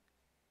yanzuru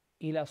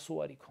ila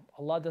suwarikum.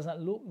 Allah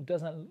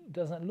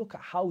doesn't look at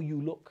how you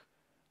look.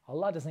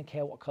 Allah doesn't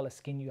care what color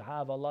skin you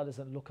have. Allah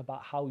doesn't look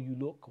about how you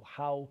look or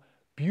how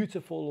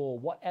beautiful or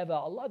whatever.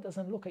 Allah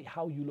doesn't look at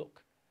how you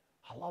look.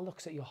 Allah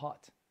looks at your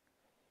heart.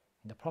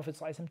 And the Prophet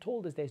ﷺ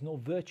told us there's no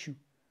virtue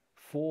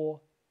for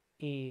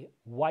a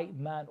white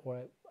man,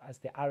 or as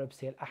the Arabs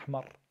say,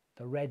 al-ahmar,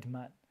 the red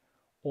man,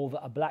 over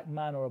a black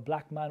man, or a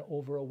black man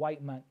over a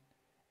white man,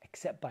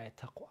 except by a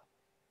taqwa.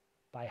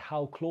 By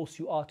how close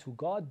you are to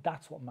God,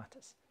 that's what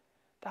matters.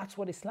 That's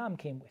what Islam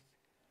came with.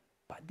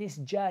 But this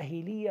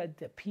jahiliyyah,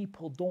 the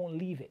people don't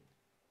leave it.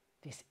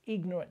 This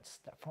ignorance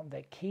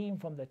that came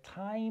from the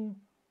time,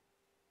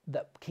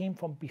 that came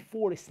from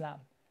before Islam,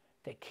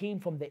 that came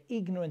from the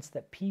ignorance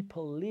that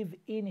people live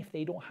in if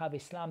they don't have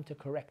Islam to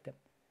correct them,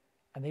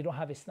 and they don't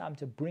have Islam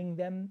to bring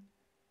them.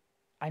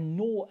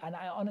 And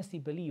I honestly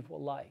believe,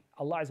 wallahi,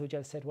 Allah Azza wa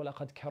Jalla said,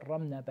 وَلَقَدْ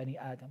كَرَّمْنَا بَنِي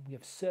آدَمَ. We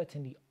have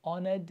certainly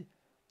honored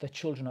the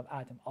children of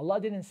Adam. Allah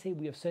didn't say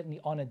we have certainly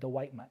honored the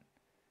white man.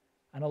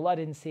 And Allah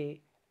didn't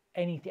say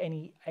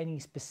any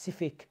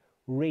specific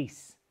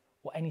race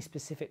or any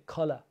specific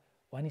color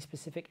or any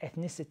specific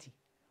ethnicity.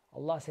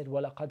 Allah said,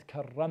 وَلَقَدْ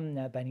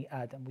كَرَّمْنَا بَنِي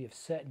آدَمَ. We have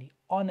certainly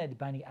honored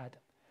Bani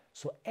Adam.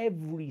 So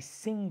every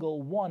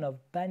single one of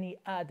Bani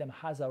Adam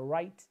has a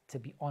right to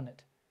be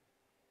honored,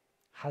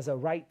 has a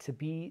right to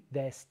be,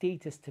 their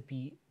status to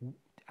be,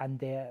 and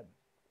their,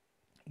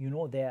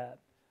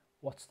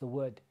 what's the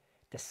word?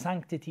 The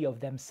sanctity of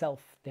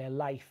themselves, their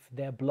life,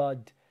 their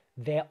blood,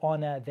 their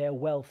honor, their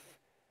wealth.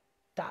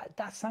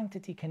 That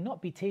sanctity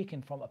cannot be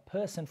taken from a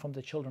person from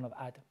the children of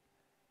Adam.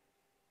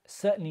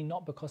 Certainly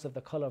not because of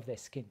the color of their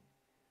skin.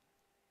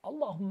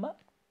 Allahumma,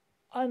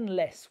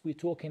 unless we're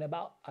talking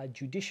about a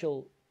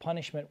judicial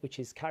punishment which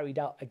is carried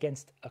out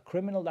against a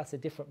criminal, that's a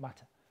different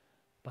matter.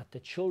 But the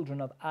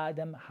children of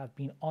Adam have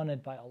been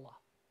honored by Allah.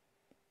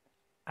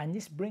 And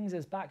this brings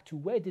us back to,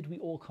 where did we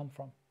all come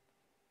from?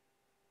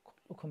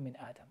 Kullukum min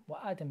Adam wa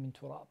Adam min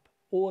turab.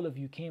 All of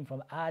you came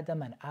from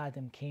Adam, and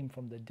Adam came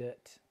from the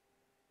dirt.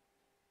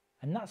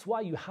 And that's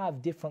why you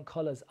have different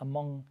colors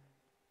among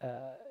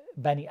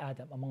Bani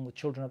Adam, among the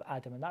children of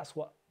Adam. And that's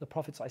what the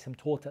Prophet ﷺ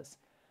taught us,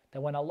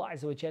 that when Allah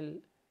Azza wa Jal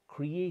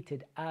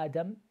created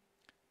Adam,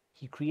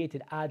 He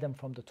created Adam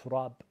from the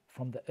turab,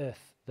 from the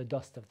earth, the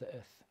dust of the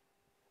earth.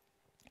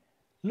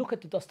 Look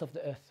at the dust of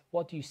the earth.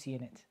 What do you see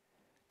in it?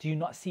 Do you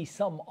not see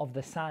some of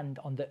the sand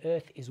on the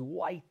earth is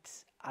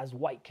white as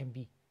white can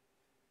be?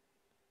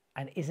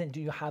 And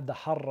do you have the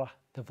harra,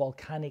 the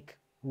volcanic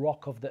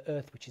rock of the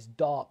earth, which is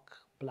dark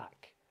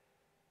black?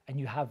 And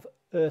you have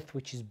earth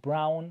which is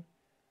brown,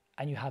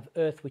 and you have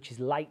earth, which is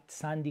light,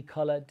 sandy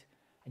colored,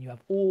 and you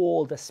have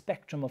all the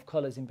spectrum of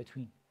colors in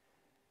between.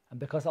 And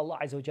because Allah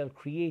Azza wa Jal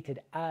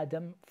created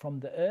Adam from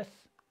the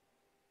earth,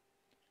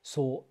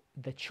 so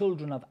the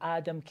children of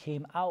Adam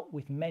came out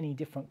with many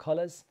different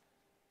colors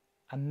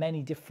and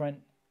many different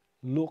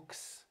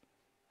looks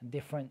and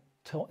different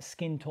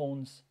skin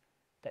tones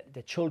that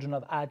the children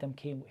of Adam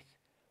came with.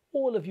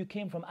 All of you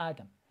came from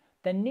Adam.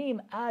 The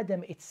name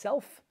Adam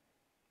itself,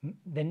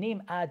 the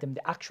name Adam,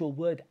 the actual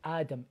word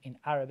Adam in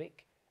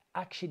Arabic,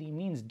 actually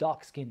means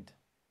dark-skinned.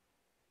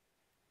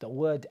 The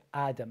word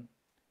Adam.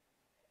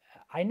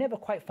 I never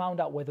quite found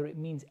out whether it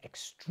means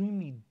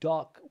extremely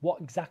dark, what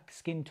exact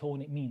skin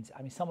tone it means.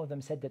 I mean, some of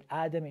them said that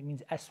Adam, it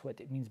means aswad,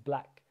 it means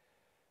black.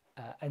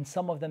 And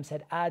some of them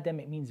said Adam,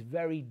 it means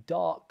very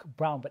dark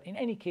brown. But in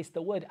any case,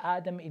 the word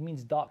Adam, it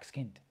means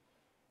dark-skinned.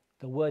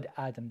 The word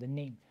Adam, the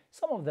name.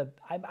 Some of the,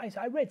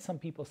 I read some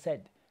people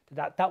said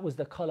that was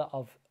the color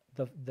of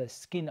the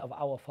skin of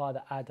our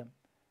father Adam,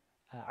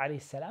 alayhi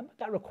salam.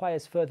 That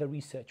requires further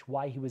research,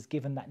 why he was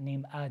given that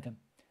name Adam.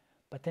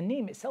 But the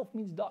name itself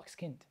means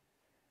dark-skinned.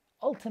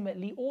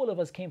 Ultimately, all of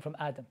us came from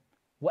Adam,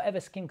 whatever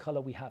skin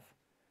color we have.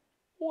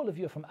 All of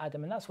you are from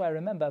Adam. And that's why I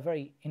remember a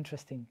very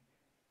interesting,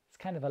 it's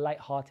kind of a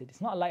light-hearted, it's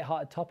not a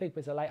light-hearted topic, but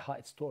it's a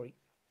light-hearted story.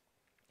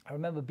 I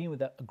remember being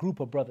with a group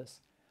of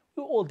brothers.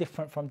 We were all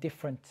different from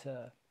different,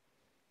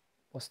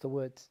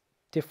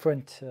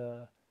 different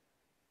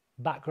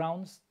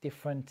backgrounds,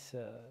 different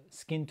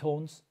skin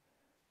tones,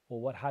 or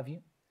what have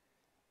you.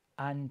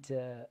 And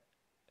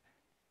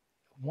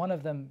one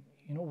of them,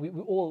 you know, we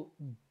all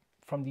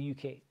from the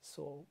UK.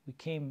 So we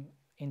came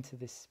into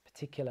this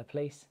particular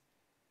place,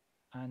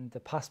 and the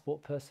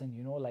passport person,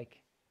 you know,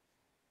 like,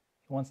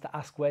 he wants to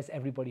ask, where's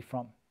everybody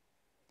from?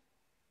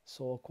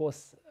 So of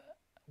course,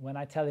 when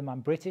I tell him I'm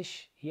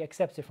British, he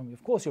accepts it from me.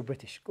 Of course you're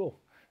British, go.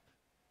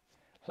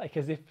 Like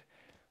as if,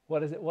 what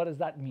does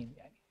that mean?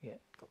 Yeah,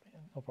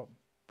 no problem.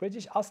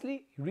 British,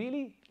 Asli,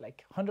 really?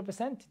 Like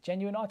 100%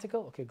 genuine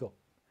article? Okay, go.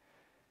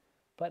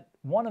 But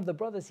one of the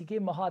brothers, he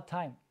gave him a hard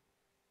time.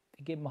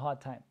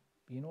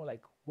 You know,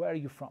 like, where are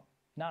you from?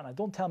 No,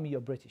 don't tell me you're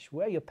British.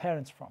 Where are your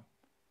parents from?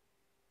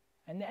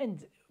 And then,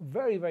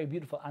 very, very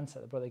beautiful answer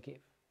the brother gave.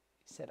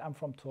 He said, I'm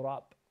from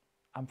Turab.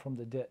 I'm from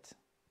the dirt.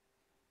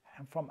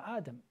 I'm from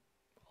Adam.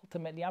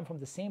 Ultimately, I'm from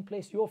the same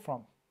place you're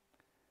from.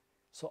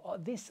 So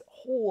this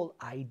whole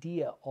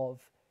idea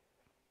of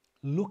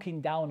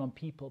looking down on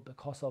people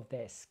because of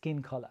their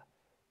skin color,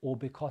 or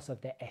because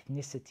of their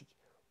ethnicity,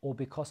 or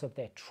because of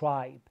their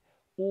tribe,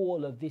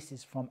 all of this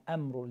is from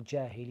Amrul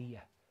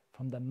Jahiliyyah,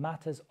 from the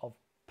matters of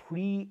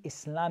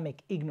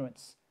pre-Islamic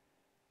ignorance.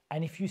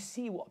 And if you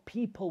see what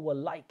people were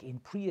like in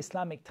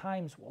pre-Islamic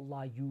times,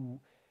 wallah, you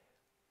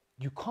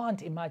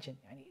can't imagine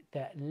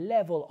the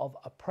level of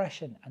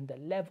oppression and the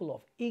level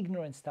of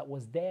ignorance that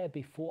was there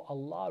before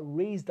Allah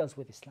raised us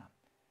with Islam.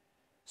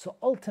 So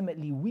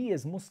ultimately, we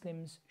as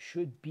Muslims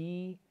should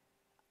be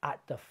at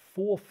the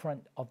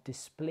forefront of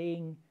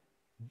displaying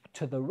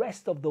to the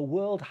rest of the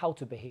world how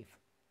to behave.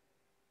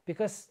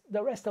 Because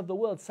the rest of the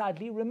world,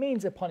 sadly,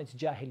 remains upon its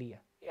jahiliyyah.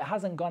 It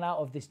hasn't gone out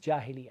of this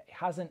jahiliyyah. It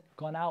hasn't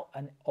gone out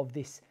of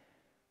this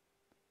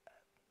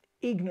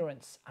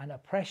ignorance and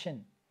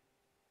oppression,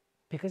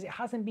 because it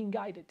hasn't been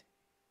guided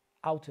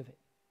out of it.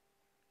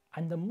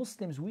 And the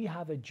Muslims, we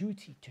have a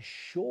duty to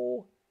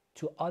show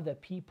to other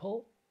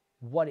people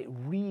what it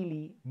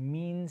really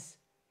means,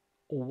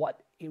 or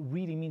what it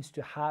really means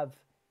to have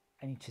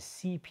and to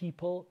see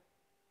people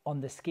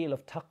on the scale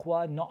of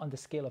taqwa, not on the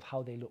scale of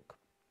how they look.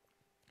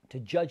 To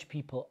judge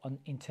people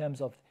in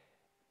terms of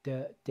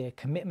their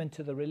commitment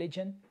to the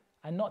religion,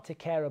 and not to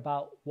care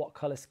about what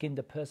color skin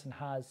the person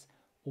has,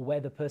 or where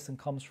the person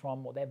comes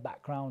from, or their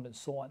background, and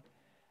so on.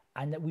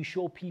 And that we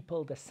show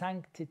people the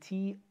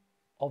sanctity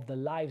of the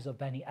lives of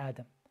Bani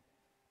Adam,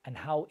 and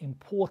how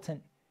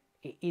important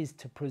it is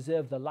to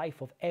preserve the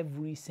life of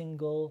every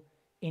single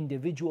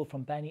individual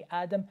from Bani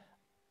Adam,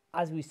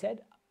 as we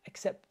said,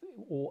 except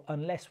or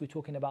unless we're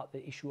talking about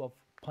the issue of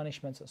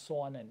punishments and so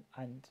on,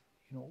 and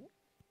you know,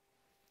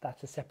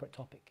 that's a separate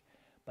topic.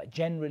 But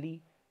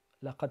generally,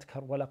 وَلَقَدْ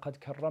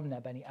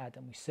كَرَّمْنَا بَنِي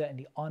آدَمَ, we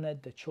certainly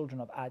honored the children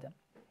of Adam.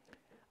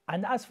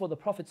 And as for the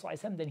Prophet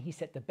ﷺ, then he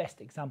set the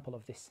best example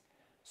of this.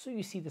 So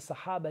you see the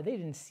Sahaba, they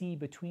didn't see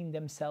between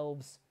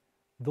themselves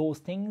those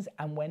things,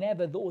 and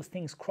whenever those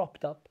things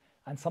cropped up,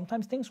 and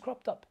sometimes things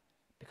cropped up,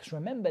 because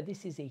remember,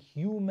 this is a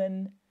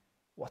human,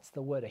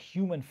 a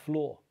human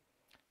flaw,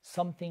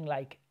 something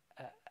like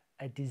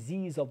a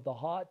disease of the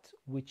heart,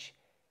 which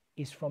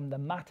is from the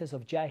matters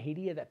of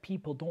Jahiliyyah that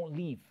people don't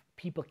leave.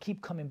 People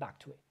keep coming back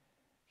to it,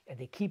 and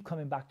they keep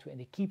coming back to it,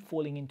 and they keep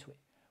falling into it.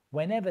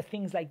 Whenever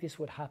things like this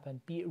would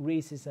happen, be it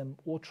racism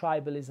or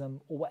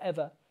tribalism or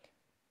whatever,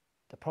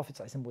 the Prophet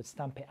ﷺ would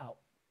stamp it out,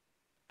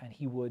 and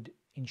he would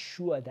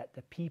ensure that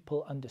the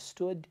people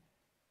understood,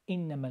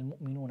 إِنَّمَا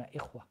الْمُؤْمِنُونَ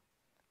إِخْوَةً,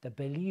 the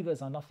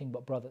believers are nothing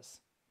but brothers.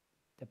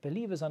 The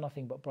believers are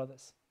nothing but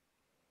brothers.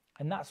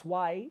 And that's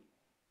why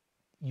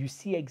you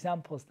see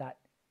examples that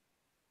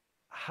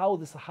how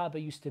the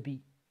Sahaba used to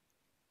be.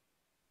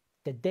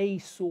 that they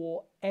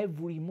saw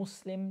every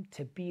Muslim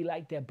to be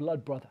like their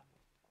blood brother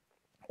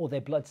or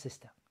their blood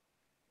sister.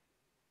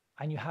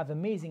 And you have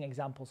amazing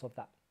examples of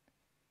that.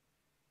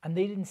 And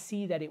they didn't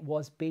see that it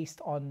was based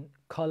on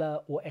color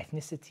or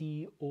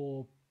ethnicity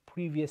or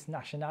previous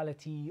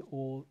nationality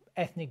or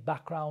ethnic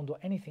background or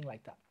anything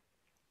like that.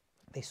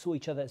 They saw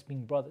each other as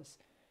being brothers.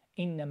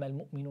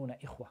 إِنَّمَا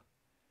الْمُؤْمِنُونَ إِخْوَةٌ.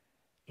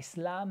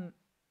 Islam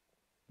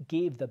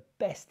gave the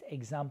best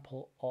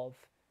example of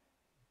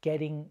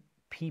getting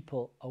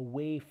people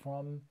away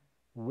from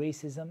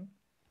racism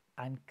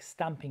and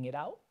stamping it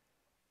out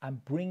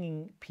and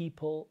bringing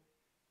people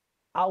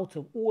out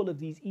of all of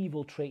these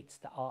evil traits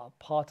that are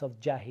part of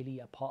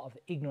Jahiliyyah, part of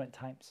the ignorant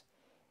times.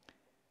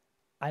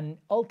 And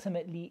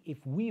ultimately, if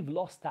we've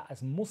lost that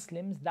as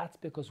Muslims, that's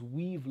because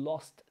we've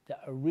lost the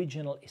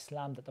original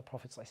Islam that the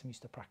Prophet ﷺ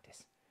used to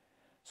practice.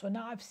 So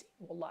now I've seen,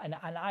 wallah, and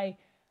I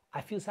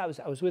feel sad.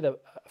 I was with a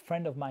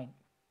friend of mine.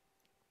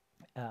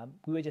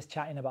 We were just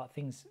chatting about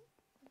things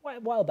a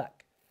while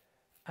back.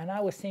 And I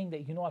was saying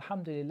that,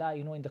 alhamdulillah,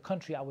 in the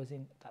country I was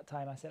in at that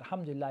time, I said,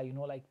 alhamdulillah,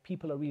 like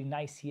people are really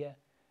nice here.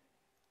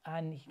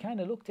 And he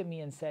kind of looked at me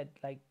and said,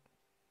 like,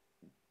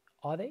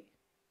 are they? I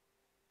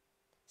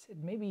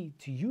said, maybe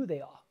to you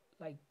they are.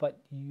 Like, but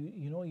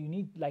you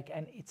need, like,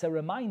 and it's a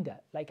reminder.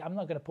 Like, I'm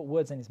not going to put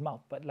words in his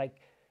mouth, but like,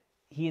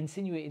 he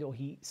insinuated or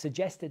he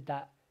suggested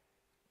that,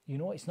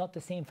 it's not the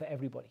same for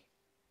everybody.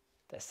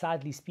 That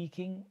sadly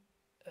speaking,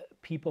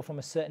 people from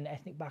a certain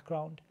ethnic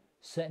background,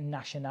 certain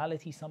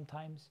nationality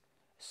sometimes,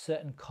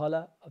 certain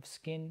color of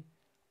skin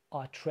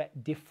are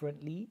treated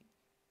differently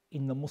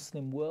in the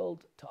Muslim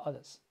world to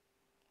others.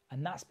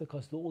 And that's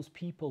because those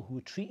people who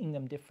are treating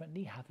them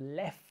differently have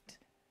left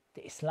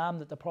the Islam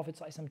that the Prophet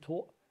ﷺ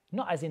taught.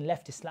 Not as in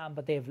left Islam,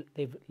 but they've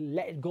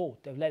let it go.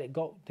 They've let it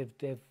go.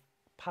 They've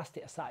passed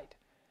it aside.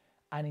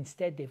 And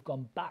instead they've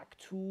gone back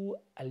to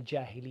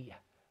al-Jahiliyyah,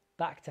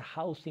 back to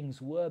how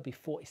things were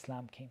before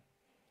Islam came.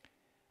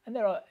 And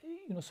there are,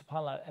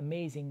 subhanAllah,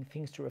 amazing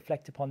things to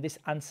reflect upon. This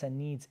answer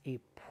needs a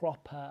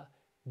proper,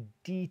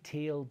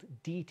 detailed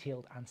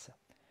answer.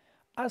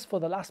 As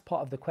for the last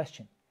part of the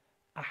question,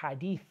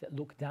 ahadith that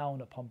look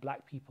down upon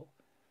black people,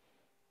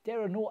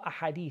 there are no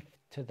ahadith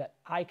that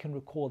I can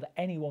recall that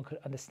anyone could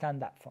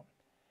understand that from.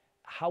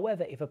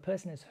 However, if a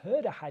person has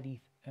heard a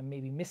hadith and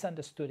maybe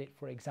misunderstood it,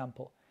 for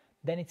example,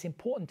 then it's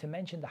important to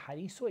mention the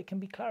hadith so it can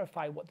be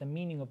clarified what the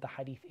meaning of the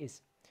hadith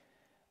is.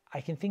 I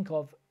can think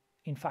of,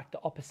 in fact, the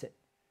opposite.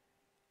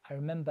 I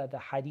remember the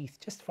hadith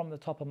just from the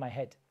top of my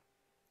head.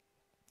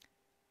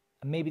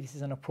 And maybe this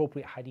is an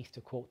appropriate hadith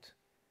to quote.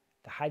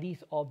 The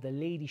hadith of the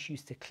lady, she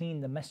used to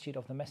clean the masjid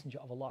of the Messenger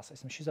of Allah.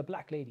 She was a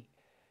black lady.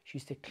 She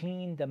used to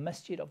clean the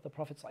masjid of the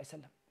Prophet.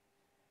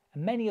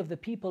 And many of the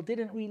people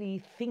didn't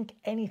really think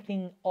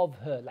anything of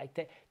her. Like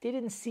they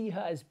didn't see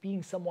her as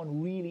being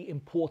someone really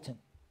important.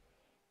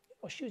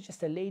 She was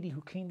just a lady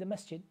who cleaned the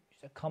masjid. She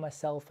used to come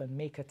herself and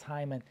make her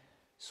time and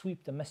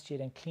sweep the masjid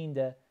and clean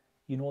the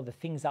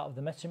things out of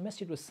the masjid. The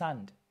masjid was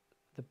sand.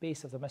 The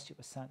base of the masjid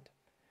was sand.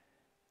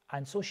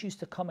 And so she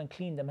used to come and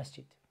clean the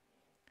masjid.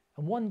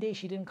 And one day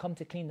she didn't come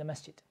to clean the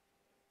masjid.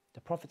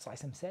 The Prophet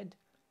ﷺ said,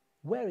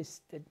 where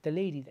is the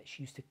lady that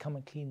she used to come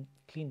and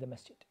clean the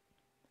masjid?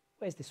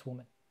 Where's this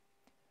woman?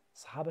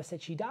 Sahaba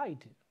said, she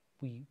died.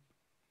 We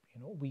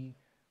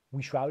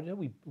shrouded her,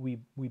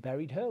 we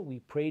buried her, we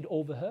prayed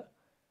over her.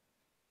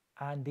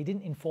 And they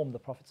didn't inform the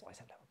Prophet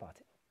ﷺ about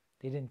it.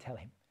 They didn't tell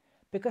him.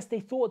 Because they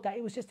thought that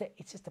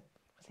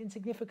it's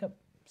insignificant.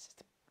 It's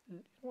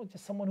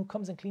just someone who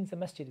comes and cleans the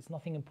masjid. It's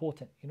nothing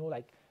important.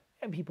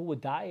 And people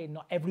would die.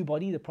 Not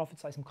everybody, the Prophet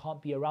ﷺ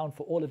can't be around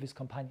for all of his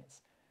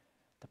companions.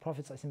 The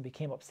Prophet ﷺ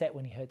became upset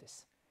when he heard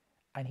this.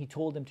 And he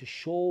told them to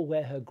show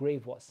where her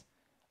grave was.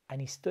 And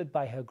he stood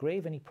by her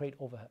grave and he prayed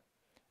over her.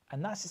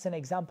 And that's just an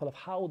example of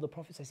how the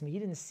Prophet ﷺ, he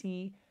didn't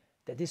see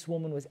that this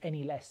woman was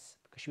any less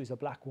because she was a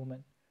black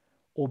woman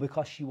or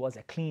because she was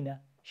a cleaner.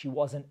 She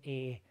wasn't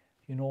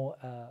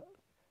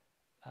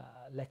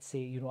let's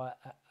say,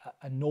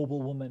 a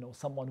noble woman or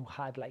someone who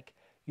had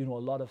a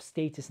lot of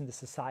status in the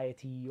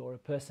society or a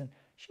person.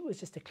 She was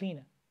just a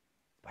cleaner.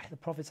 But the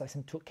Prophet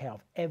ﷺ took care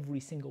of every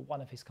single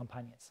one of his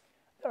companions.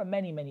 There are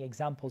many, many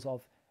examples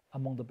of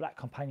among the black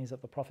companions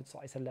of the Prophet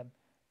ﷺ,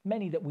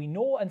 many that we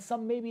know and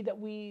some maybe that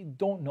we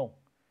don't know.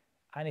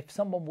 And if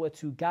someone were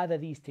to gather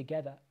these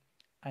together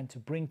and to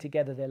bring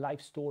together their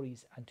life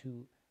stories and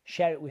to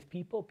share it with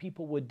people,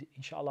 people would,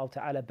 inshallah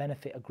ta'ala,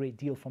 benefit a great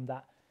deal from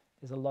that.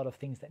 There's a lot of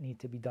things that need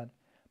to be done.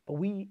 But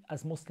we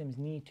as Muslims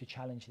need to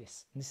challenge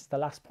this. And this is the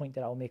last point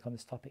that I'll make on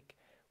this topic.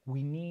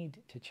 We need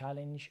to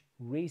challenge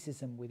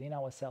racism within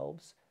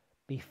ourselves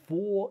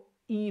before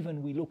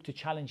even we look to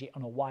challenge it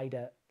on a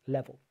wider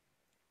level.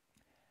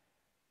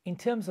 In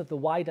terms of the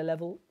wider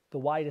level, the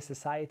wider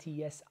society,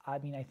 yes, I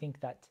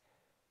think that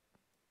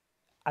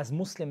as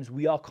Muslims,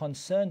 we are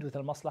concerned with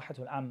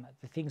al-maslahatul amma,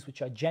 the things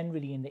which are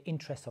generally in the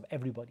interest of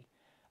everybody.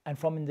 And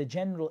from in the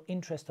general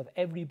interest of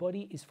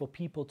everybody is for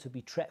people to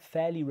be treated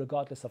fairly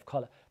regardless of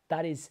color.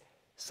 That is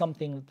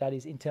something that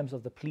is in terms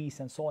of the police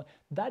and so on.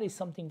 That is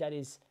something that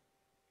is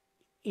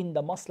in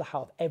the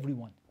maslahah of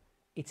everyone.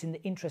 it's in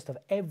the interest of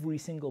every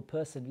single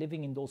person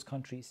living in those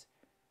countries,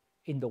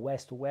 in the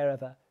West or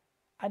wherever,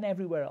 and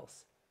everywhere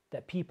else,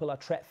 that people are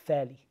treated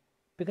fairly.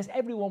 Because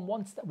everyone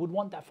would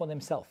want that for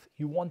themselves.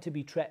 You want to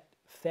be treated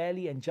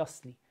fairly and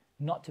justly,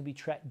 not to be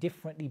treated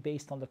differently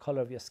based on the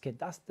color of your skin.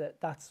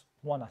 That's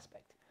one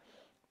aspect.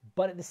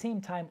 But at the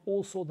same time,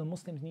 also the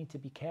Muslims need to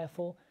be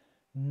careful.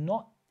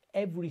 Not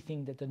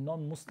everything that the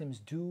non-Muslims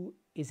do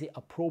is it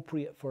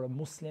appropriate for a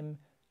Muslim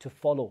to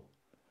follow.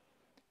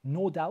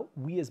 No doubt,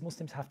 we as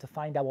Muslims have to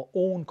find our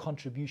own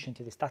contribution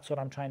to this. That's what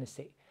I'm trying to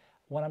say.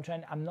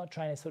 I'm not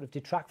trying to sort of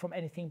detract from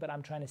anything, but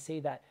I'm trying to say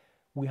that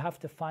we have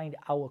to find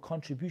our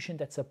contribution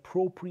that's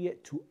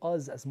appropriate to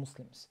us as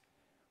Muslims.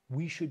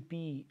 We should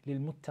be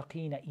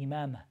لِلْمُتَّقِينَ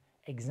إِمَامًا,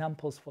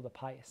 examples for the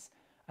pious.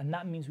 And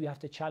that means we have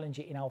to challenge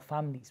it in our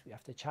families. We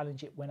have to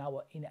challenge it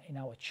in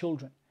our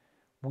children.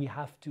 We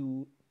have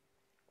to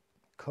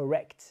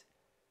correct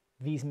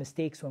these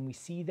mistakes when we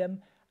see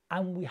them,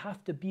 and we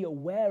have to be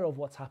aware of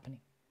what's happening.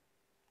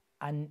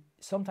 And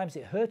sometimes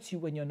it hurts you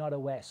when you're not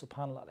aware,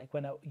 subhanAllah. Like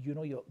when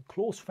your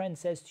close friend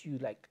says to you,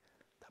 like,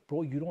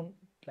 bro, you don't,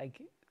 like,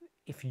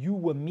 if you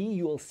were me,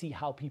 you'll see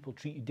how people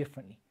treat you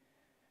differently.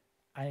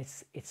 And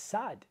it's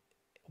sad,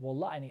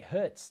 wallah, and it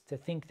hurts to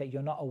think that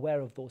you're not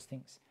aware of those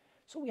things.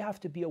 So we have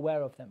to be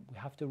aware of them. We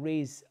have to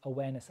raise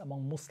awareness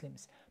among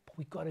Muslims. But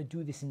we've got to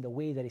do this in the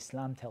way that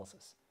Islam tells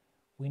us.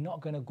 We're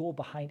not going to go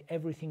behind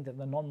everything that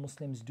the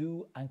non-Muslims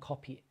do and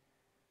copy it.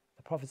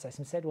 The Prophet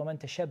ﷺ said, وَمَنْ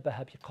تَشَبَّهَ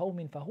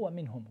بِقَوْمٍ فَهُوَ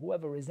مِنْهُمْ.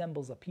 Whoever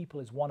resembles a people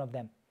is one of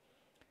them.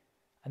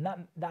 And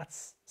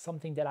that's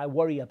something that I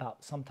worry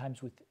about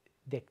sometimes.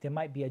 There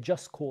might be a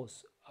just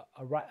cause,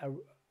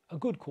 a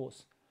good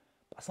cause.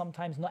 But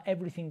sometimes not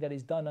everything that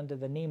is done under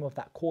the name of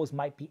that cause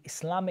might be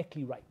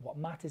Islamically right. What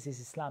matters is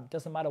Islam. It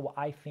doesn't matter what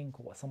I think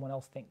or what someone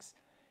else thinks.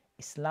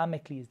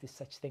 Islamically, is this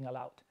such thing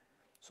allowed?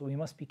 So we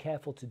must be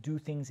careful to do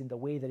things in the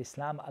way that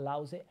Islam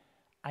allows it.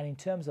 And in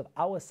terms of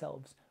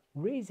ourselves,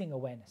 raising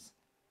awareness,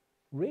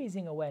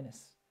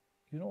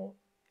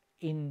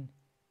 in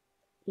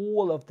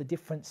all of the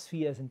different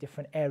spheres and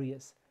different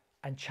areas,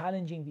 and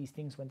challenging these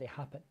things when they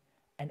happen,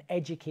 and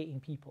educating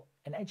people,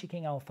 and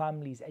educating our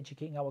families,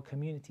 educating our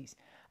communities.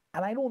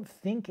 And I don't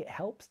think it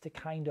helps to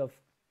kind of,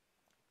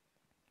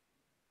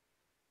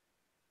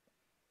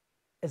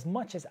 as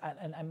much as,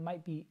 and I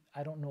might be,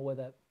 I don't know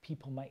whether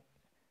people might,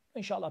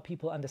 inshallah,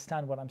 people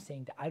understand what I'm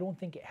saying, that I don't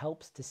think it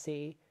helps to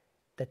say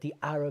that the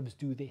Arabs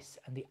do this,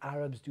 and the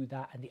Arabs do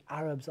that, and the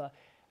Arabs are,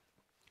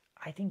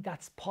 I think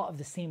that's part of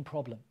the same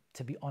problem,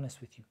 to be honest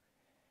with you.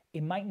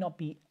 It might not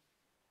be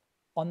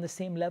on the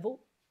same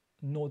level.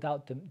 No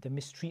doubt the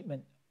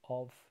mistreatment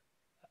of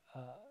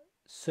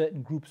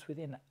certain groups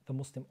within the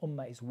Muslim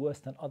Ummah is worse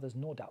than others,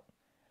 no doubt.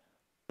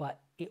 But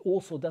it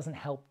also doesn't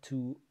help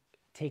to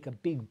take a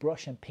big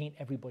brush and paint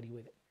everybody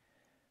with it.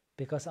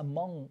 Because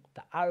among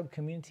the Arab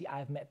community,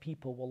 I've met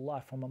people,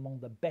 wallah, from among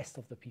the best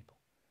of the people.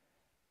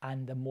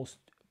 And the most,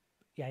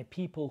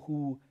 people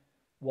who,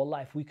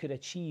 wallah, if we could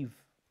achieve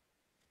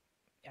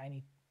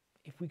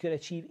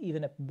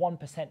even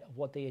 1% of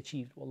what they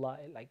achieved, wallah,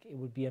 like it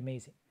would be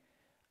amazing.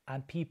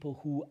 And people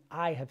who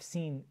I have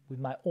seen with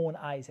my own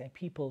eyes, and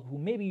people who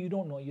maybe you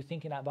don't know, you're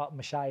thinking about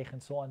mashayikh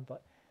and so on,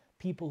 but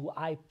people who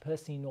I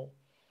personally know,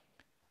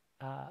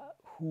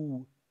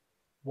 who,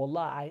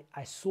 wallah,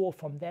 I saw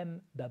from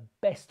them the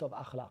best of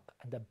akhlaq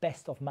and the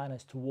best of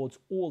manners towards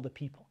all the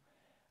people.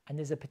 And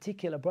there's a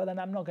particular brother, and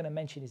I'm not going to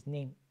mention his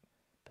name,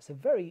 but it's a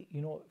very,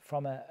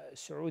 from a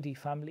Saudi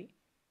family,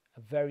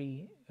 a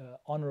very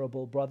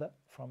honorable brother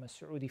from a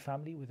Saudi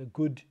family with a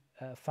good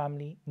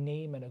family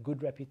name and a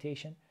good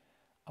reputation.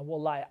 And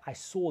wallah, I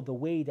saw the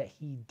way that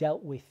he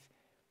dealt with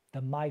the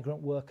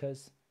migrant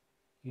workers,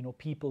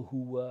 people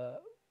who were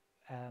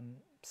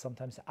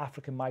sometimes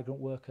African migrant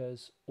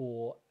workers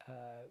or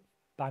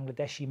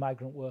Bangladeshi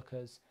migrant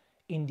workers,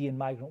 Indian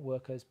migrant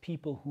workers,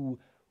 people who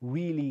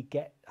really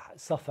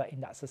suffer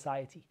in that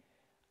society.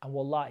 And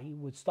wallah, he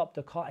would stop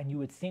the car and you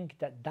would think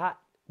that that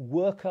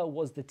worker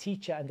was the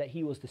teacher and that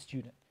he was the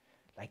student.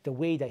 Like the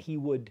way that he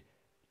would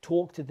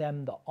talk to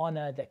them, the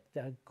honor, the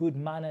good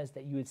manners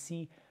that you would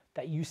see,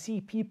 that you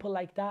see people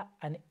like that,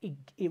 and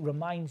it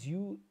reminds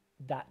you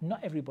that not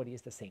everybody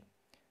is the same.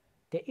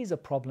 There is a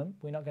problem.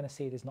 We're not going to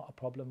say there's not a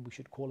problem. We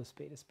should call a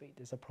spade a spade.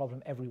 There's a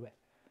problem everywhere.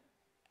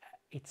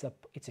 It's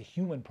a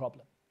human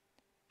problem,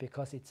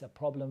 because it's a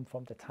problem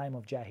from the time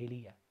of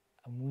Jahiliyyah,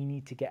 and we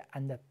need to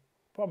and the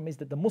problem is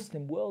that the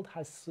Muslim world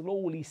has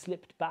slowly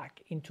slipped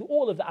back into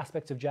all of the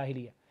aspects of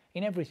Jahiliyyah,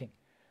 in everything.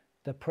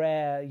 The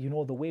prayer,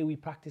 the way we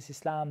practice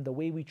Islam, the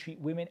way we treat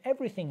women,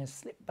 everything has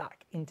slipped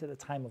back into the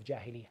time of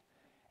Jahiliyyah.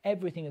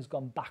 Everything has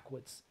gone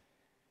backwards.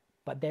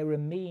 But there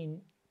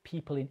remain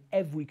people in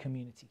every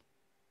community,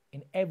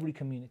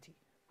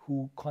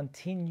 who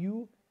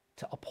continue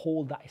to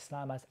uphold that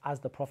Islam as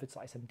the Prophet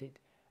ﷺ did.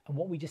 And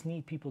what we just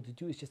need people to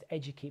do is just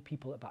educate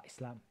people about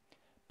Islam.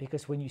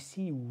 Because when you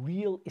see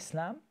real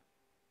Islam,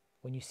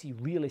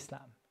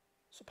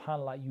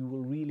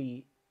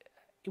 subhanAllah,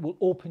 it will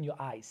open your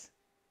eyes.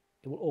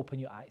 It will open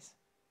your eyes.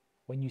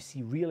 When you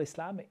see real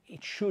Islam,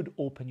 it should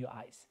open your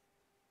eyes.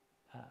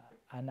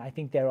 And I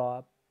think there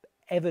are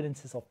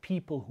evidences of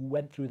people who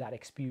went through that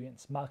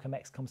experience. Malcolm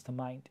X comes to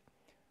mind,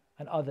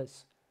 and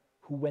others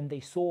who, when they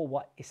saw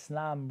what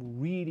Islam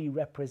really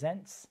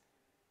represents,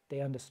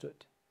 they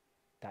understood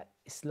that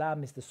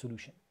Islam is the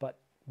solution. But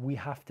we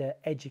have to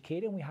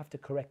educate and we have to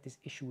correct this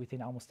issue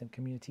within our Muslim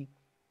community.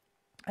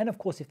 And of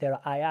course, if there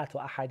are ayat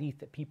or ahadith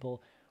that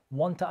people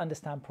want to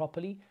understand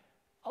properly,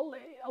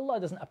 Allah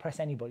doesn't oppress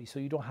anybody, so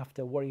you don't have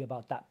to worry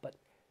about that. But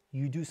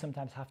you do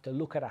sometimes have to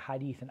look at a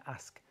hadith and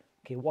ask,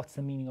 okay, what's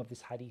the meaning of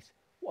this hadith?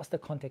 What's the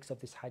context of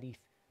this hadith?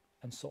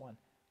 And so on.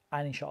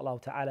 And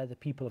inshaAllah ta'ala, the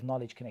people of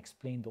knowledge can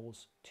explain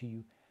those to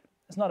you.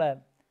 It's not a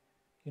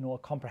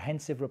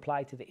comprehensive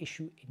reply to the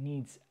issue. It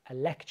needs a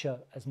lecture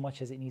as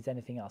much as it needs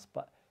anything else.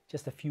 But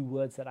just a few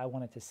words that I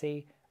wanted to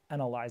say,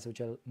 and Allah Azza wa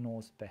Jal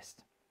knows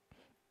best.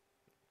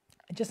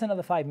 Just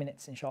another 5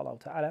 minutes, inshallah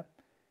ta'ala,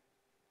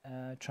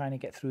 trying to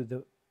get through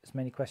as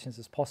many questions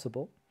as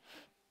possible.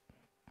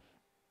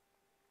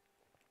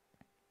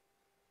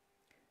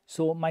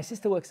 So my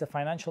sister works as a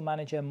financial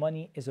manager.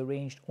 Money is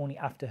arranged only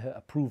after her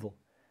approval.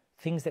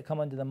 Things that come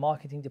under the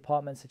marketing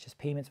department, such as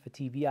payments for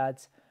TV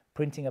ads,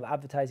 printing of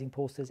advertising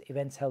posters,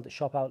 events held at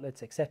shop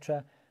outlets,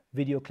 etc.,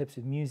 video clips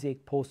with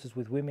music, posters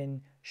with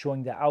women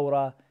showing their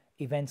aura,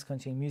 events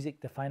containing music,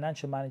 the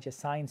financial manager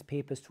signs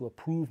papers to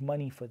approve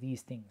money for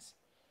these things.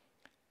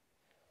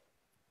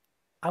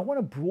 I want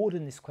to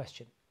broaden this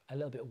question a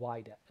little bit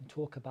wider and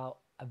talk about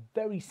a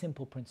very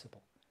simple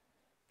principle.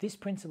 This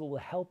principle will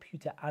help you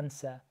to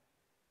answer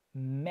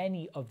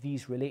many of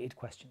these related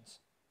questions.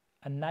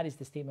 And that is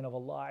the statement of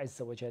Allah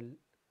Azza wa Jal,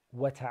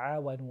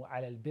 وَتَعَاوَنُوا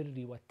عَلَى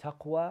الْبِرِّ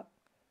وَالتَّقْوَى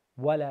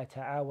وَلَا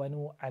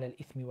تَعَاوَنُوا عَلَى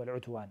الْإِثْمِ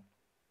وَالْعُدْوَانِ.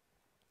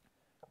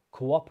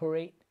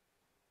 Cooperate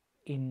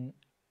in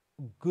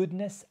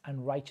goodness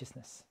and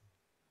righteousness,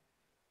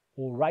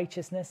 or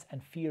righteousness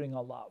and fearing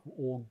Allah,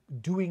 or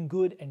doing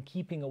good and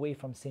keeping away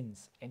from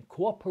sins, and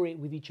cooperate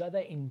with each other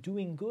in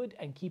doing good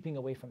and keeping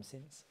away from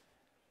sins,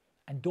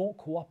 and don't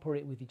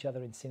cooperate with each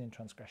other in sin and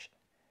transgression.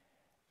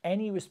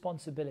 Any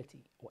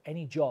responsibility or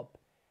any job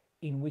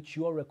in which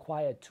you're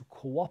required to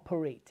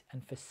cooperate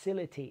and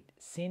facilitate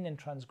sin and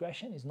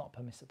transgression is not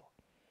permissible.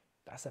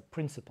 That's a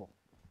principle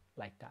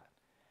like that.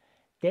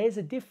 There's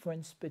a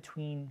difference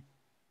between,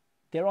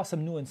 there are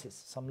some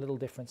nuances, some little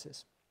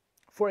differences.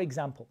 For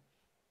example,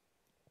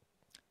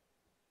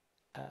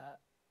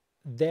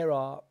 there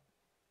are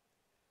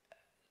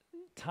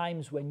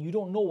times when you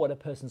don't know what a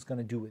person's going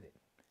to do with it.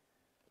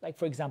 Like,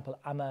 for example,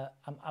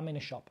 I'm in a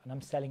shop and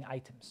I'm selling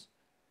items,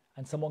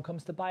 and someone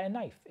comes to buy a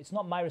knife. It's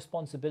not my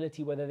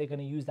responsibility whether they're going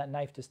to use that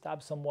knife to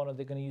stab someone or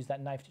they're going to use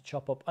that knife to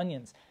chop up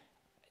onions.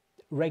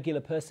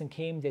 Regular person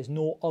came, there's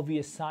no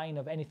obvious sign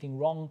of anything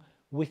wrong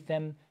with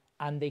them,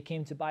 and they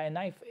came to buy a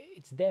knife.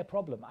 It's their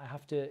problem. I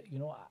have to,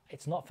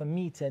 it's not for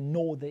me to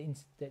know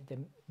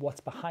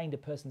what's behind a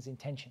person's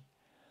intention.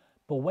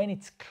 But when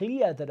it's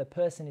clear that a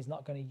person is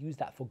not going to use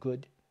that for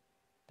good,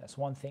 that's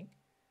one thing.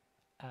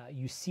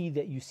 You see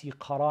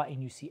qara'in,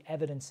 you see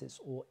evidences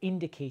or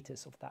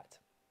indicators of that.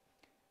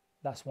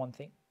 That's one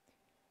thing.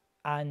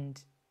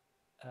 And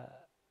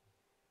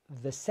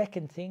the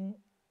second thing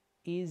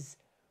is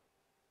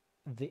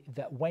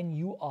that when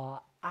you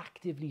are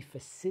actively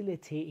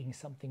facilitating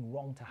something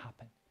wrong to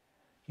happen.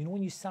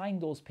 When you sign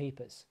those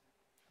papers,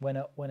 when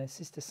a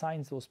sister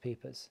signs those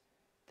papers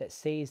that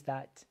says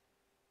that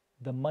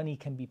the money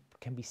can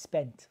be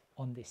spent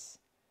on this,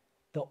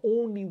 the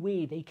only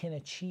way they can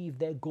achieve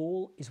their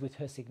goal is with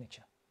her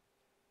signature.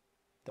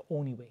 The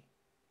only way.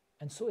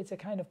 And so it's a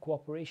kind of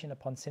cooperation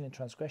upon sin and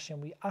transgression.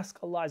 We ask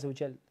Allah Azza wa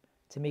Jal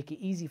to make it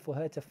easy for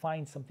her to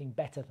find something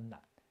better than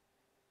that.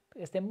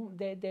 Because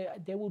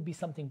there will be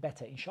something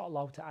better,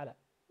 inshaAllah ta'ala.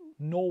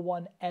 No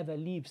one ever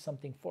leaves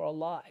something for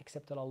Allah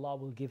except that Allah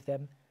will give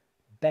them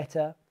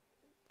better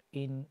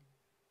in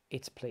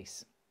its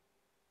place.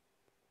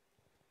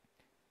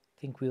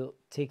 I think we'll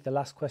take the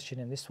last question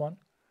in this one.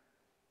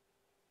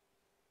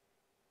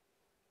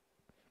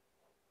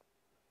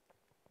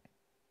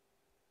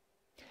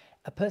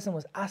 A person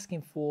was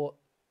asking for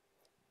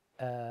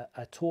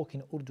a talk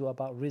in Urdu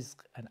about rizq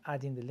and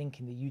adding the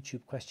link in the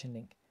YouTube question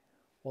link.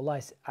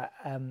 Wallahi,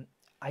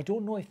 I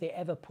don't know if they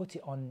ever put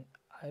it on.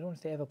 I don't know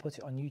if they ever put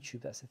it on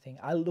YouTube. That's the thing.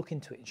 I'll look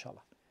into it,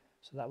 inshallah.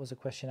 So that was a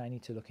question I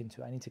need to look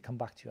into. I need to come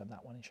back to you on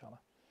that one, inshallah.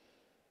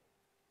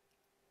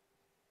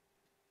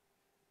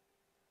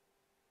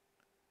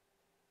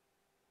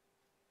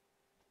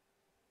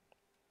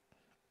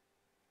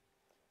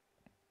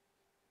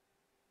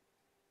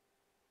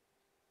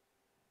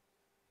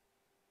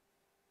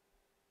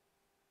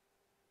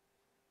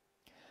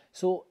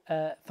 So,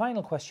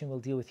 final question we'll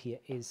deal with here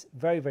is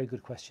very, very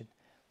good question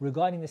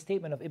regarding the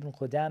statement of Ibn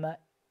Qudama,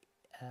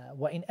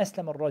 وَإِنْ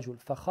أَسْلَمَ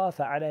الرَّجُلُ فَخَافَ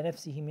عَلَى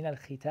نَفْسِهِ مِنَ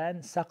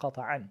الْخِتَانِ سَقَطَ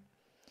عَنْهُ.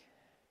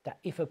 That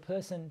if a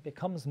person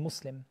becomes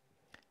Muslim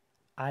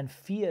and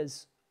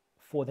fears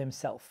for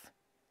themselves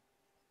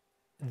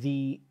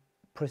the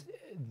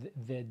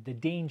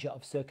danger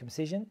of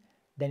circumcision,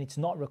 then it's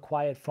not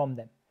required from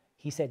them.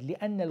 He said,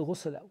 لِأَنَّ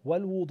الْغُسْلَ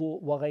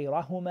وَالْوُضُوء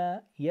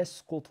وَغَيْرَهُمَا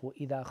يَسْقُطُ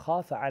إِذَا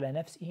خَافَ عَلى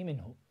نَفْسِهِ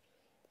مِنْهُ.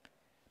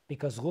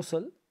 because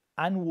ghusl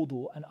and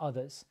wudu and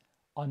others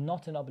are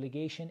not an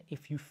obligation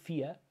if you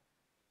fear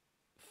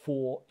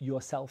for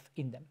yourself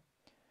in them.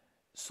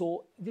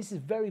 So this is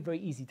very, very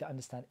easy to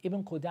understand.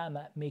 Ibn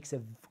Qudama makes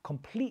a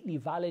completely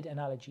valid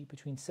analogy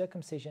between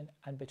circumcision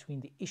and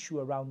between the issue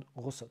around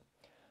ghusl.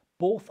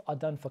 Both are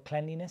done for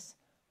cleanliness,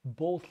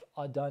 both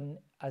are done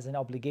as an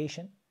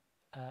obligation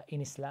in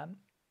Islam.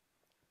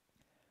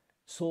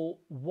 So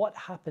what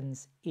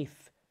happens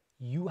if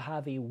you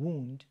have a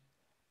wound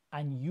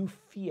and you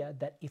fear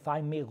that if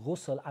I make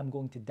ghusl, I'm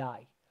going to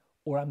die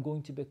or I'm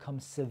going to become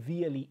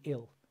severely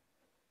ill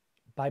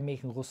by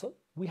making ghusl?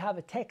 We have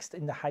a text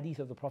in the hadith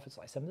of the Prophet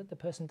ﷺ that the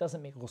person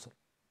doesn't make ghusl.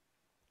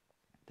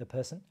 The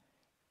person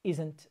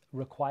isn't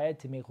required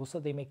to make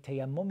ghusl, they make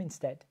tayammum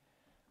instead,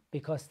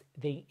 because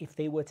if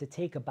they were to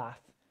take a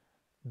bath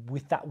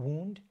with that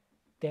wound,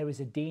 there is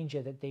a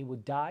danger that they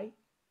would die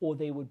or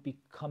they would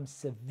become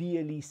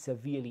severely,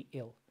 severely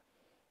ill.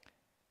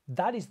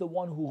 That is the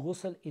one who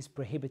ghusl is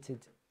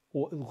prohibited,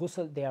 or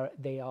ghusl,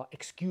 they are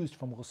excused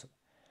from ghusl.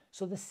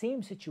 So the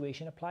same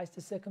situation applies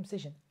to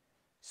circumcision.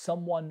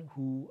 Someone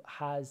who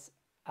has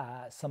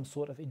some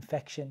sort of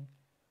infection,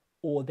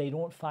 or they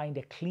don't find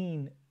a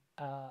clean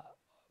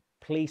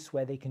place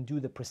where they can do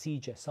the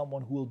procedure,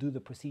 someone who will do the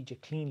procedure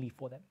cleanly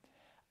for them,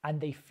 and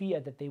they fear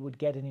that they would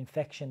get an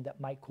infection that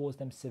might cause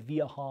them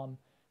severe harm,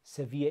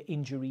 severe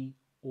injury,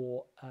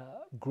 or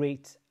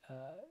great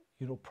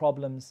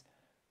problems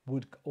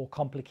or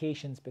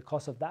complications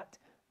because of that.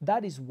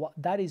 That is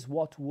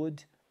what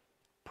would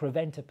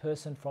prevent a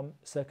person from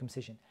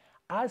circumcision.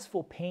 As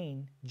for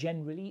pain,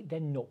 generally,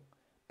 then no,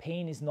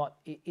 pain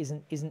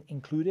isn't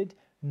included,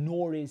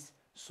 nor is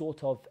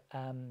sort of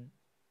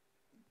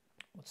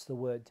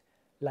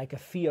like a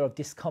fear of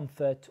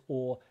discomfort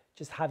or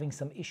just having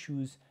some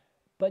issues.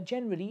 But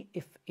generally,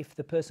 if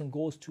the person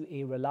goes to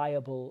a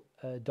reliable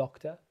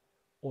doctor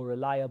or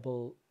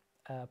reliable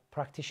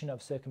practitioner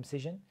of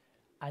circumcision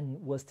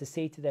and was to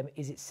say to them,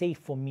 is it safe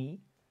for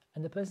me?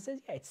 And the person says,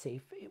 yeah, it's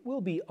safe. It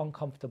will be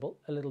uncomfortable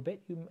a little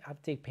bit. You have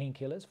to take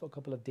painkillers for a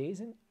couple of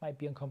days and it might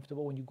be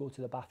uncomfortable when you go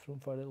to the bathroom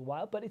for a little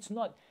while, but it's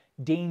not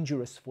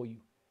dangerous for you.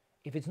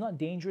 If it's not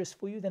dangerous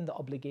for you, then the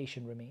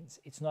obligation remains.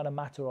 It's not a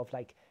matter of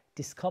like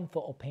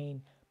discomfort or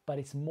pain, but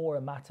it's more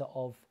a matter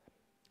of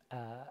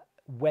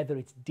whether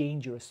it's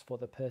dangerous for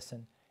the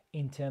person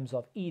in terms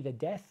of either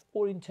death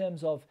or in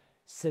terms of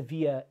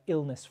severe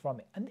illness from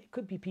it. And there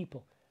could be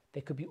people,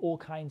 there could be all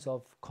kinds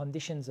of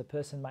conditions a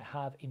person might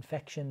have,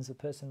 infections a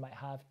person might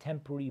have,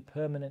 temporary,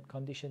 permanent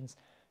conditions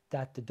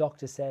that the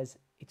doctor says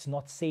it's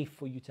not safe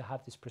for you to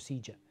have this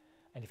procedure.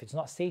 And if it's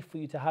not safe for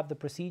you to have the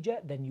procedure,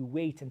 then you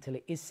wait until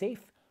it is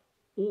safe.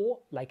 Or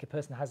like a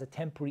person has a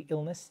temporary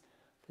illness,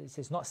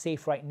 it's not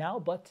safe right now,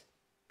 but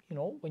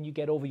when you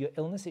get over your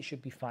illness, it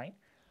should be fine.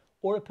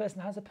 Or a person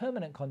has a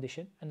permanent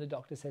condition and the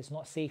doctor says it's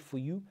not safe for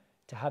you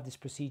to have this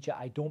procedure,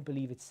 I don't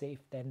believe it's safe,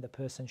 then the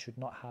person should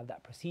not have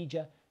that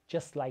procedure.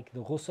 Just like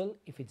the ghusl,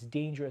 if it's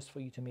dangerous for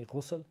you to make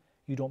ghusl,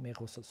 you don't make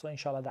ghusl. So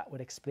inshallah that would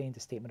explain the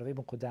statement of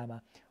Ibn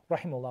Qudama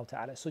rahimahullah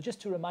ta'ala. So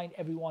just to remind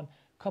everyone,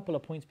 a couple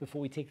of points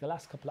before we take the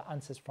last couple of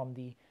answers from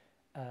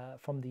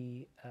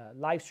the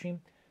live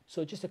stream.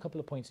 So just a couple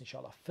of points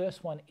inshallah.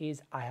 First one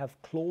is I have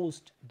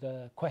closed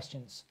the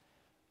questions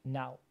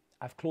now.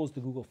 I've closed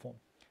the Google form.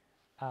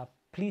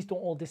 Please don't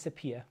all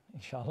disappear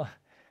inshallah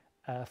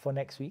for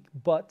next week.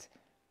 But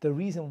the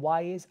reason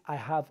why is I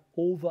have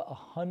over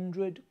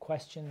 100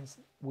 questions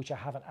which I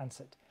haven't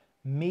answered.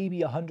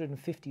 Maybe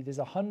 150. There's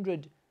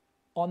 100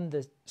 on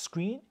the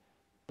screen,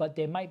 but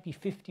there might be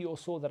 50 or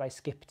so that I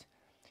skipped.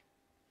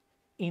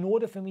 In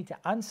order for me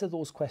to answer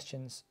those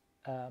questions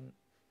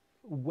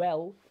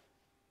well,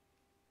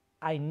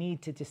 I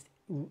need to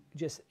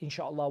just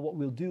inshallah what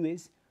we'll do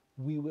is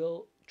we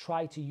will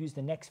try to use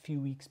the next few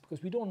weeks,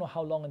 because we don't know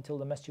how long until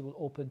the masjid will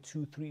open,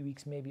 2-3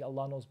 weeks maybe,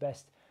 Allah knows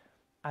best.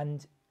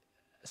 And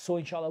so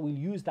inshallah we'll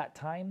use that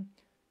time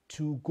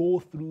to go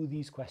through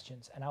these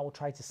questions and I will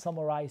try to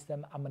summarize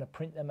them. I'm going to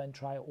print them and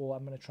I'm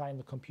going to try on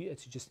the computer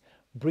to just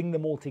bring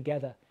them all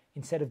together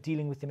instead of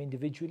dealing with them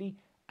individually,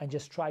 and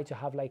just try to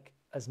have like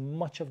as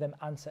much of them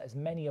answered, as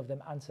many of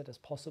them answered as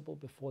possible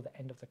before the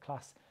end of the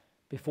class,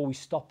 before we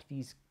stop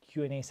these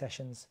Q&A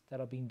sessions that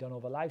are being done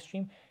over live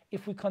stream.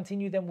 If we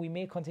continue them, we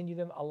may continue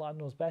them, Allah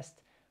knows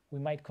best. We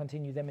might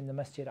continue them in the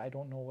masjid. I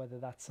don't know whether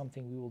that's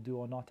something we will do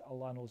or not,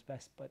 Allah knows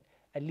best. But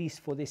at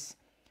least for this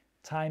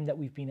time that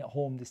we've been at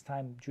home, this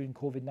time during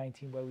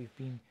COVID-19 where we've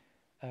been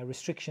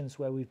restrictions,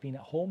 where we've been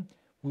at home,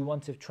 we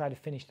want to try to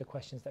finish the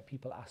questions that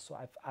people ask. So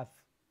I've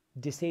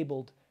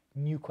disabled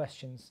new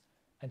questions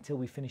until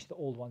we finish the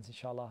old ones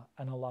inshallah,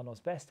 and Allah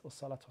knows best.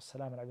 Wassalatu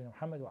wassalamu ala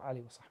Muhammad wa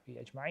alihi wa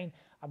sahbihi ajma'in.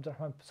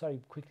 Abdurrahman,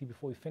 sorry, quickly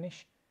before we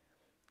finish,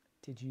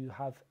 did you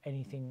have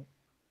anything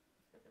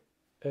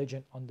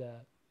urgent on the...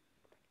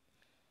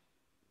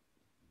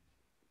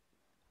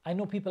 I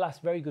know people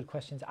ask very good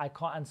questions. I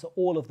can't answer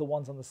all of the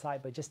ones on the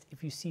side, but just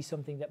if you see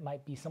something that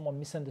might be someone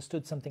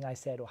misunderstood something I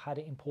said or had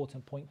an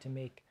important point to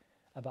make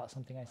about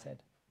something I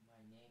said.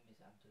 My name is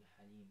Abdul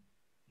Halim.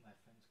 My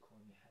friends call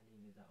me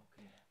Halim. Is that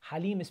okay?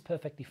 Halim is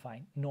perfectly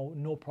fine.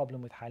 No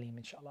problem with Halim,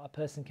 inshallah. A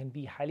person can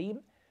be Halim,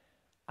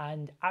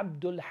 and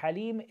Abdul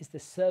Halim is the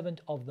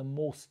servant of the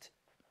most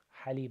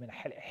Halim. And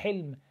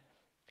Hilm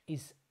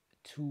is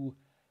to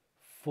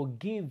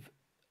forgive,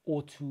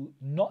 or to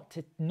not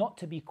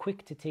to be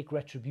quick to take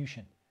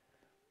retribution.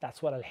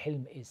 That's what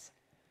Al-Hilm is.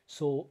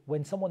 So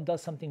when someone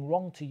does something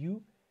wrong to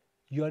you,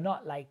 you're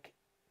not like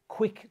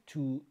quick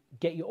to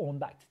get your own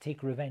back, to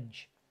take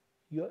revenge.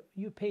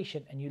 You're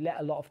patient and you let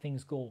a lot of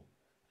things go.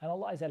 And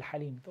Allah is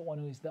Al-Halim, the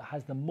one that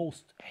has the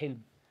most Hilm,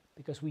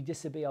 because we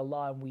disobey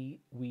Allah and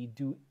we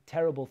do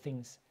terrible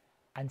things,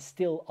 and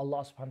still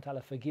Allah subhanahu wa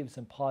ta'ala forgives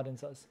and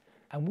pardons us.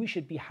 And we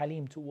should be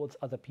Halim towards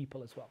other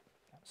people as well.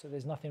 So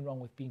there's nothing wrong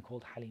with being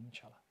called Halim,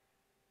 inshallah.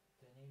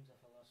 The names of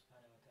Allah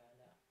subhanahu wa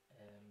ta'ala,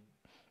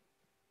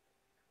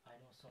 I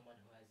know someone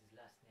who has his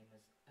last name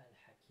as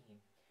Al-Hakim.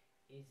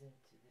 Isn't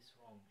this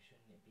wrong?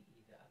 Shouldn't it be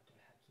either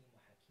Abdul Hakim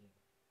or Hakim?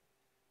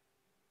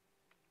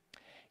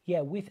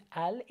 Yeah, with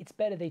Al, it's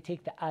better they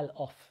take the Al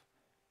off.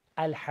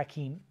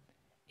 Al-Hakim,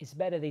 it's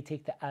better they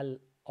take the Al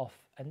off.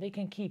 And they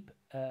can keep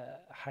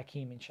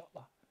Hakim,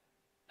 inshallah.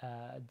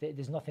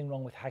 There's nothing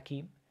wrong with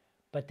Hakim,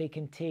 but they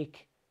can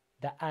take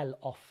the Al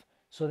off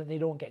so that they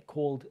don't get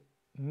called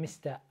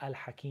Mr.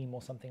 Al-Hakim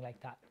or something like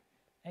that.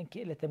 And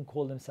let them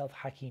call themselves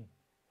Hakim.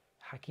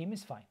 Hakim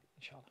is fine,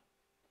 inshallah.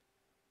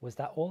 Was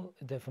that all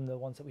from the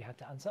ones that we had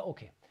to answer?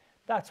 Okay.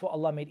 That's what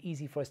Allah made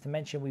easy for us to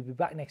mention. We'll be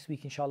back next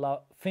week,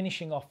 inshallah,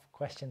 finishing off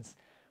questions.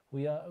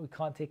 We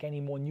can't take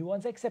any more new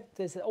ones, except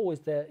there's always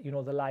the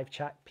live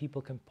chat.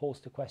 People can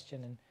post a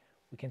question and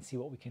we can see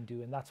what we can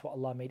do. And that's what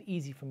Allah made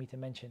easy for me to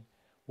mention.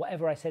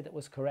 Whatever I said that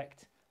was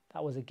correct,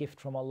 that was a gift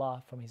from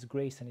Allah, from His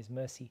grace and His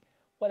mercy.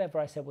 Whatever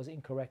I said was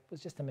incorrect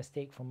was just a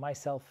mistake from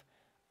myself,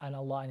 and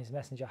Allah and His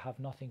Messenger have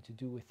nothing to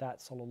do with that,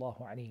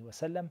 sallallahu alaihi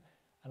wasallam.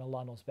 And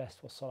Allah knows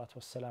best. Wassalatu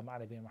wassalamu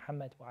ala nabiyyina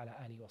Muhammad wa ala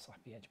alihi wa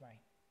sahbihi ajma'in.